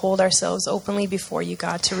continue to hold ourselves openly before you,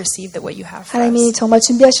 God, to receive what you have for 하나님이 us. 정말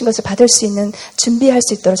준비하신 것을 받을 수 있는 준비할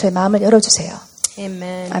수 있도록 저희 마음을 열어주세요.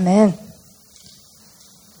 Amen. 아멘.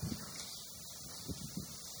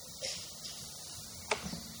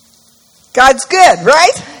 God's good,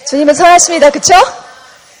 right? 주님은 선하십니다. 그렇죠?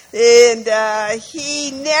 And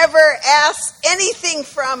he never asks anything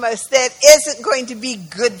from us that isn't going to be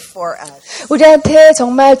good for us. 우리한테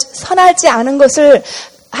정말 선하지 않은 것을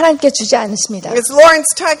하나님께 주지 않으십니다. As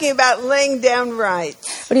Lauren's talking about laying down rights.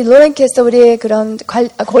 우리 로렌께서 우리의 그런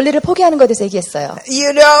권리를 포기하는 것에 대해서 얘기했어요.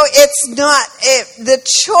 You know, it's not, the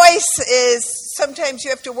choice is, sometimes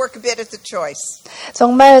you have to work a bit at the choice.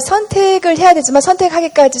 정말 선택을 해야 되지만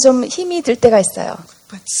선택하기까지 좀 힘이 들 때가 있어요.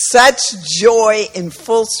 But such joy in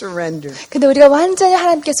full surrender. 근데 우리가 완전히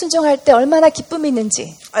하나님께 순종할 때 얼마나 기쁨이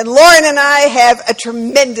있는지. And Lauren and I have a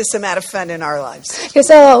tremendous amount of fun in our lives.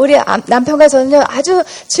 그래서 우리 남편과 저는요 아주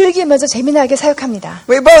즐기면서 재미나게 사역합니다.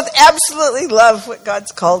 We both absolutely love what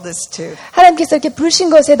God's called us to. 하나님께서 이렇게 부르신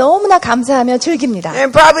것에 너무나 감사하며 즐깁니다.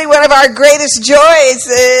 And probably one of our greatest joys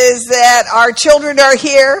is that our children are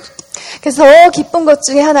here. 그래서 더 기쁜 것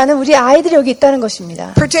중에 하나는 우리 아이들이 여기 있다는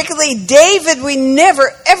것입니다. Particularly David, we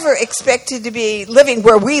never ever expected to be living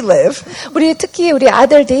where we live. 특히 우리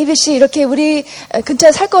아들 데이빗이 이렇게 우리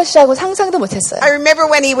근처에 살 것이라고 상상도 못했어요. I remember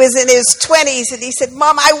when he was in his 20s and he said,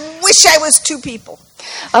 "Mom, I wish I was two people."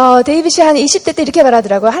 데이빗이 한 20대 때 이렇게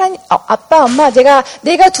말하더라고요. 아빠, 엄마, 내가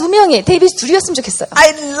두 명이, 데이빗이 둘이었으면 좋겠어요. I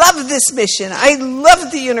love this mission. I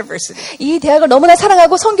love the university. 이 대학을 너무나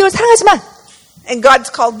사랑하고 선교를 사랑하지만 And God's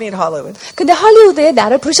called me to Hollywood. 근데 할리우드에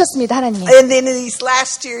나를 부르셨습니다, 하나님이. And then in these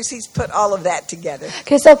last years, He's put all of that together.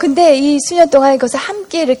 그래서 근데 이 수년 동안 이것을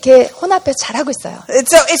함께 이렇게 혼합해서 잘하고 있어요. And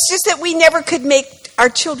so it's just that we never could make our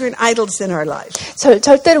children idols in our lives.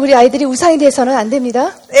 절대로 우리 아이들이 우상이 돼서는 안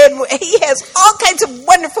됩니다. And He has all kinds of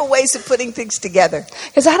wonderful ways of putting things together.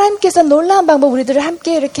 그래서 하나님께서 놀라운 방법 우리들을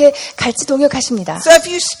함께 이렇게 같이 동역하십니다. So if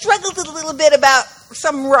you struggled a little bit about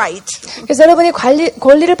some right, 그래서 여러분이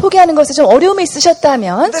권리를 포기하는 것에 좀 어려움이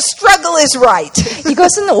있으셨다면 the struggle is right.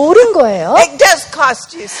 이것은 옳은 거예요. It does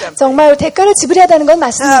cost you something. 정말 대가를 지불해야 하는 건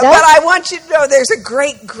But 맞습니다. I want you to know there's a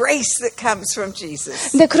great grace that comes from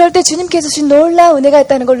Jesus. 근데 그럴 때 주님께서 주신 놀라운 은혜가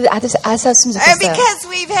있다는 걸 아셨으면 And 좋겠어요. because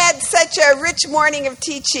we've had such a rich morning of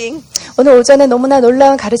teaching, 오늘 오전에 너무나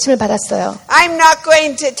놀라운 가르침을 받았어요. I'm not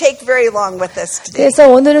going to take very long with us today. 그래서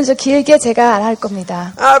오늘은 좀 길게 제가 안 할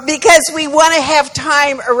겁니다. Because we want to have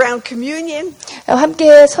time around communion.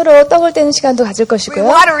 함께 서로 떡을 떼는 시간도 가질 We 것이고요.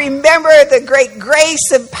 want to remember the great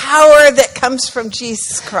grace and power that comes from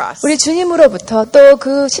Jesus' cross. 우리 주님으로부터 또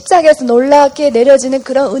그 십자가에서 놀랍게 내려지는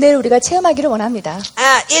그런 은혜를 우리가 체험하기를 원합니다.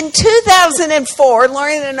 In 2004,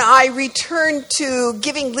 Lauren and I returned to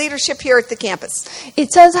giving leadership here at the campus.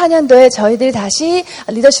 2004년도에 저희들이 다시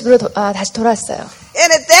리더십으로 다시 돌아왔어요.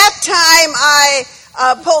 And at that time, I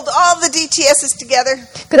pulled all the DTSs together.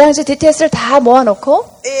 그 당시 DTS를 다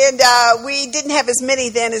모아놓고 And we didn't have as many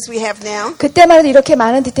then as we have now. 그때만 해도 이렇게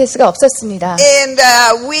많은 DTS가 없었습니다. And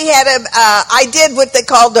we had I did what they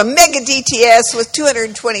called a mega DTS with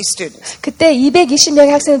 220 students. 그때 220명의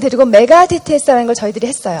학생을 데리고 메가 DTS라는 걸 저희들이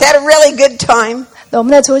했어요. Had a really good time.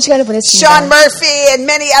 너무나 좋은 시간을 보냈습니다. Sean Murphy and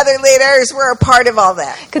many other leaders were a part of all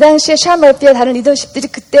that. 그 당시에 샤 머피와 다른 리더십들이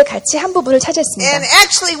그때 같이 한 부분을 차지했습니다. And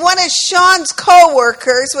actually, one of Sean's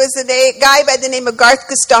co-workers was a guy by the name of Garth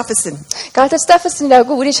Gustafson. 가르터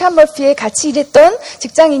스타프슨이라고 우리 샤 머피에 같이 일했던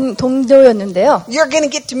직장인 동료였는데요. You're going to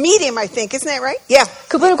get to meet him, I think. Isn't that right? Yeah.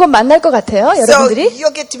 그분을 곧 만날 것 같아요, So 여러분들이.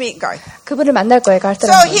 you'll get to meet Garth. 그분을 만날 거예요, So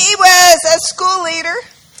가르터라는 분. he was a school leader.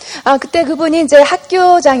 그때 그분이 이제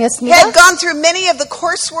학교장이었습니다. Had gone through many of the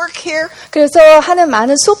coursework here 그래서 하는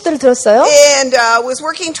많은 수업들을 들었어요. and was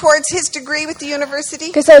working towards his degree with the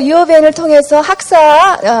university. 그래서 UofN을 통해서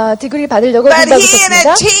학사 디그리 받으려고 But 준비하고 he and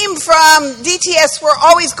있었습니다. a team from DTS were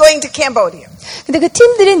always going to Cambodia. 근데 그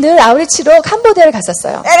팀들이 늘 아우리치로 캄보디아를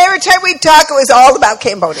갔었어요. And every time we talk, it was all about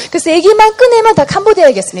Cambodia. 그래서 얘기만 꺼내면 다 캄보디아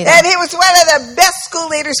얘기했습니다. And he was one of the best school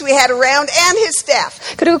leaders we had around and his staff.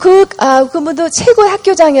 그리고 그분도 최고의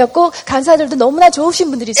학교장이었고 간사들도 너무나 좋으신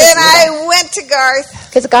분들이 And I 있었습니다. went to Garth.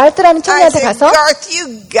 그래서 가르트라는 I 청년한테 said, 가서 Garth, you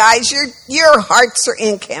guys, your hearts are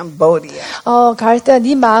in Cambodia. 가르트야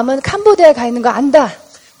네 마음은 캄보디아에 가 있는 거 안다.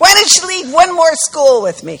 Why don't you lead one more school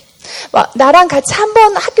with me? 나랑 같이 한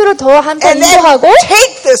번 학교를 더 한 번 And then 인도하고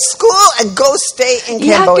take the school and go stay in 이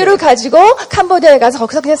Cambodia. 학교를 가지고 캄보디아에 가서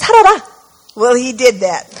거기서 그냥 살아라. Well, he did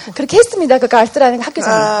that. 그렇게 했습니다. 그 가르트라는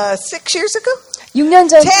학교장. 6 years ago? 6년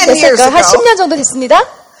전 10 years 됐을까요? 한 ago. 10년 정도 됐습니다.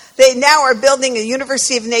 They now are building a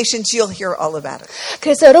University of Nations. You'll hear all about it.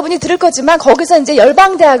 그래서 여러분이 들을 거지만 거기서 이제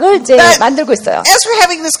열방대학을 이제 But 만들고 있어요. as we're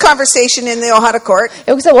having this conversation in the Ohana court,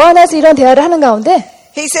 여기서 원안에서 이런 대화를 하는 가운데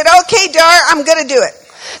he said, "Okay, Dar, I'm going to do it."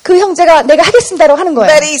 그 형제가 내가 하겠습니다라고 하는 거예요.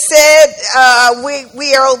 But he said,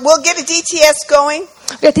 "We'll get a DTS going,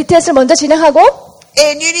 그러니까 DTS를 먼저 진행하고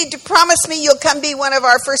and you need to promise me you'll come be one of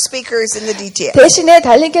our first speakers in the DTS." 대신에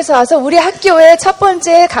달님께서 와서 우리 학교에 첫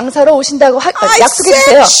번째 강사로 오신다고 I 약속해 said,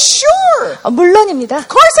 주세요. "Sure. 물론입니다. Of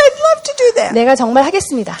course, I'd love to do that." 내가 정말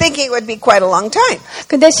하겠습니다. Thinking it would be quite a long time.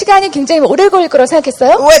 근데 시간이 굉장히 오래 걸릴 거라고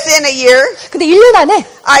생각했어요. Within a year, 근데 1년 안에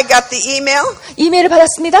I got the email. 이메일을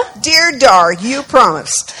받았습니다. Dear Dar, you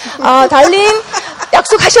promised. 달님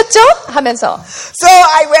약속하셨죠? 하면서 So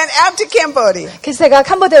I went out to Cambodia. 그래서 제가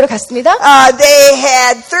캄보디아로 갔습니다. They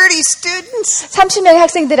had 30 students. 30명의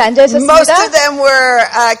학생들이 앉아 Most 있었습니다. of them were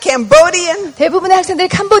Cambodian. 대부분의 학생들이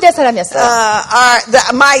캄보디아 사람이었어요.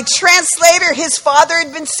 My translator, his father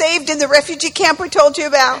had been saved in the refugee camp we told you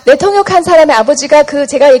about. 네, 통역한 사람의 아버지가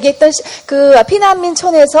제가 얘기했던 그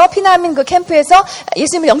피난민촌에서 피난민 그 캠프에서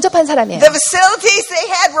예수님을 영접한 사람이에요. The facilities they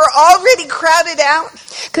had were already crowded out.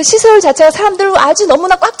 그 시설 자체가 사람들로 아주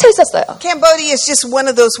너무나 꽉 차 있었어요. Cambodia is just one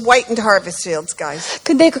of those whitened harvest fields, guys.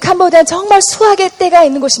 근데 그 캄보디아는 정말 수확의 때가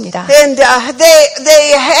있는 곳입니다. And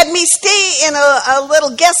they had me stay in a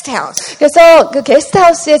little guest house. 그래서 그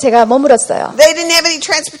게스트하우스에 제가 머물었어요. They didn't have any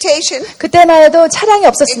transportation 그때만 해도 차량이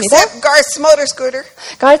없었습니다. except Garth's motor scooter.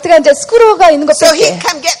 가르트가 이제 스쿠터가 있는 So 것밖에. he'd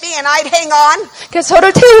come get me and I'd hang on. 그래서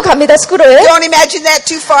저를 태우고 갑니다, 스쿠터에. Don't imagine that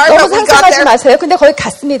too far, 너무 but we got 상상하지 there. 마세요. 근데 거기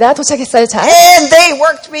갔습니다. 도착했어요, 잘. And they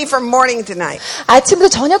worked me from morning to night. 아침부터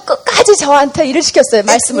저녁 끝까지 저한테 일을 시켰어요, It's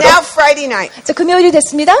말씀으로. now Friday night. 자, 금요일이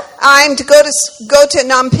됐습니다. I'm to go to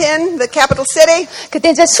Phnom Penh, the capital city, 그때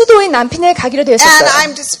이제 수도인 남핀에 가기로 and 되었어요.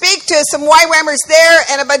 I'm to speak to some YWAMers there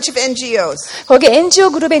and a bunch of NGOs. 거기 NGO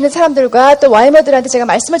그룹에 있는 사람들과 또 와이머들한테 제가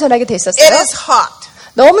말씀을 전하게 돼 It 있었어요. is hot.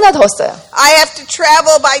 너무나 더웠어요. I have to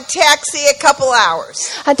travel by taxi a couple hours.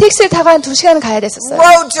 한 택시를 타고 한 2시간은 가야 됐었어요.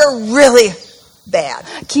 Roads are really bad.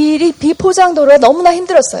 길이 비포장도로가 너무나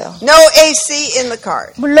힘들었어요. No AC in the car.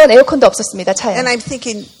 물론 에어컨도 없었습니다, 차에. And I'm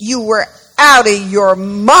thinking, you were out of your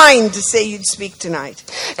mind to say you'd speak tonight.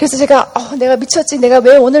 그래서 제가 내가 미쳤지. 내가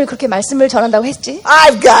왜 오늘 그렇게 말씀을 전한다고 했지?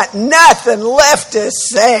 I've got nothing left to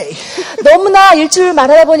say. 너무나 일주일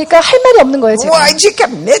말하다 보니까 할 말이 없는 거예요, 제가. Why'd you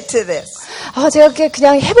commit to this? 제가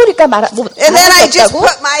그냥 해보니까 And then I 말할 수 just 없다고.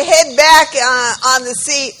 put my head back on the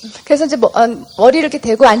seat. 그래서 이제 머리를 이렇게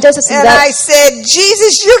대고 앉아 And 있었습니다. I said,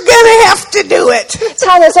 Jesus, you're gonna have to do it.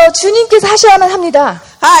 차 안에서 주님께서 하셔야만 합니다.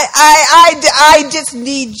 I just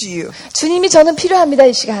need you. 주님이 저는 필요합니다,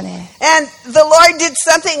 이 시간에. And the Lord did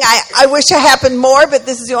something I wish it happened more, but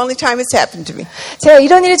this is the only time it's happened to me. 제가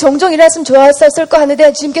이런 일이 종종 일어났으면 좋았을 거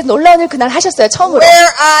하는데 주님께서 놀라운 일 그날 하셨어요, 처음으로. Where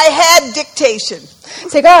I had dictation,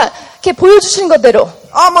 제가 이렇게 보여주신 것대로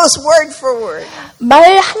almost word for word.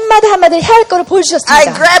 말 한마디 한마디 해야 할 거를 I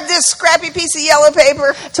보여주셨습니다. grabbed this scrappy piece of yellow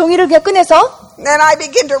paper, 종이를 그냥 꺼내서 and I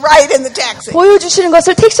began to write in the taxi. 보여주시는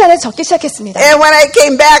것을 택시 안에 적기 시작했습니다. And when I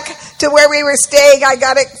came back to where we were staying, I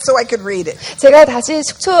got it so I could read it. 제가 다시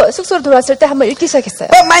숙소로 돌아왔을 때 한번 읽기 시작했어요.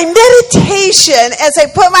 But my meditation, as I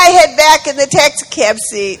put my head back in the taxi cab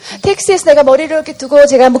seat, 택시에서 내가 머리를 이렇게 두고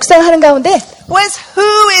제가 묵상하는 가운데 was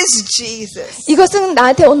who is Jesus? 이것은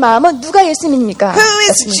나한테 온 마음은 누가 예수님입니까? Who is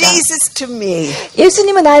였습니다. Jesus to me?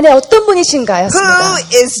 예수님은 나한테 어떤 분이신가? 였습니다. Who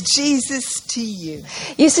is Jesus to you?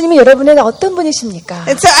 예수님이 여러분에게 어떤 분이십니까?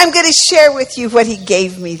 And so I'm going to share with you what he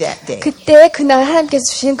gave me that day. 그때 그날 하나님께서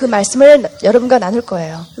주신 그 말씀을 여러분과 나눌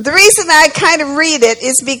거예요. The reason I kind of read it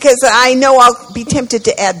is because I know I'll be tempted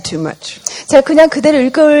to add too much. 제가 그냥 그대로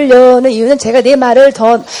읽으려는 이유는 제가 내 말을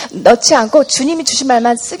더 넣지 않고 주님이 주신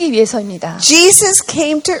말만 쓰기 위해서입니다. Jesus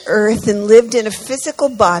came to earth and lived in a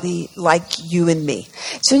physical body like you and me.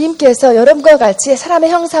 주님께서 여러분과 같이 사람의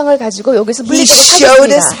형상을 가지고 여기서 He 물리적으로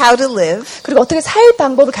showed us 사셨습니다. how to live. 그리고 어떻게 살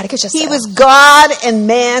방법을 가르쳐 He 주셨어요. was God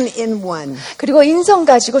and man in one. 그리고 인성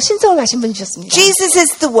가지고 신성을 가신 분이셨습니다. Jesus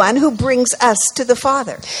is the one who brings us to the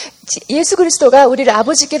Father. 예수 그리스도가 우리를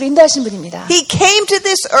아버지께로 인도하신 분입니다. He came to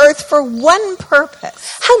this earth for one purpose.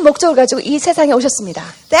 한 목적을 가지고 이 세상에 오셨습니다.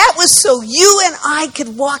 That was so you and I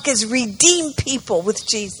could walk as redeemed people with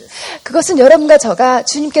Jesus. 그것은 여러분과 저가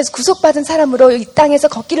주님께서 구속받은 사람으로 이 땅에서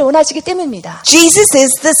걷기를 원하시기 때문입니다. Jesus is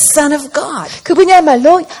the Son of God.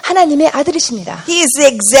 그분이야말로 하나님의 아들이십니다. He is the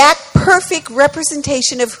exact perfect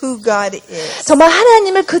representation of who God is. 정말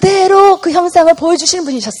하나님을 그대로 그 형상을 보여주시는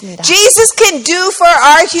분이셨습니다. Jesus can do for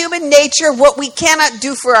our human nature what we cannot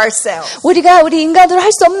do for ourselves. 우리가 우리 인간으로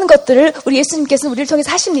할 수 없는 것들을 우리 예수님께서는 우리를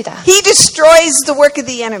통해서 하십니다. He destroys the work of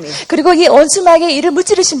the enemy. 그리고 이 원수마귀의 일을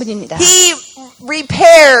무찌르신 분입니다. He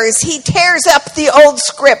repairs, he tears up the old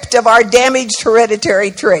script of our damaged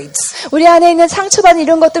hereditary traits. 우리 안에 있는 상처받은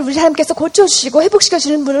이런 것들 우리 하나님께서 고쳐주시고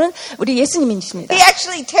회복시켜주는 분은 우리 예수님이십니다. He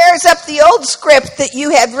actually tears up the old script that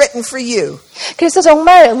you had written for you. 그래서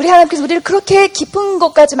정말 우리 하나님께서 우리를 그렇게 깊은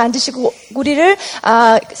것까지 만드시고 우리를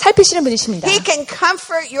살피시는 분이십니다. He can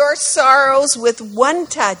comfort your sorrows with one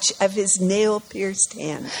touch of his nail-pierced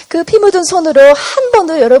hand. 그 피 묻은 손으로 한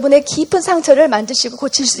번도 여러분의 깊은 상처를 만드시고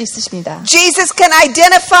고칠 수 있으십니다. Jesus can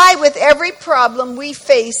identify with every problem we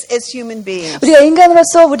face as human beings. 우리가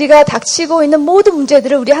인간으로서 우리가 닥치고 있는 모든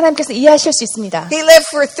문제들을 우리 하나님께서 이해하실 수 있습니다. He lived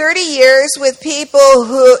for 30 years with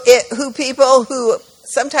people who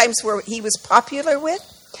sometimes he was popular with.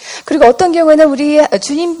 그리고 어떤 경우에는 우리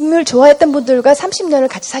주님을 좋아했던 분들과 30년을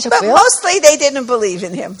같이 But 사셨고요. mostly they didn't believe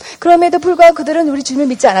in him. 그럼에도 불구하고 그들은 우리 주님을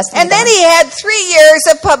믿지 않았습니다. And then he had 3 years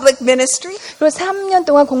of public ministry, 그리고 3년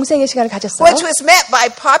동안 공생의 시간을 가졌어요. which was met by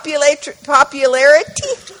popularity.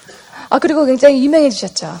 그리고 굉장히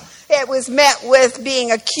유명해지셨죠. It was met with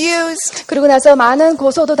being accused 그리고 나서 많은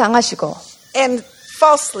고소도 당하시고 and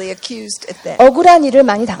falsely accused at that. 억울한 일을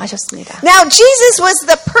많이 당하셨습니다. Now, Jesus was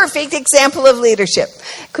the perfect example of leadership.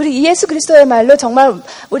 그리고 예수 그리스도야말로 정말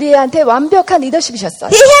우리한테 완벽한 리더십이셨어요.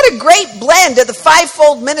 He had a great blend of the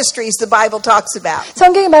fivefold ministries the Bible talks about.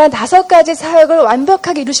 성경이 말한 5가지 사역을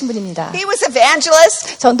완벽하게 이루신 분입니다. He was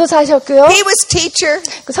evangelist. 전도사셨고요. He was teacher.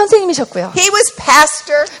 그 선생님이셨고요. He was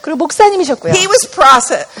pastor. 그리고 목사님이셨고요. He was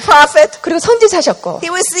prophet. 그리고 선지자셨고 He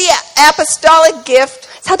was the apostolic gift.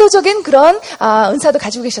 사도적인 그런 은사도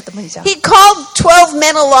가지고 계셨던 분이죠. He called 12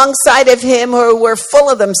 men alongside of him who were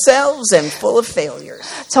full of themselves and full of failures.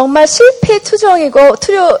 정말 실패 투정이고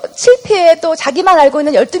실패에 또 자기만 알고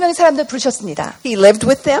있는 12명의 사람들 부르셨습니다. He lived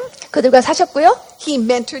with them. 그들과 사셨고요. He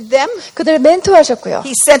mentored them. 그들을 멘토하셨고요.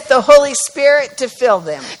 He sent the Holy Spirit to fill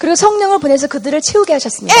them. 그리고 성령을 보내서 그들을 채우게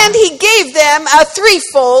하셨습니다. And he gave them a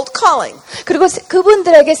threefold calling. 그리고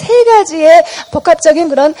그분들에게 3가지의 복합적인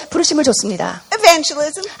그런 부르심을 줬습니다.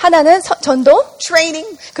 Evangelism, 하나는 전도, training,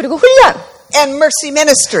 그리고 훈련, and mercy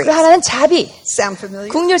ministry. 그리고 하나는 자비, Sound familiar?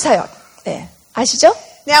 국률 사역. 네, 아시죠?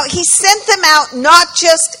 Now, he sent them out not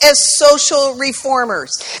just as social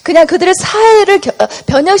reformers, 그냥 그들을 사회를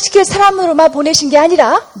변혁시킬 사람으로만 보내신 게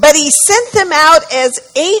아니라 but he sent them out as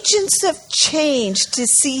agents of change to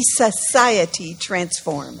see society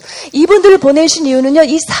transformed. 이분들을 보내신 이유는요,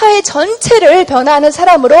 이 사회 전체를 변화하는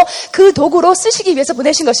사람으로 그 도구로 쓰시기 위해서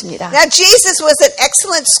보내신 것입니다. Now, Jesus was an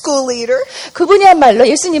excellent school leader 그분이야말로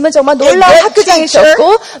예수님은 정말 놀라운 good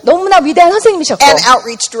학교장이셨고 너무나 위대한 선생님이셨고 and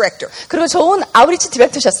outreach director. 그리고 좋은 아우리치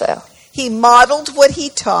디렉터셨어요. He modeled what he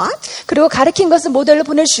taught. 그리고 가르친 것을 모델로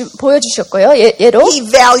보여주셨고요. 예로. He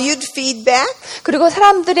valued feedback. 그리고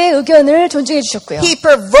사람들의 의견을 존중해 주셨고요. He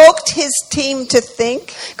provoked his team to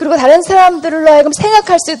think. 그리고 다른 사람들로 하여금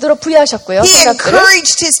생각할 수 있도록 부여하셨고요. He 생각들을.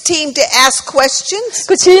 encouraged his team to ask questions.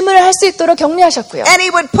 그 질문을 할 수 있도록 격려하셨고요. And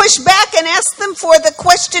he would push back and ask them for the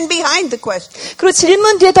question behind the question. 그리고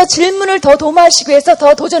질문 뒤에 더 질문을 더 도모하시기 위해서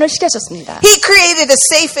더 도전을 시켜줬습니다. He created a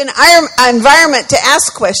safe environment to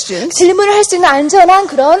ask questions. 질문을 할 수 있는 안전한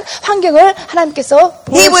그런 환경을 하나님께서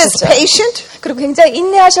He was 보여주셨죠. patient. 그리고 굉장히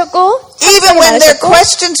인내하셨고 Even when their 많으셨고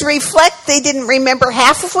questions reflect they didn't remember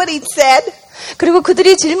half of what he'd said. 그리고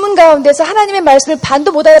그들이 질문 가운데서 하나님의 말씀을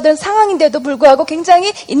반도 못 알아듣는 상황인데도 불구하고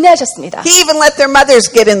굉장히 인내하셨습니다. He even let their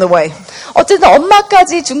mothers get in the way. 어쨌든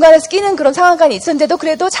엄마까지 중간에서 끼는 그런 상황이 있었는데도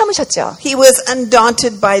그래도 참으셨죠. He was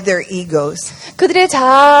undaunted by their egos. 그들의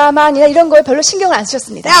자만이나 이런 거에 별로 신경을 안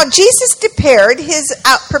쓰셨습니다. Now Jesus prepared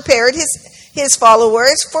his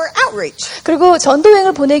followers for outreach. 그리고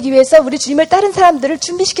전도행을 보내기 위해서 우리 주님을 따른 사람들을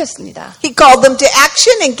준비시켰습니다. He called them to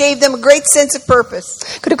action and gave them a great sense of purpose.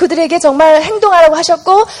 그리고 그들에게 정말 행동하라고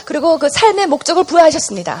하셨고 그리고 그 삶의 목적을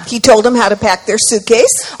부여하셨습니다. He told them how to pack their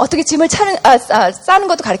suitcase. 어떻게 짐을 싸는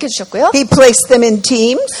것도 가르쳐 주셨고요. He placed them in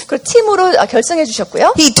teams. 그리고 팀으로 결성해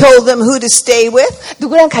주셨고요. He told them who to stay with.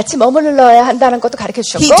 누구랑 같이 머물러야 한다는 것도 가르쳐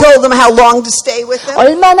주셨고 He told them how long to stay with them.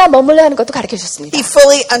 얼마나 머물러야 하는 것도 가르쳐 주셨습니다. He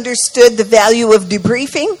fully understood the value of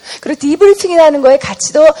debriefing. 그리고 디브리핑이라는 거의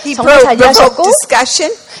가치도 He 정말 잘 provoked 이해하셨고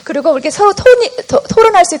discussion 그리고 이렇게 서로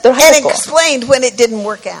토론할 수 있도록 and 하셨고 explained when it didn't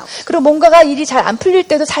work out. 그리고 뭔가가 일이 잘 안 풀릴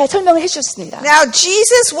때도 잘 설명을 해주셨습니다. Now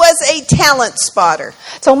Jesus was a talent spotter.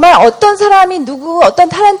 정말 어떤 사람이 누구 어떤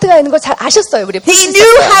탤런트가 있는 걸 잘 아셨어요. 우리 He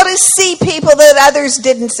knew how to see people that others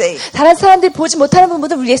didn't see. 다른 사람들이 보지 못하는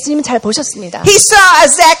부분도 우리 예수님은 잘 보셨습니다. He saw a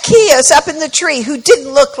Zacchaeus up in the tree who didn't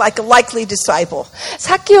look like a likely disciple.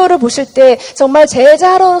 사키오를 보실 때 정말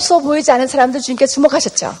제자로서 보이지 않은 사람들 주님께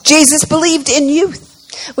주목하셨죠. Jesus believed in youth.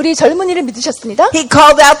 우리 젊은이를 믿으셨습니다. He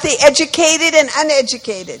called out the educated and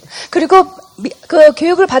uneducated. 그리고 그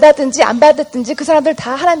교육을 받았든지 안 받았든지 그 사람들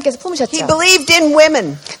다 하나님께서 품으셨죠. He believed in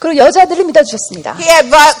women. 그리고 여자들을 믿어주셨습니다. He had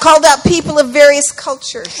called out people of various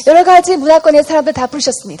cultures. 여러 가지 문화권의 사람들 다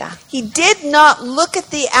부르셨습니다. He did not look at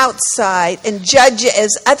the outside and judge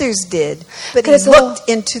as others did, but he 그래서 looked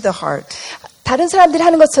into the heart. 다른 사람들이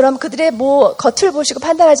하는 것처럼 그들의 겉을 보시고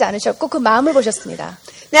판단하지 않으셨고 그 마음을 보셨습니다.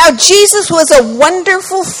 Now Jesus was a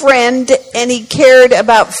wonderful friend and he cared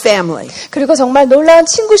about family. 그리고 정말 놀라운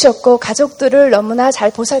친구셨고 가족들을 너무나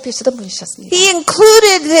잘 보살피시던 분이셨습니다. He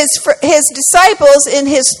included his disciples in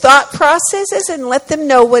his thought processes and let them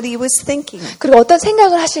know what he was thinking. 그리고 어떤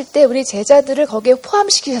생각을 하실 때 우리 제자들을 거기에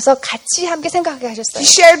포함시키셔서 같이 함께 생각하게 하셨어요. He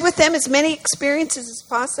shared with them as many experiences as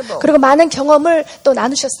possible. 그리고 많은 경험을 또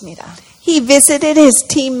나누셨습니다. He visited his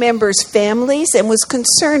team members' families and was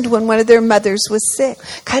concerned when one of their mothers was sick.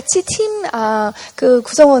 같이 팀 그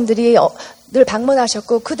구성원들이 늘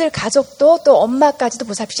방문하셨고 그들 가족도 또 엄마까지도 He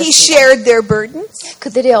보살피셨습니다. shared their burdens.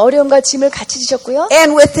 그들의 어려움과 짐을 같이 지셨고요.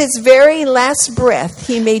 And with his very last breath,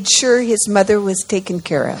 he made sure his mother was taken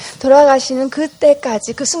care of. 돌아가시는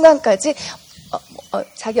그때까지 그 순간까지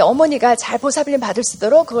자기 어머니가 잘 보살핌 받을 수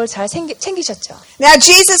있도록 그걸 잘 챙기셨죠. Now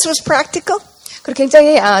Jesus was practical. 그리고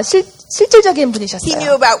굉장히 실질적인 He knew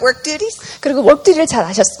분이셨어요. about work duties. 그리고 월드를 잘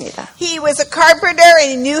아셨습니다. He was a carpenter and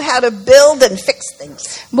he knew how to build and fix things.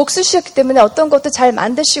 목수셨기 때문에 어떤 것도 잘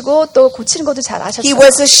만드시고 또 고치는 것도 잘 아셨어요. He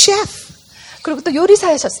was a chef. 그리고 또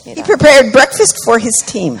요리사였습니다. He prepared breakfast for his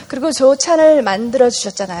team. 그리고 조찬을 만들어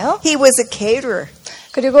주셨잖아요. He was a caterer.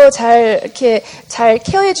 그리고 잘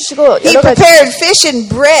케어해 주시고 He 여러 가지. prepared fish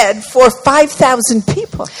and bread for 5,000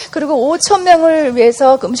 people 그리고 5,000명을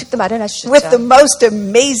위해서 그 음식도 마련해 with the 주셨죠. most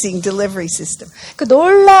amazing delivery system. 그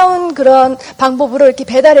놀라운 그런 방법으로 이렇게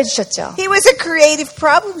배달해 주셨죠. He was a creative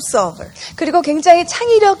problem solver. 그리고 굉장히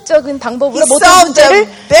창의력적인 방법으로 He 모든 문제를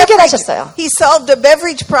해결하셨어요. He solved a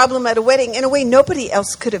beverage problem at a wedding in a way nobody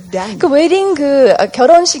else could have done. 그 웨딩 그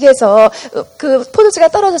결혼식에서 그 포도주가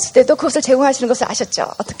떨어졌을 때도 그것을 제공하시는 것을 아셨죠.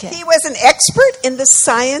 어떻게? He was an expert in the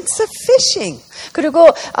science of fishing. 그리고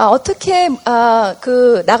어떻게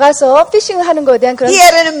그 나가서 피싱을 하는 것에 대한 그런 He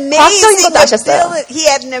had an 과학적인 amazing 것도 아셨어요. ability. He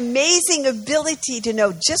had an amazing ability to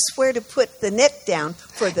know just where to put the net down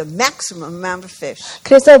for the maximum amount of fish.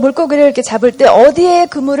 그래서 물고기를 이렇게 잡을 때 어디에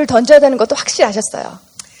그물을 던져야 되는 것도 확실히 아셨어요.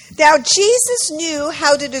 Now Jesus knew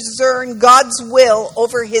how to discern God's will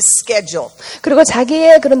over his schedule. 그리고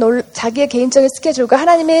자기의 개인적인 스케줄과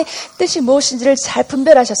하나님의 뜻이 무엇인지를 잘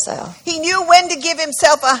분별하셨어요. He knew when to give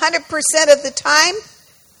himself 100% of the time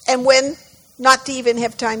and when not to even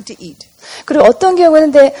have time to eat. 그리고 어떤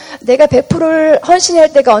경우는 내가 100%를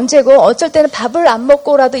헌신할 때가 언제고 어쩔 때는 밥을 안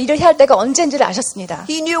먹고라도 일을 해야 할 때가 언제인지를 아셨습니다.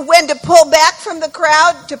 He knew when to pull back from the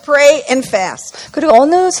crowd to pray and fast. 그리고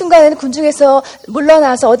어느 순간에는 군중에서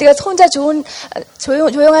물러나서 어디 가서 혼자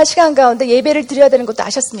조용한 시간 가운데 예배를 드려야 되는 것도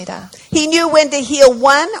아셨습니다. He knew when to heal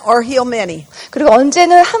one or heal many. 그리고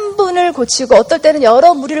언제는 한 분을 고치고 어떨 때는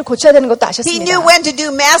여러 무리를 고쳐야 되는 것도 He 아셨습니다. knew when to do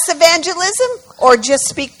mass evangelism or just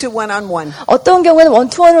speak to one-on-one. 어떤 경우에는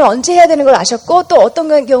원투원을 언제 해야 되는 걸 아셨고 또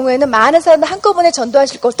어떤 경우에는 많은 사람들 한꺼번에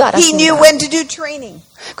전도하실 것도 He knew 알았습니다. when to do training.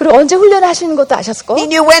 그리고 언제 훈련을 하시는 것도 아셨고 He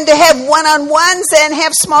knew when to have one-on-ones and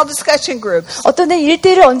have small discussion groups. 어떤 데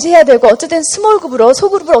 1대1을 언제 해야 되고 어떤 때는 스몰그룹으로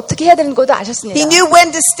소그룹을 어떻게 해야 되는 것도 아셨습니다. He knew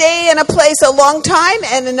when to stay in a place a long time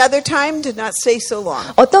and another time to not stay so long.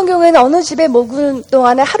 어떤 경우에는 어느 집에 묵은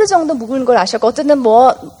동안에 하루 정도 묵은 걸 아셨고 어떤 때는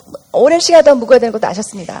뭐 오랜 시간 동안 묵어야 되는 것도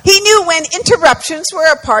아셨습니다. He knew when interruptions were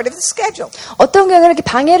a part of the schedule. 어떤 경우에는 이렇게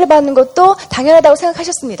방해를 받는 것도 당연하다고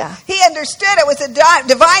생각하셨습니다. He understood it was a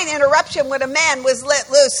divine interruption when a man was let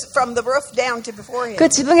loose from the roof down to before him. 그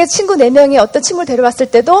지붕에 친구 4명이 어떤 친구를 데려왔을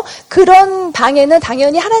때도 그런 방해는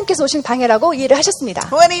당연히 하나님께서 오신 방해라고 이해를 하셨습니다.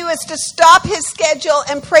 When he was to stop his schedule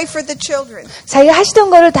and pray for the children. 자기가 하시던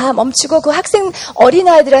거를 다 멈추고 그 학생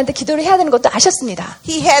어린아이들한테 기도를 해야 되는 것도 아셨습니다.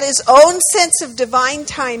 He had his own sense of divine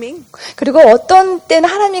timing. 그리고 어떤 때는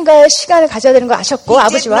하나님과의 시간을 가져야 되는 걸 아셨고 He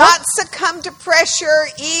did 아버지와 not succumb to pressure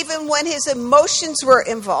even when his emotions were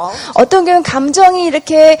involved. 어떤 경우는 감정이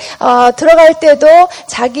이렇게 들어갈 때도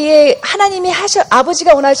자기의 하나님이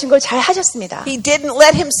아버지가 원하신 걸 잘 하셨습니다. He didn't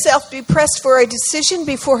let himself be pressed for a decision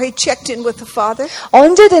before he checked in with the Father.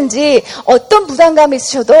 언제든지 어떤 부담감이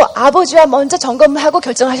있으셔도 아버지와 먼저 점검하고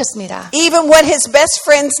결정하셨습니다. Even when his best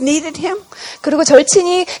friends needed him, 그리고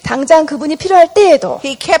절친이 당장 그분이 필요할 때에도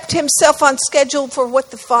he kept himself on schedule for what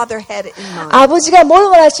the Father had in mind. 아버지가 뭘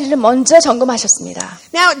원하시는지 먼저 점검하셨습니다.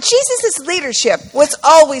 Now, Jesus' leadership was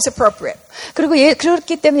always appropriate. 그리고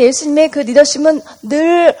그렇기 때문에 예수님의 그 리더십은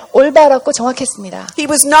늘 올바랐고 정확했습니다. He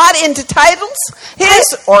was not into titles,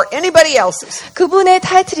 his or anybody else's. 그분의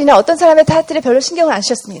타이틀이나 어떤 사람의 타이틀에 별로 신경을 안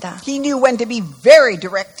쓰셨습니다. He knew when to be very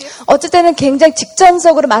directive. 어쩔 때는 굉장히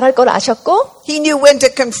직전적으로 말할 걸 아셨고 He knew when to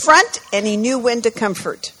confront and he knew when to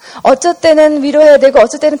comfort. 어쩔 때는 위로해야 되고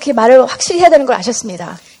어쩔 때는 그 말을 확실히 해야 되는 걸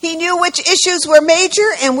아셨습니다. He knew which issues were major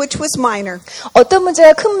and which was minor. 어떤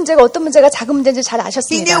문제가 큰 문제고 어떤 문제가 작은 문제인지 잘 He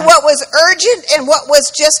아셨습니다. knew what was urgent and what was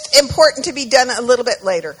just important to be done a little bit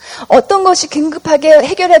later. 어떤 것이 긴급하게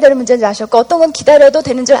해결해야 되는 문제인지 아셨고 어떤 건 기다려도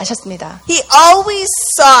되는 줄 아셨습니다. He always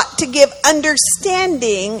sought to give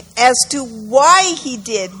understanding as to why he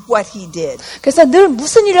did what he did. 그래서 늘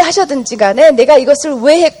무슨 일을 하셨든지 간에 내가 이것을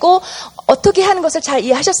왜 했고 어떻게 하는 것을 잘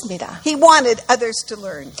이해하셨습니다. He wanted others to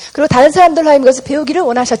learn. 그리고 다른 사람들로 하여금 이것을 배우기를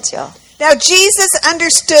원하셨죠. Now, Jesus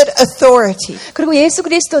understood authority. 그리고 예수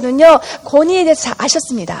그리스도는요 권위에 대해서 잘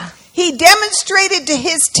아셨습니다. He demonstrated to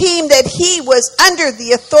his team that he was under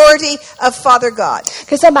the authority of Father God.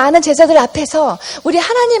 그래서 많은 제자들 앞에서 우리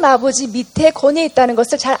하나님 아버지 밑에 권위에 있다는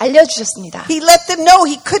것을 잘 알려주셨습니다. He let them know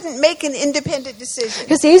he couldn't make an independent decision.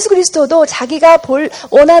 그래서 예수 그리스도도 자기가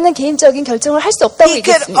원하는 개인적인 결정을 할 수 없다고 He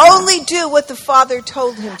could 얘기했습니다. only do what the Father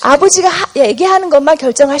told him to do. 아버지가 얘기하는 것만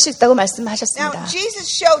결정할 수 있다고 Now, 말씀하셨습니다. Jesus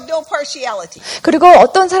showed no partiality. 그리고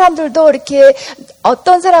어떤 사람들도 이렇게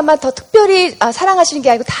어떤 사람만 더 특별히 사랑하시는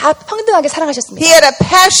게 아니고 다 평등하게 사랑하셨습니다. He had a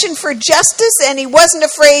passion for justice and he wasn't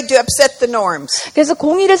afraid to upset the norms. 그래서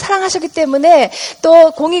공의를 사랑하셨기 때문에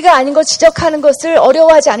또 공의가 아닌 걸 지적하는 것을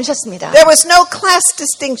어려워하지 않으셨습니다. There was no class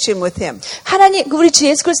distinction with him. 하나님, 우리 주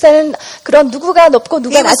예수 그리스도는 그런 누구가 높고 He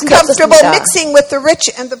누가 was 낮은 게 comfortable 없었습니다. mixing with the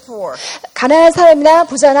rich and the poor. 가난한 사람이나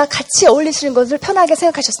부자나 같이 어울리시는 것을 편하게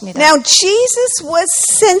생각하셨습니다. Now, Jesus was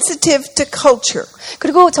sensitive to culture.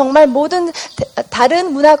 그리고 정말 모든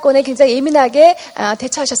다른 문화권에 굉장히 예민하게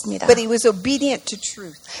대처하셨습니다. But he was obedient to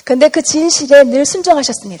truth. 그런데 그 진실에 늘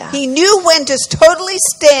순종하셨습니다. He knew when to totally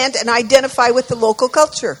stand and identify with the local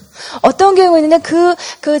culture. 어떤 경우에는 그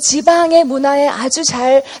지방의 문화에 아주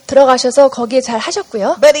잘 들어가셔서 거기에 잘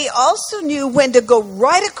하셨고요. But he also knew when to go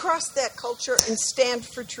right across that culture and stand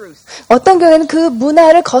for truth. 어떤 경우에는 그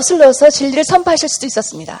문화를 거슬러서 진리를 선포하실 수도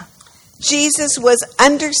있었습니다. Jesus was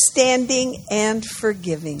understanding and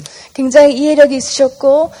forgiving. 굉장히 이해력이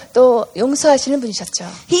있으셨고 또 용서하시는 분이셨죠.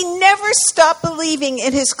 He never stopped believing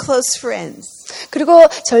in his close friends. 그리고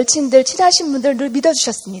절친들, 친하신 분들 늘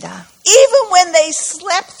믿어주셨습니다. Even when they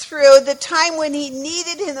slept through the time when he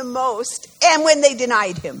needed him the most and when they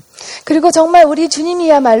denied him. 그리고 정말 우리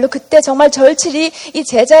주님이야말로 그때 정말 절실히 이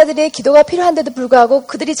제자들의 기도가 필요한데도 불구하고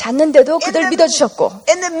그들이 잤는데도 그들 믿어주셨고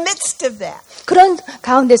In the midst of that, 그런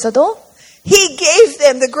가운데서도 he gave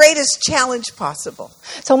them the greatest challenge possible.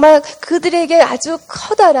 정말 그들에게 아주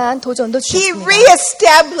커다란 도전도 He 주셨습니다.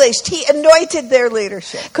 reestablished, he anointed their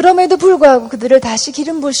leadership. 그럼에도 불구하고 그들을 다시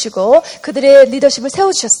기름 부으시고 그들의 리더십을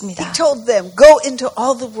세워주셨습니다. He told them, go into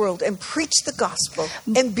all the world and preach the gospel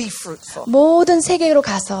and be fruitful. 모든 세계로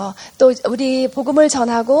가서 또 우리 복음을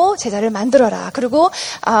전하고 제자를 만들어라. 그리고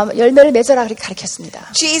열매를 맺어라 그렇게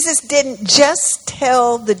가르쳤습니다. Jesus didn't just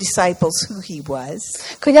tell the disciples who he was.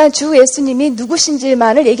 그냥 주 예수님 예수님이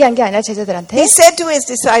누구신지만을 얘기한 게 아니라 제자들한테 He said to his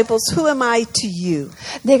disciples, "Who am I to you?"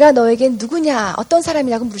 내가 너에겐 누구냐, 어떤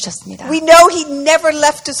사람이냐고 물으셨습니다. We know he never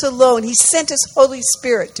left us alone. He sent his Holy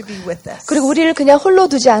Spirit to be with us. 그리고 우리를 그냥 홀로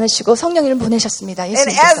두지 않으시고 성령님을 보내셨습니다. And as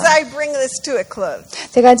예수님께서. I bring this to a close,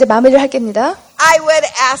 제가 이제 마무리를 할게입니다. I would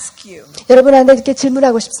ask you, 여러분한테 이렇게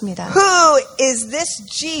질문하고 싶습니다. who is this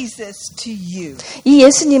Jesus to you? 이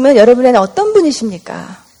예수님은 여러분에는 어떤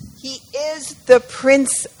분이십니까? He is the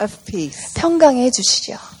Prince of Peace. 평강해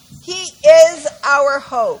주시죠. He is our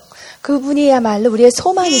hope. 그분이야말로 우리의 He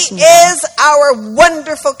소망이십니다. is our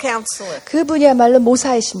wonderful counselor. 그분이야말로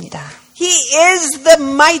모사이십니다. He is the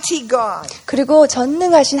mighty God. 그리고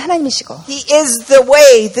전능하신 하나님이시고 He is the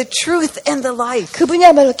way, the truth, and the life.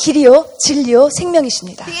 그분이야말로 길이요, 진리요,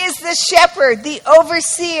 생명이십니다. He is the shepherd, the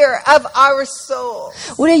overseer of our soul.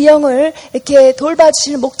 우리의 영을 이렇게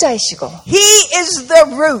돌봐주시는 목자이시고 He is the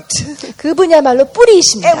root, 그분이야말로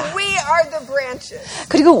뿌리이십니다. and we are the branches.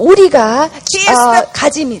 그리고 우리가 He is the-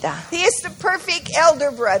 가지입니다. He is the perfect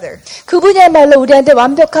elder brother. 그분이야말로 우리한테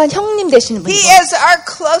완벽한 형님 되시는 He 분이고 is our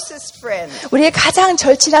closest friend. 우리의 가장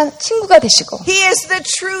절친한 친구가 되시고 He is the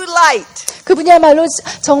true light, 그분이야말로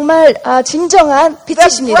정말 진정한 the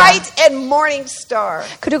빛이십니다. bright and morning star.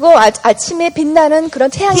 그리고 아침에 빛나는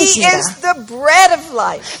그런 He 태양이십니다. is the bread of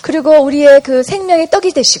life. 그리고 우리의 그 생명의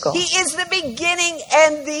떡이 되시고 He is the beginning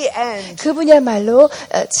and the end. 그분이야말로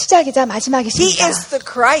시작이자 He 마지막이십니다. is the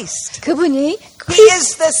Christ. 그분이 He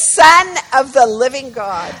is the Son of the living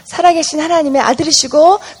God. 살아계신 하나님의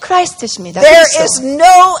아들이시고 크라이스트십니다. There 그리스도. is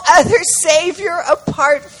no other Savior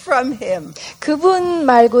apart from Him. 그분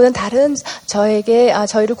말고는 다른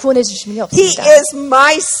저희를 구원해 주신 분이 He 없습니다. is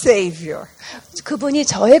my Savior. 그분이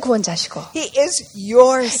저의 구원자시고 He is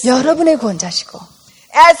your Savior. 여러분의 구원자시고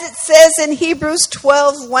As it says in Hebrews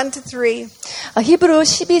 12, 1-3. 히브리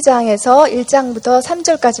 12장에서 1장부터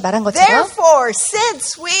 3절까지 말한 것처럼 Therefore,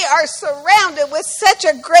 since we are surrounded with such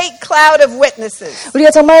a great cloud of witnesses,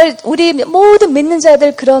 우리가 정말 우리 모든 믿는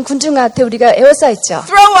자들 그런 군중한테 우리가 에워싸있죠.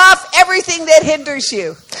 throw off everything that hinders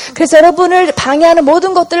you. 그래서 여러분을 방해하는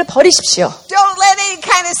모든 것들을 버리십시오. Don't let any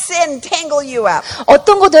kind of sin tangle you up.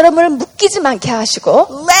 어떤 것 여러분을 묶이지 않게 하시고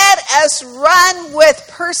Let us run with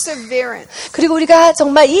perseverance. 그리고 우리가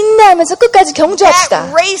정말 인내하면서 끝까지 경주합시다.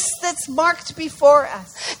 That race that's marked before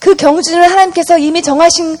us. 그 경주를 하나님께서 이미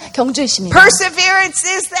정하신 경주이십니다. Perseverance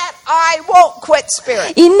is that I won't quit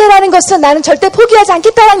spirit. 인내라는 것은 나는 절대 포기하지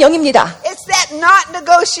않겠다는 영입니다. It's that not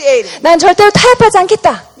negotiating. 난 절대로 타협하지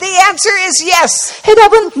않겠다. The answer is yes.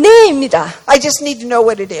 해답은 네입니다. I just need to know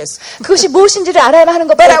what it is. 그것이 무엇인지를 알아야만 하는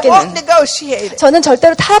But I won't 것밖에는 negotiate it. 저는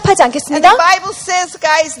절대로 타협하지 And 않겠습니다. the Bible says,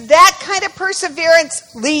 guys, that kind of perseverance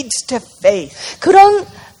leads to faith. 그런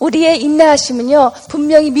우리의 인내하심은요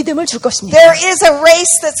분명히 믿음을 줄 것입니다. There is a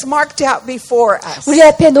race that's marked out before us. 우리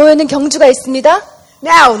앞에 놓여있는 경주가 있습니다.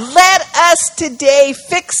 Now, let us today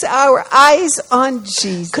fix our eyes on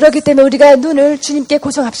Jesus. 그렇기 때문에 우리가 눈을 주님께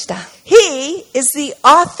고정합시다. He is the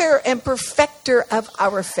author and perfecter of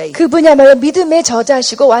our faith. 그분이야말로 믿음의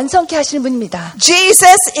저자시고 완성케 하시는 분입니다.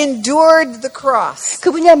 Jesus endured the cross.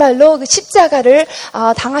 그분이야말로 그 십자가를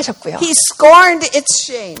당하셨고요. He scorned its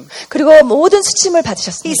shame. 그리고 모든 수침을 He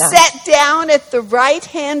받으셨습니다. sat down at the right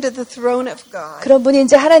hand of the throne of God. 그런 분이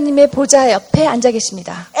이제 하나님의 보좌 옆에 앉아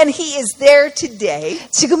계십니다. And he is there today.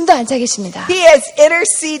 지금도 앉아 계십니다. He is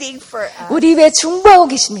interceding for us. 우리 위해 중보하고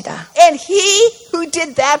계십니다. And he who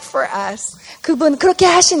did that for us 그분 그렇게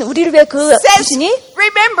하신 우리를 위해 그 says, 주시니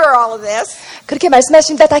remember all of this 그렇게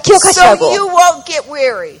말씀하십니다. 다 so 기억하시라고. you won't get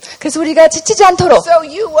weary. 그래서 우리가 지치지 않도록 So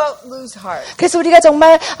you won't lose heart. 그래서 우리가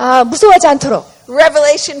정말 무서워하지 않도록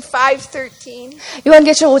Revelation 5:13.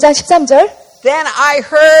 요한계시록 5장 13절 Then I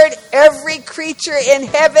heard every creature in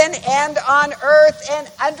heaven and on earth and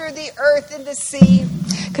under the earth in the sea.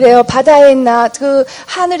 그래요. 바다에 있나 그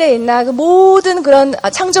하늘에 있나 그 모든 그런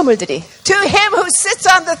창조물들이 To him who sits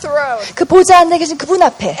on the throne 그 보좌 안에 계신 그분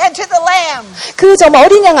앞에 and to the Lamb 그 정말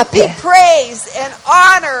어린 양 앞에 praise and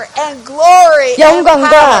honor and glory and power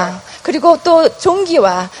영광과 그리고 또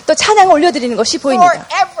존귀와 또 찬양을 올려드리는 것이 보입니다.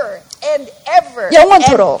 forever and ever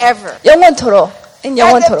영원토록 and ever. 영원토록 And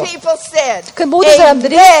영원토록 the people said, 그 모든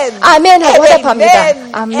사람들이 Amen, 아멘 하고 and 화답합니다. amen,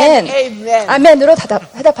 아멘. and amen. 아멘으로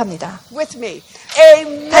화답합니다. With me.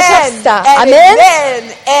 Amen. 다시 합시다. And 아멘.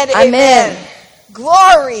 amen. And 아멘. amen.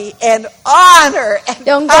 Glory and honor and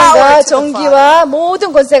영광과 power to the Father. 존귀와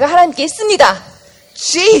모든 권세가 하나님께 있습니다.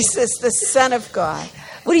 Jesus, the Son of God.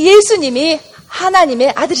 우리 예수님이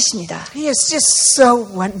하나님의 아들이십니다. He is just so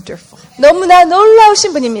wonderful. 너무나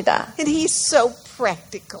놀라우신 분입니다. And he's so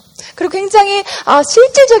practical. 그리고 굉장히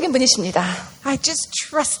실질적인 분이십니다. I just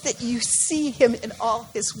trust that you see him in all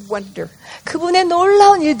his wonder. 그분의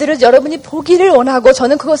놀라운 일들을 여러분이 보기를 원하고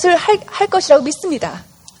저는 그것을 할 것이라고 믿습니다.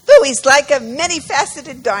 Though he's like a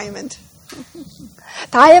many-faceted diamond.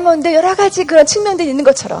 다이아몬드 여러 가지 그런 측면들이 있는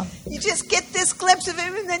것처럼. You just get this glimpse of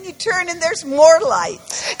him and then you turn and there's more light.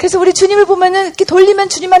 그래서 우리 주님을 보면은 이렇게 돌리면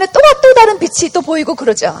주님 안에 또 다른 빛이 또 보이고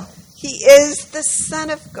그러죠. He is the Son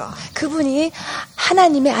of God. 그분이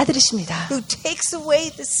하나님의 아들이십니다. Who takes away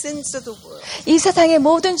the sins of the world. 이 세상의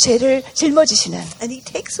모든 죄를 짊어지시는. And he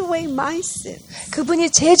takes away my sin. 그분이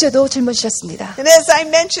제 죄도 짊어지셨습니다. And as I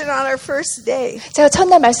mentioned on our first day. 제가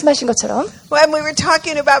첫날 말씀하신 것처럼. When we were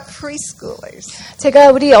talking about preschoolers. 제가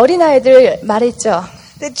우리 어린아이들 말했죠.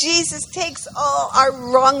 That Jesus takes all our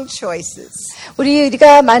wrong choices.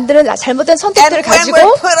 우리가 만드는 잘못된 선택들을 가지고 And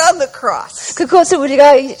when we're put on the cross, 그것을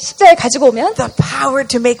우리가 십자가에 가지고 오면 the power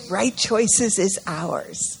to make right choices is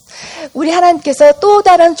ours. 우리 하나님께서 또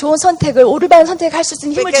다른 좋은 선택을 올바른 선택을 할 수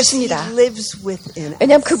있는 힘을 Because 주십니다. he lives within us.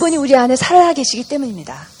 왜냐하면 그분이 우리 안에 살아 계시기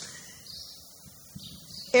때문입니다.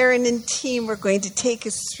 Aaron and team were going to take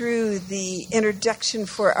us through the introduction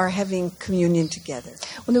for our having communion together.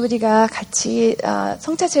 오늘 우리가 같이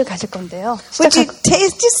성찬식을 가질 건데요. Would you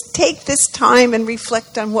just take this time and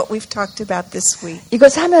reflect on what we've talked about this week?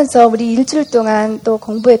 이것을 하면서 우리 일주일 동안 또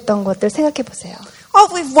공부했던 것들 생각해 보세요. All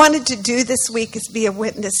we've wanted to do this week is be a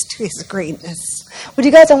witness to his greatness.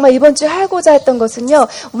 우리가 정말 이번 주에 하고자 했던 것은요.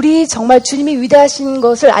 우리 정말 주님이 위대하신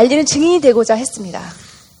것을 알리는 증인이 되고자 했습니다.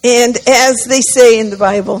 And as they say in the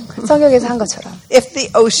Bible, 성경에서 한 것처럼 if the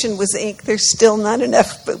ocean was ink, there's still not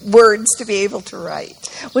enough words to be able to write.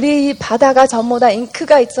 우리 이 바다가 전부 다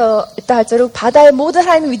잉크가 있다 할수록 바다의 모든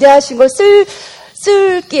하나님이 위대하신 걸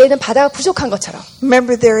쓸기에는 바다가 부족한 것처럼.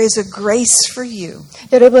 Remember, there is a grace for you.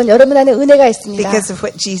 여러분 안에 은혜가 있습니다. Because of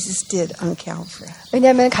what Jesus did on Calvary.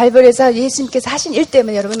 왜냐하면 갈보리에서 예수님께서 하신 일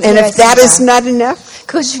때문에 여러분 And 은혜가 if that is 있습니다. not enough,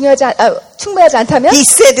 그것이 충분하지 않다면 He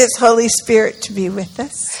sent His Holy Spirit to be with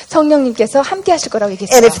us. 성령님께서 함께 하실 거라고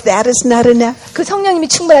얘기했어요. And if that is not enough, 그 성령님이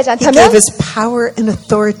충분하지 He 않다면 gave us power and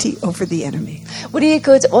authority over the enemy. 우리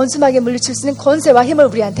그 원수마귀에 물리칠 수 있는 권세와 힘을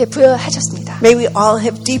우리한테 부여하셨습니다. May we all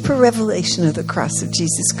have deeper revelation of the cross of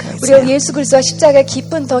Jesus Christ. 우리가 예수 그리스도와 십자가의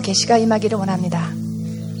깊은 더 계시가 임하기를 원합니다.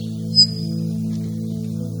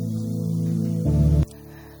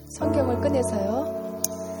 성경을 꺼내서요.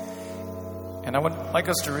 And I would like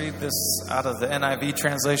us to read this out of the NIV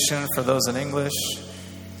translation for those in English.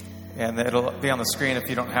 And it'll be on the screen if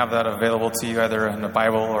you don't have that available to you either in the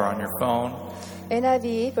Bible or on your phone.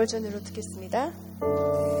 NIV 버전으로 듣겠습니다.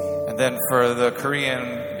 And then for the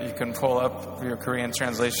Korean, you can pull up your Korean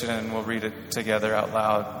translation and we'll read it together out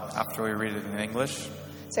loud after we read it in English.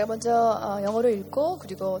 제가 먼저 영어로 읽고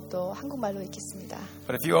그리고 또 한국말로 읽겠습니다.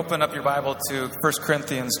 But if you open up your Bible to 1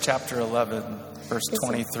 Corinthians chapter 11, verse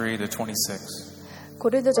 23 to 26.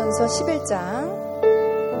 고린도전서 11장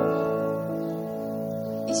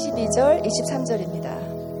 22절,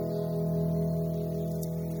 23절입니다.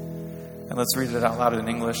 And let's read it out loud in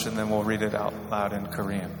English and then we'll read it out loud in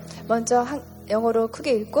Korean. 먼저 영어로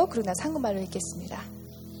크게 읽고 그리고 나서 한국말로 읽겠습니다.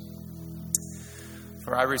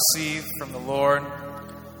 For I received from the Lord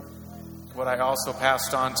what I also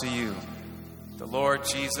passed on to you. The Lord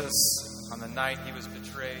Jesus, on the night he was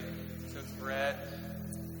betrayed, took bread,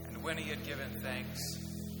 and when he had given thanks,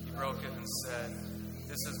 he broke it and said,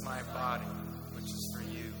 "This is my body, which is for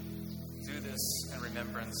you. Do this in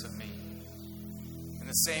remembrance of me." In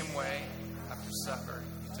the same way, after supper,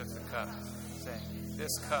 he took the cup, saying,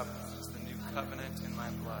 "This cup is the new covenant in my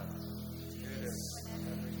blood. Do this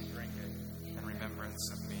whenever you drink it in remembrance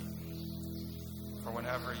of me. For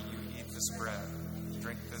whenever you eat this bread,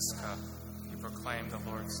 drink this cup, you proclaim the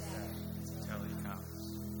Lord's death until he comes."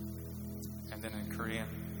 And then in Korean,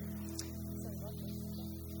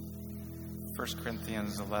 1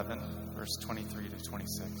 Corinthians 11, verse 23 to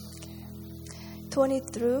 26.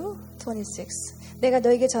 20 through 26. 내가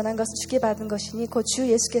너에게 전한 것은 주께 받은 것이니 곧 주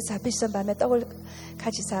예수께서 잡히시던 밤에 떡을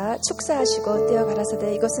가지사 축사하시고 떼어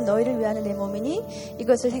가라사대 이것은 너희를 위하는 내 몸이니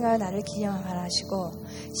이것을 행하여 나를 기념하라 하시고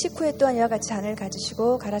식후에 또한 이와 같이 잔을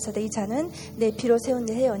가지시고 가라사대 이 잔은 내 피로 세운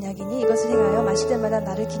내 언약이니 이것을 행하여 마실 때마다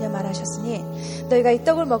나를 기념하라 하셨으니 너희가 이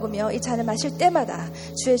떡을 먹으며 이 잔을 마실 때마다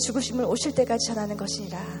주의 죽으심을 오실 때까지 전하는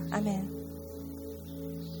것이니라. 아멘.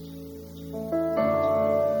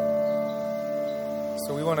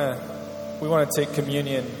 So we want to take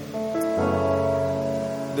communion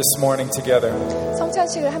this morning together.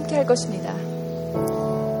 성찬식을 함께 할 것입니다.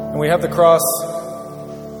 And we have the cross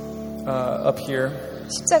up here.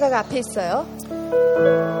 십자가가 앞에 있어요.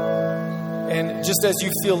 And just as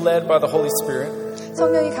you feel led by the Holy Spirit,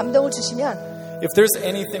 성령이 감동을 주시면 If there's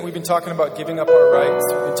anything, we've been talking about giving up our rights.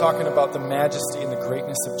 We've been talking about the majesty and the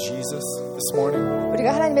greatness of Jesus this morning.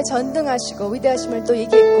 우리가 하나님의 전등하시고 위대하심을 또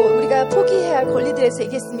얘기했고 우리가 포기해야 할 권리들에 대해서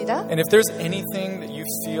얘기했습니다. And if there's anything that you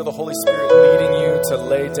feel the Holy Spirit leading you to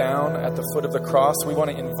lay down at the foot of the cross, we want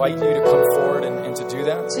to invite you to come forward and to do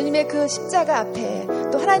that. 주님의 그 십자가 앞에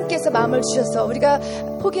또 하나님께서 마음을 주셔서 우리가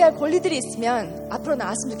포기할 권리들이 있으면 앞으로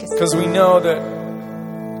나왔으면 좋겠습니다. Because we know that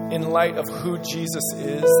in light of who Jesus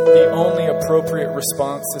is, the only appropriate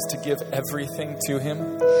response is to give everything to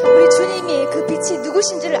Him. 우리 주님이 그 빛이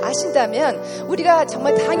누구신지를 아신다면 우리가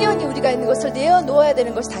정말 당연히 우리가 있는 것을 내어놓아야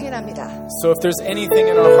되는 것이 당연합니다. So if there's anything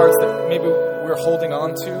in our hearts that maybe we're holding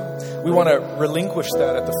on to, we want to relinquish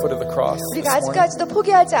that at the foot of the cross. 우리가 아직까지도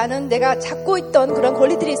포기하지 않은 내가 잡고 있던 그런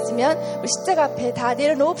권리들이 있으면 우리 십자가 앞에 다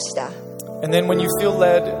내려놓읍시다. And then when you feel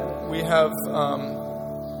led, we have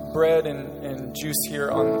bread and juice here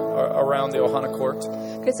around the Ohana Court.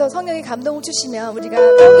 그래서 성령이 감동을 주시면 우리가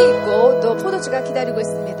떡이 있고 또 포도주가 기다리고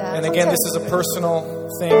있습니다. And again, this is a personal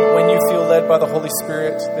thing. When you feel led by the Holy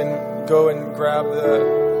Spirit, then go and grab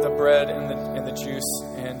the bread and the juice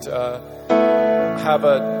and have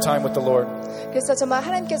a time with the Lord. 그래서 정말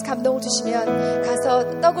하나님께서 감동을 주시면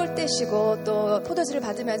가서 떡을 떼시고 또 포도주를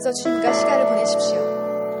받으면서 주님과 시간을 보내십시오.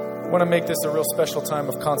 I want to make this a real special time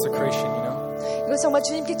of consecration, you know. 이거 정말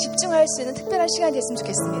주님께 집중할 수 있는 특별한 시간이 됐으면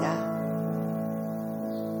좋겠습니다.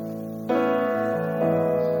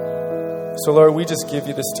 So Lord, we just give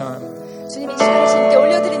you this time. 주님 이 시간을 주님께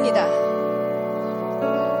올려드립니다.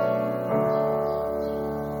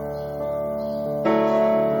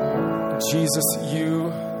 Jesus,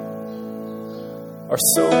 you are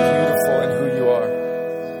so beautiful in who you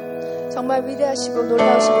are. 정말 위대하시고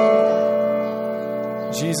놀라우신 분입니다.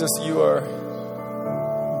 Jesus, you are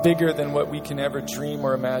bigger than what we can ever dream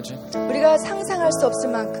or imagine. 우리가 상상할 수 없을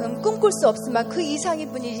만큼 꿈꿀 수 없을 만큼 그 이상의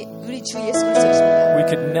분이 우리 주 예수 그리스도이십니다. We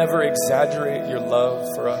could never exaggerate your love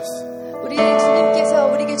for us. 우리 주님께서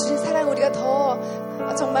우리에게 주신 사랑 우리가 더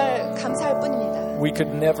정말 감사할 뿐입니다. We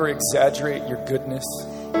could never exaggerate your goodness.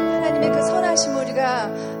 하나님의 그 선하심을 우리가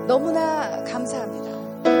너무나 감사합니다.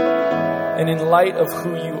 And in light of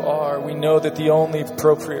who you are, we know that the only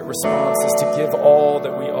appropriate response is to give all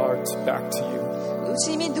that we are back to you.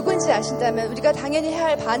 주님이 누군지 아신다면 우리가 당연히 해야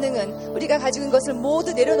할 반응은 우리가 가지고 있는 것을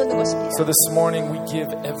모두 내려놓는 것입니다. So this morning we give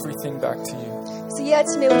everything back to you. 그래서 이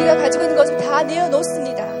아침에 우리가 가지고 있는 것을 다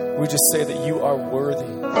내어놓습니다. We just say that you are worthy.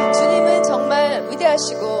 주님은 정말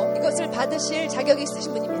위대하시고 이것을 받으실 자격이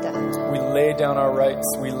있으신 분입니다. We lay down our rights.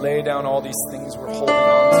 We lay down all these things we're holding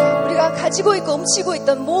on to. 우리가 가지고 있고 훔치고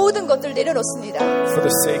있던 모든 것들을 내려놓습니다. For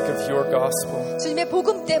the sake of your gospel. 주님의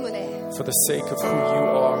복음 때문에. For the sake of who you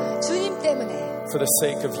are. 주님 때문에. For the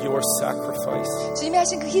sake of your sacrifice. 주님이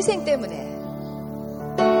하신 그 희생 때문에.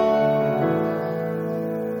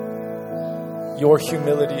 Your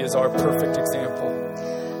humility is our perfect example.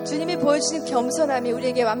 주님이 보여주신 겸손함이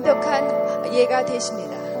우리에게 완벽한 예가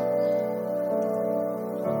되십니다.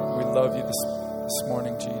 We love you this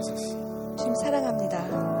morning, Jesus. 주님 사랑합니다.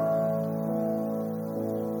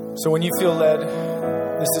 So when you feel led,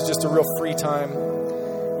 this is just a real free time.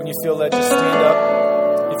 When you feel led, just stand up.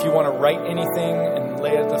 If you want to write anything and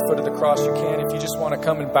lay it at the foot of the cross, you can. If you just want to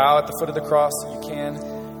come and bow at the foot of the cross, you can.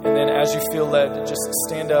 And then as you feel led, just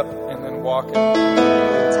stand up and then walk and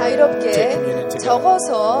자유롭게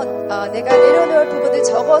적어서 내가 내려놓을 부분을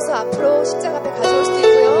적어서 앞으로 십자가 앞에 가져올 수도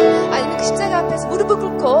있고요. 아니면 그 십자가 앞에서 무릎을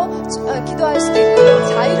꿇고 기도할 수도 있고요.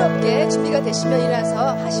 자유롭게 준비가 되시면 일어나서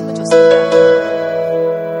하시면 좋습니다.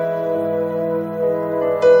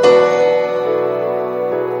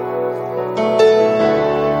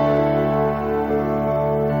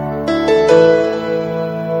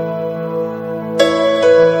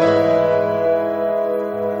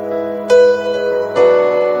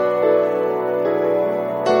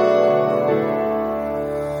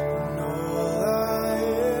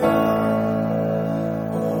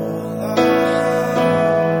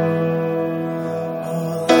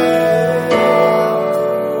 all I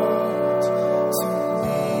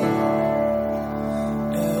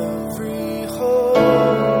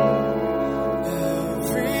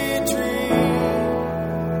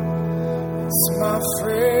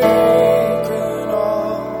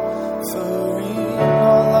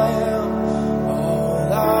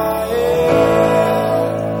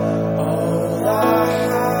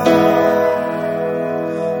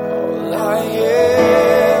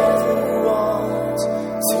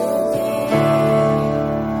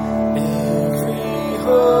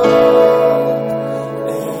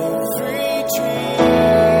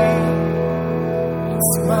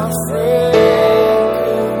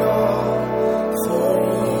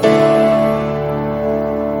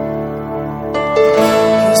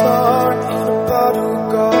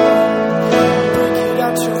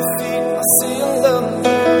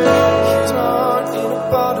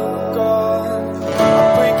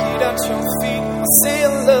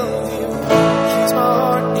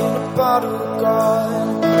bottle,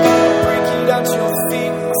 God. Break it at your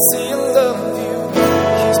feet. I say I love you.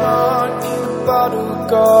 Here's my heart in a bottle,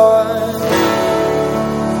 God.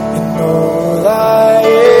 And all I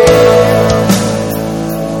am.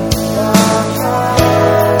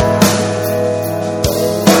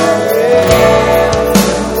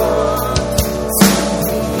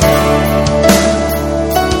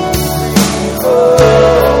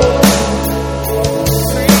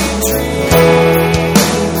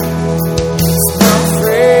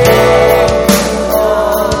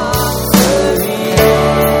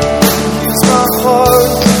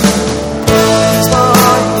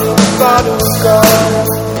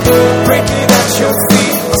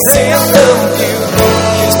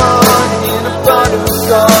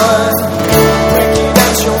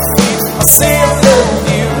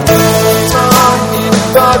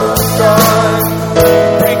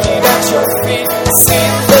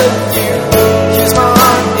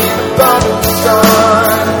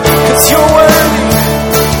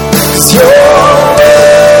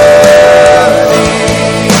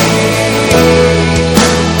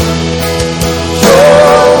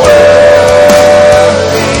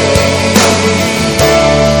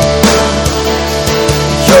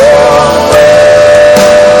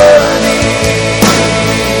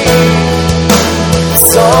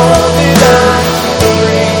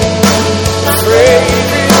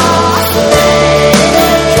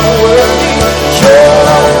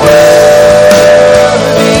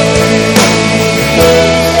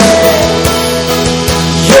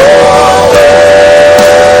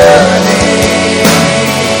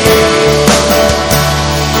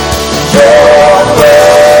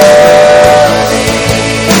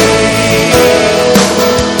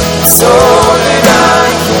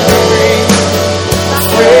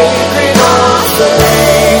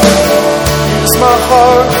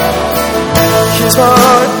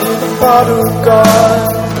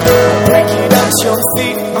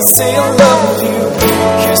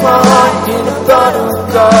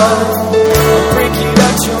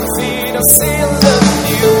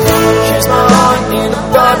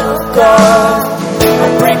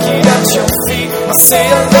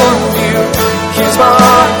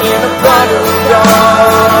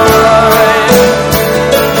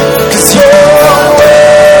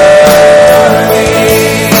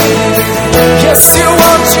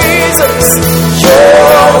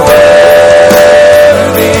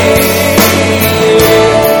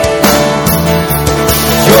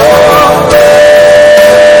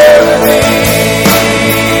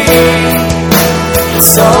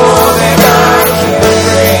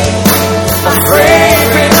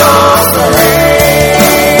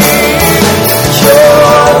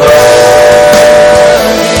 You're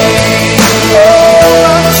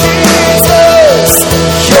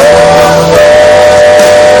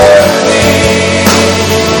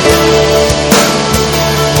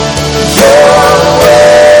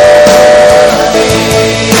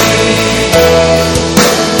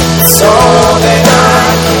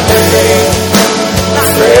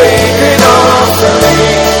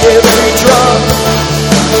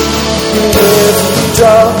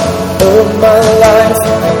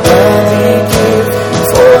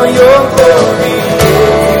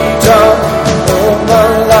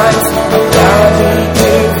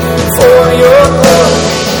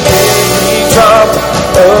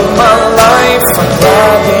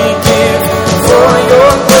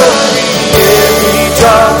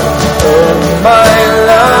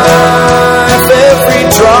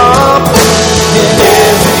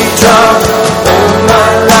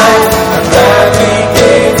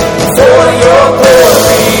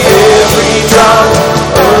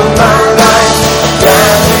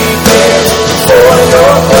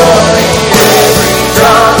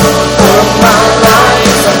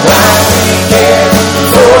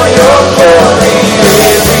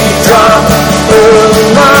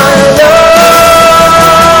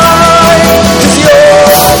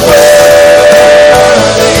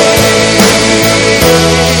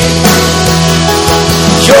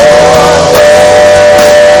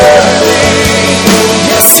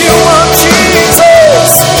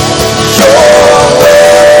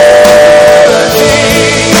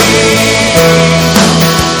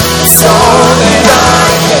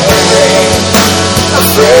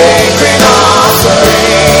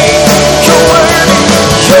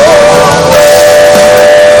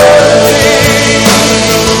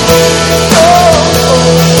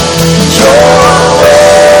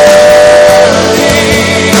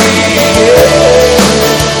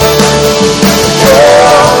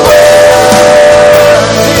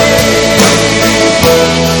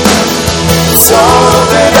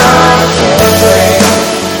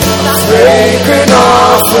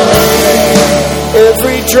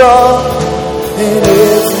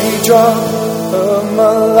drop of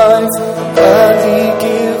my life gladly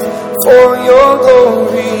give for your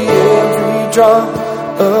glory. Every drop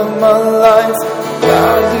of my life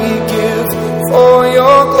gladly give for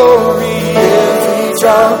your glory. Every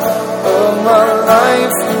drop of my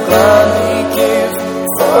life gladly give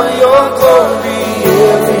for your glory.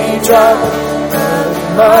 Every drop of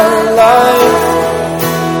my life,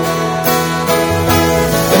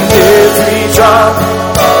 and every drop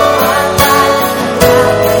of my life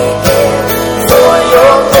gladly give for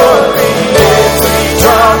your glory. Every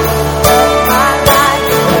drop of my life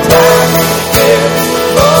gladly give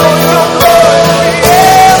for your glory.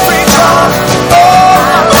 Every drop of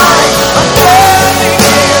my life gladly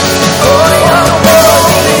give for your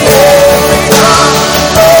glory. Every drop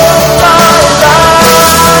of my life,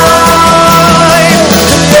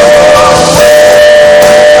 your way.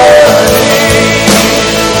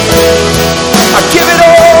 I give it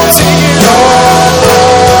all to you,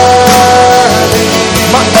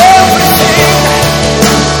 my everything.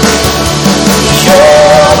 Your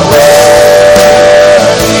worthy,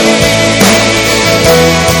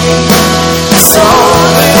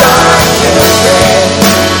 song that I can bring,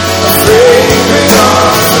 a fragrant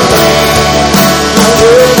offering.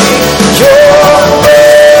 Worthy, your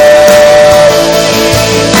worthy,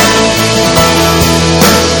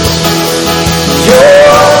 your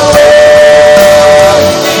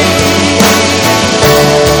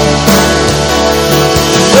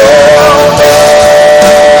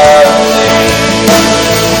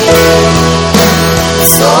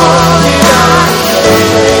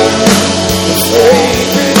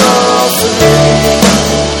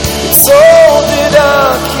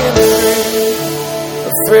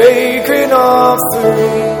fragrant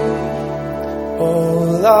offering.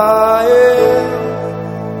 All I am,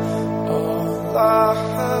 all I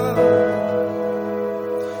have,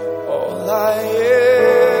 all I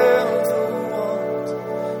ever want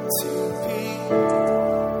to be.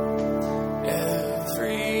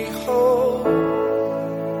 Every hope,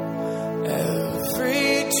 every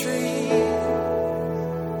dream,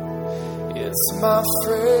 it's my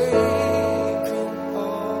fragrant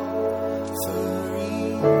offering.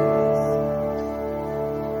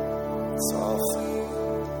 It's all for you.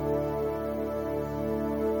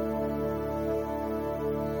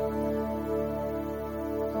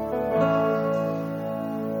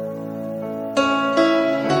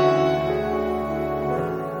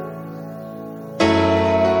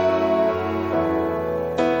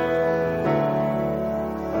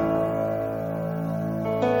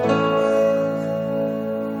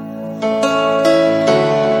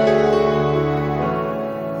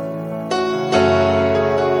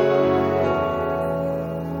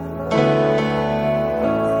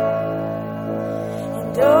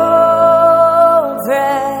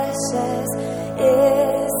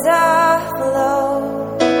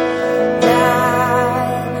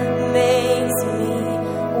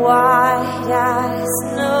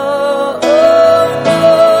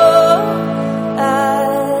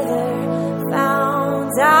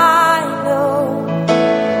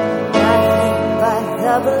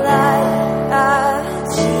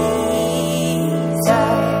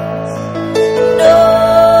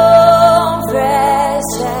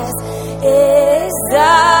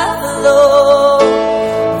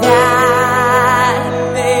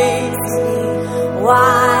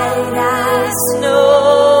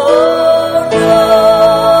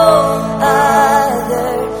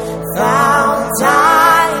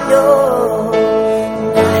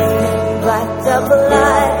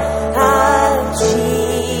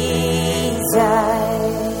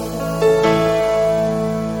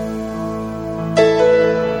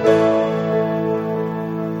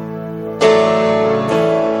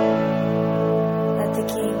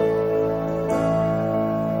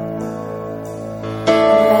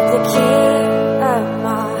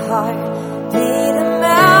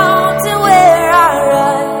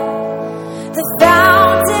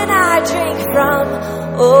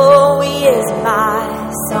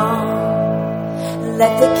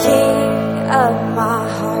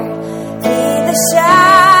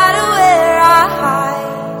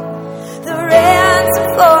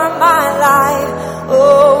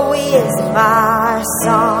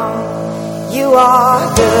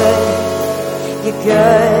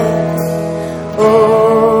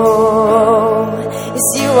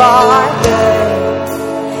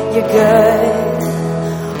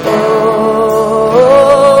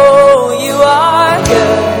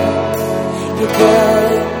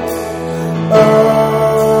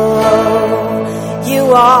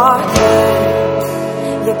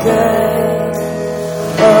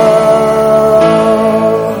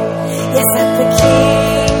 Yes, let the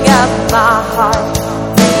King of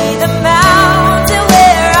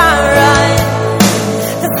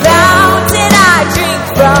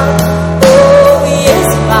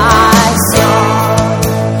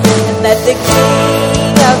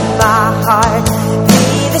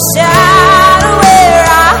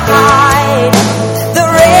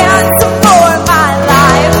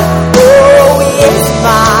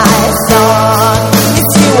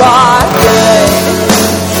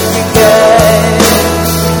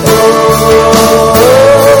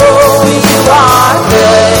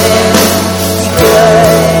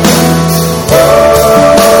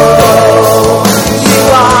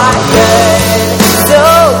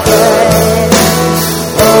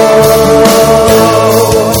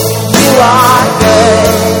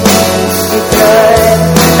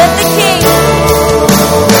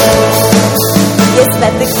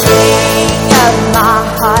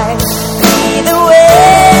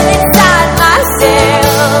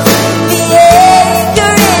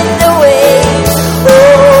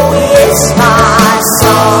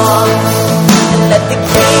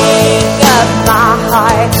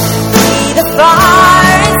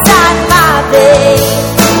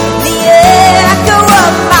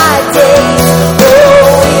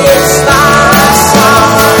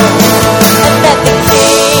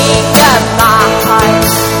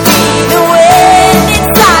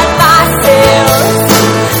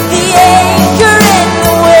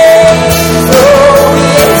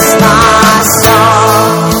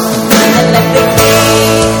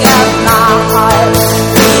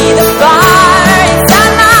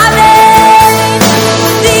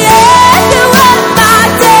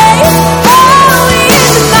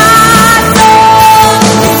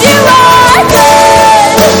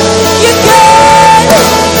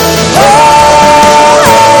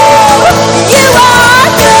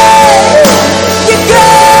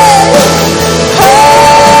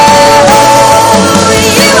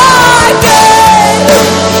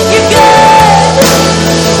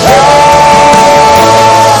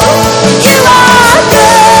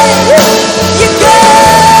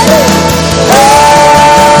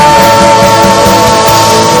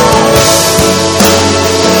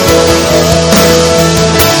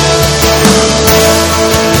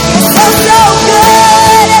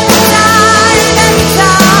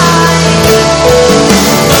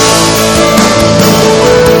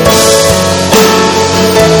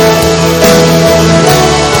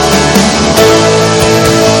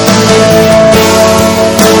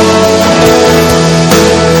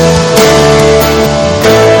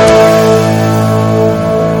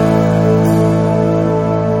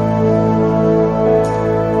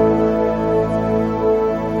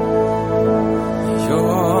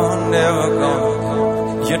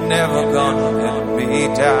never gonna let me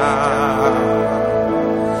down.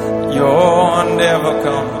 You're never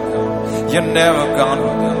gonna let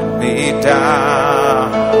me down.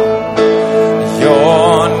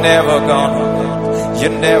 You're never gonna let me down.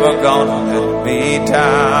 You're never gonna let me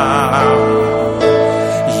down.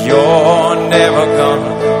 You're never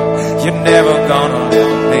gonna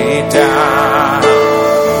let me down.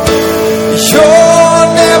 You're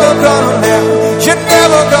never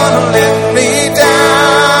gonna let me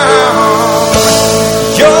down.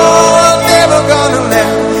 You're never gonna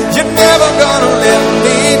let me down. You're never gonna let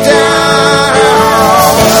me down.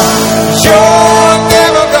 You're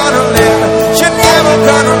never gonna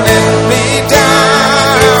let me down.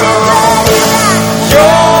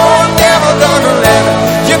 You're never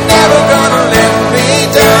gonna let me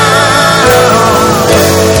down.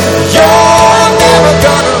 You're never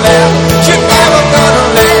gonna let me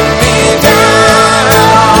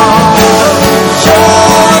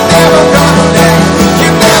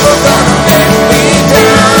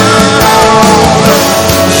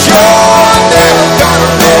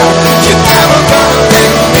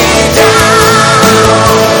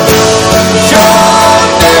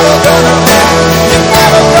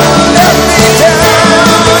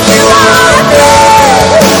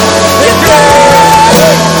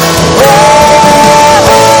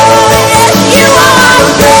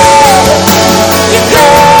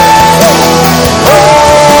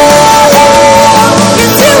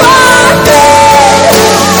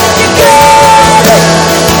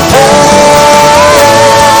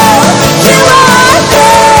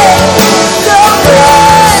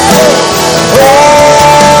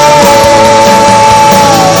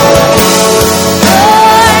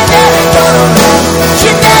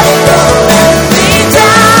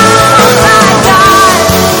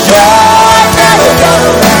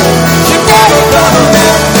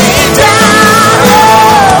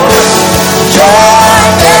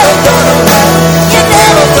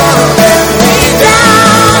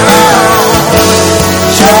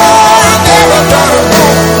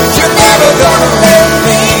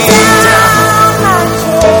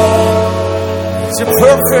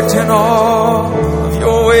perfect in all of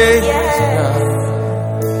your ways, God.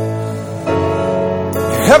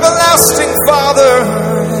 You're everlasting Father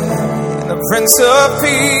and the Prince of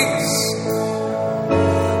Peace.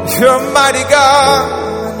 You're a mighty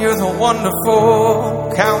God, and you're the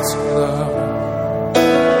wonderful Counselor.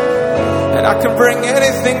 And I can bring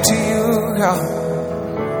anything to you, God.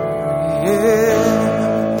 Yeah.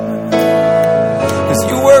 'Cause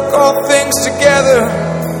you work all things together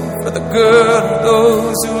for the good of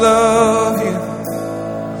those who love you.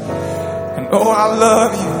 And oh, I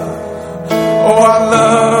love you. Oh, I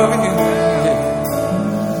love you.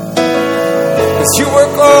 'Cause you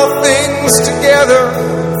work all things together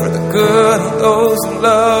for the good of those who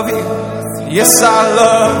love you. Yes, I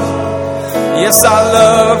love you. Yes, I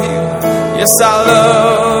love you. Yes, I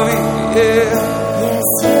love you. Yeah. Yes,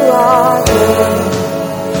 you are good.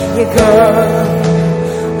 You're good.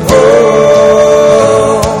 Oh.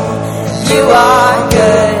 You are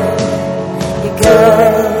good. You're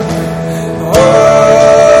good. Oh,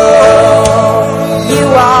 you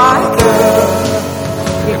are good.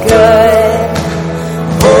 You're good.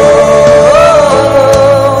 Oh,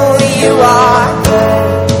 you are good.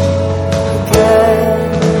 You're good.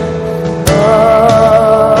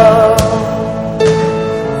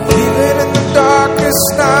 even in the darkest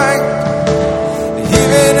night,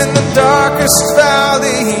 even in the darkest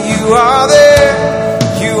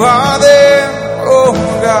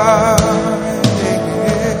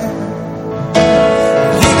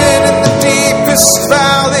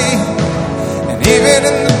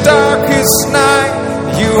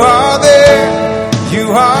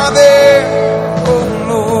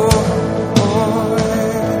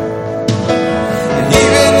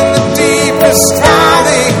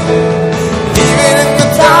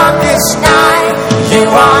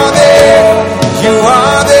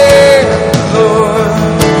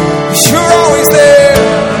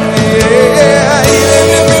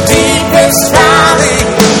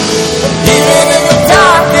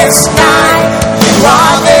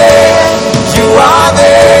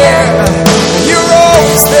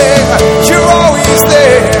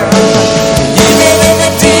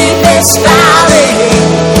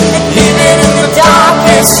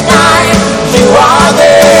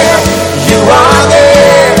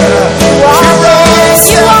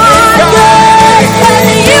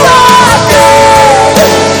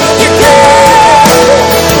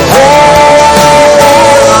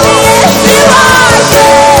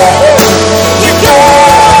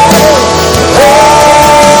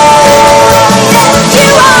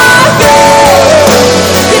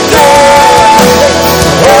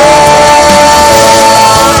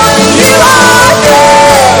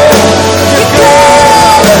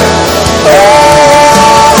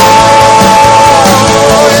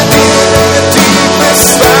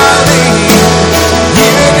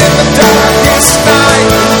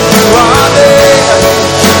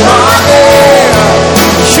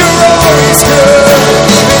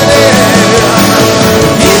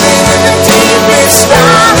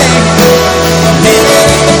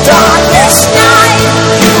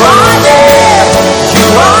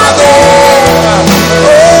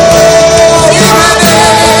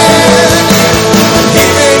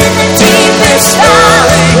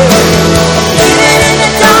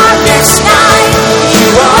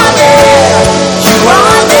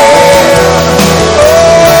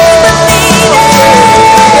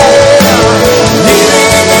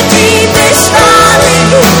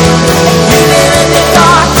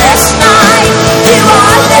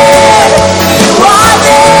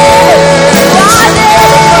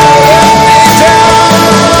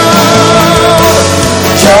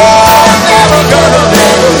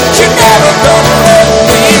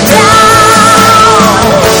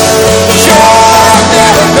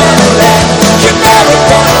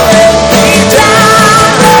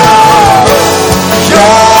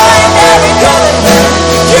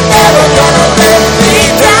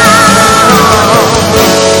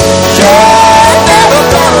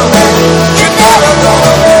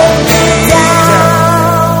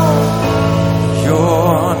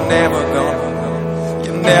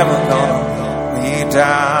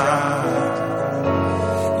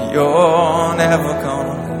You're never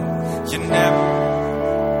gonna leave. You're never.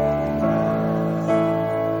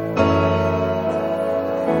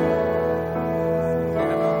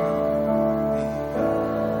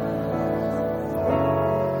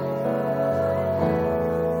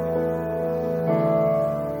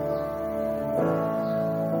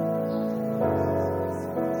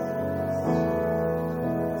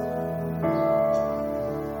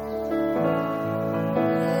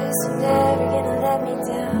 You're never gonna let me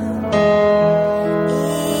down,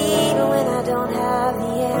 even when I don't have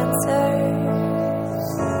the answers.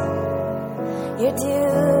 You're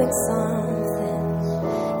doing something,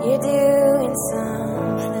 you're doing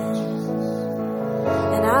something,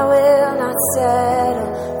 and I will not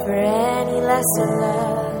settle for any lesser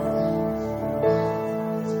love.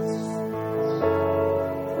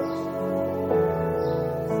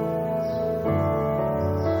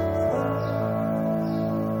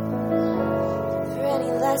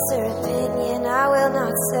 Lesser opinion, I will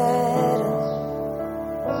not settle.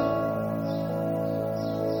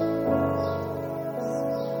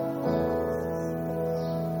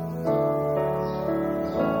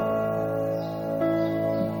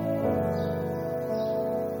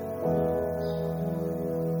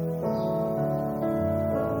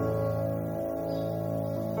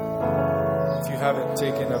 If you haven't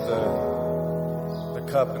taken of the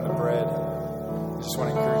cup and the bread, I just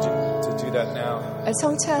want to encourage you to do that now.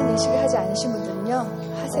 성찬 예식을 하지 않으신 분들은요,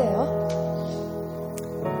 하세요.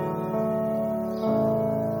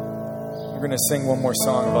 We're going to sing one more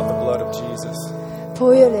song about the blood of Jesus.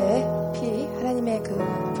 보혈의 피, 하나님의 그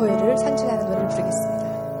보혈을 상징하는 노래를 부르겠습니다.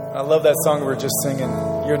 I love that song we were just singing.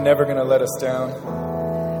 You're never going to let us down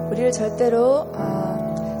우리를 절대로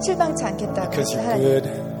실망치 않겠다고 because you're 하나님 good.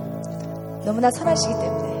 너무나 선하시기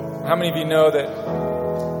때문에. How many of you know that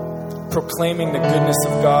proclaiming the goodness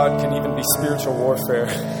of God can even be spiritual warfare?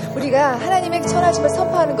 우리가 하나님의 선하심을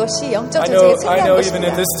선포하는 것이 영적 I 전쟁에 승리하는 know even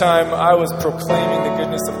in 것입니다. this time I was proclaiming the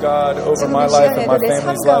goodness of God over 지금 my 이 life and my 시간에도 내 삶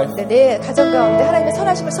family's life. 가운데, 내 가정 가운데 하나님의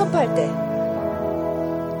선하심을 선포할 때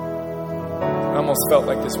I almost felt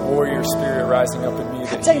like this warrior spirit rising up in me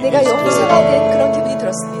that 갑자기 he 내가 is 용서가 good 된 그런 기분이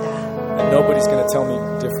들었습니다. and nobody's going to tell me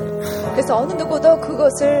different. 그래서 어느 누구도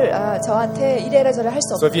그것을 저한테 이래라 저래라 할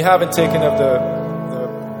수 So 없어요. if you haven't taken of the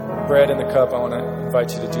bread and the cup, I want to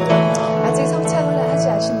invite you to do that now. 아직 성찬을 하지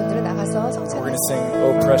않으신 분들은 나가서 We're 성찬을 going to sing,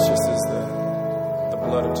 "Oh precious is the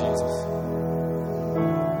blood of Jesus."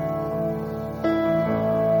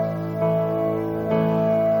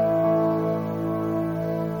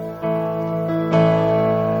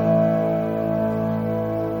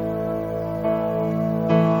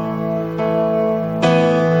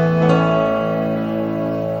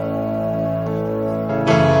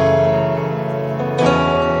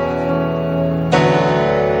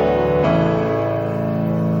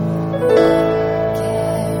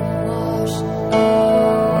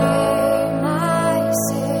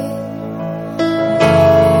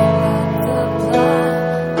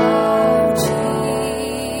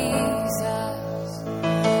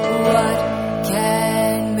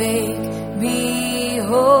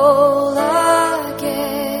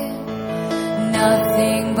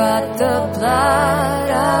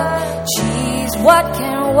 What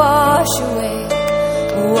can wash away?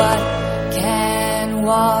 What can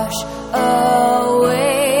wash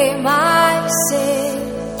away my sin?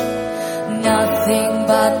 Nothing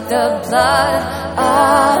but the blood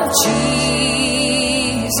of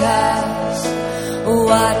Jesus.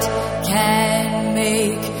 What can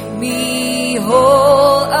make me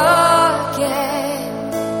whole again?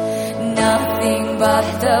 Nothing but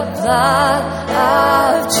the blood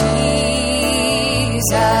of Jesus.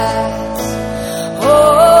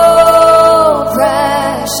 Oh,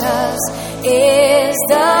 precious is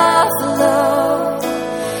the flow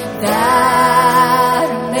that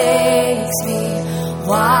makes me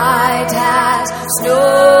white as snow.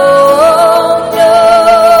 No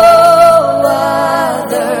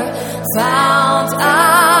other fount I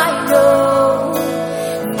know,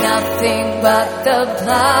 nothing but the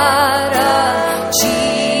blood of Jesus.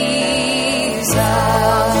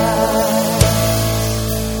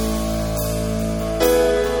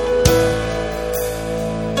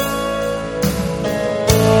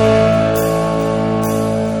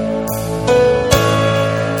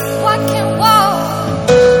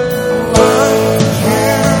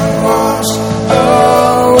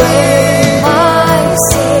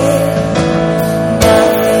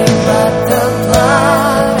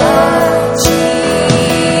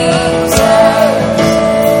 Jesus.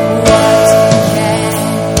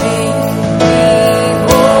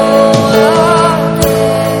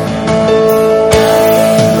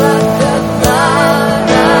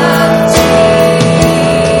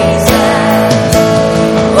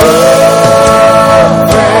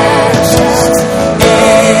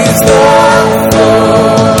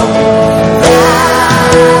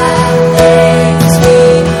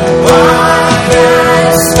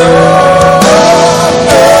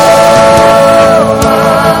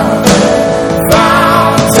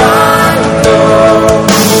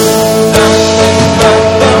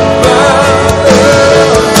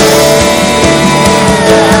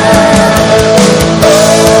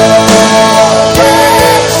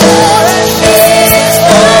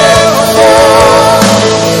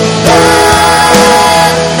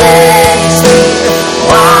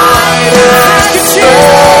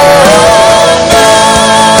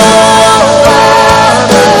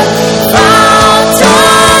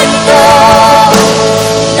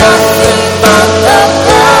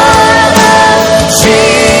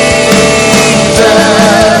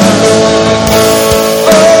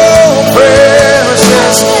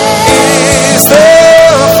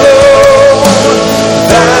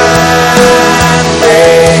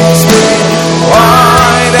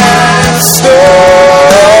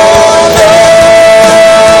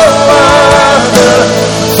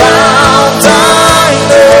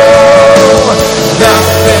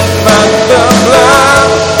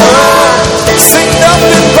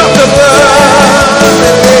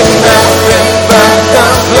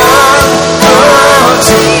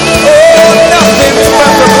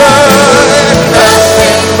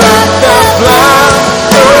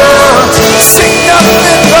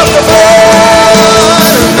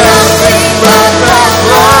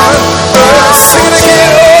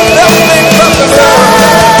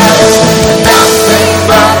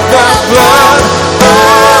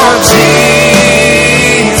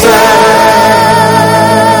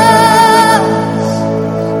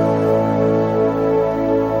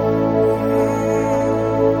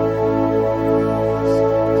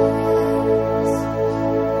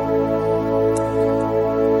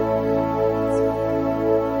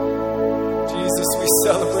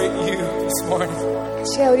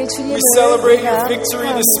 하나님,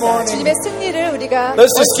 victory this morning. 주님의 승리를 우리가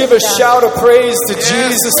Let's just give a 얻습니다. shout of praise to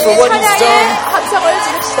Jesus for what He's 찬양의 done. 함성을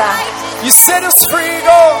지릅시다. You set us free,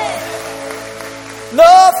 God.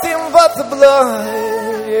 Nothing but the blood.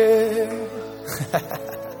 Yeah.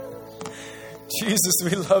 Jesus,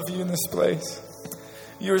 we love you in this place.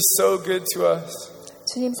 You are so good to us.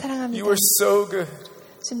 주님 사랑합니다. You are so good.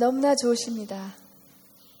 주님 너무나 좋으십니다.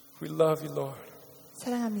 We love you, Lord.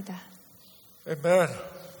 사랑합니다. Amen.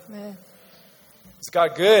 네. Is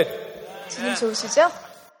God good? 주님 좋으시죠?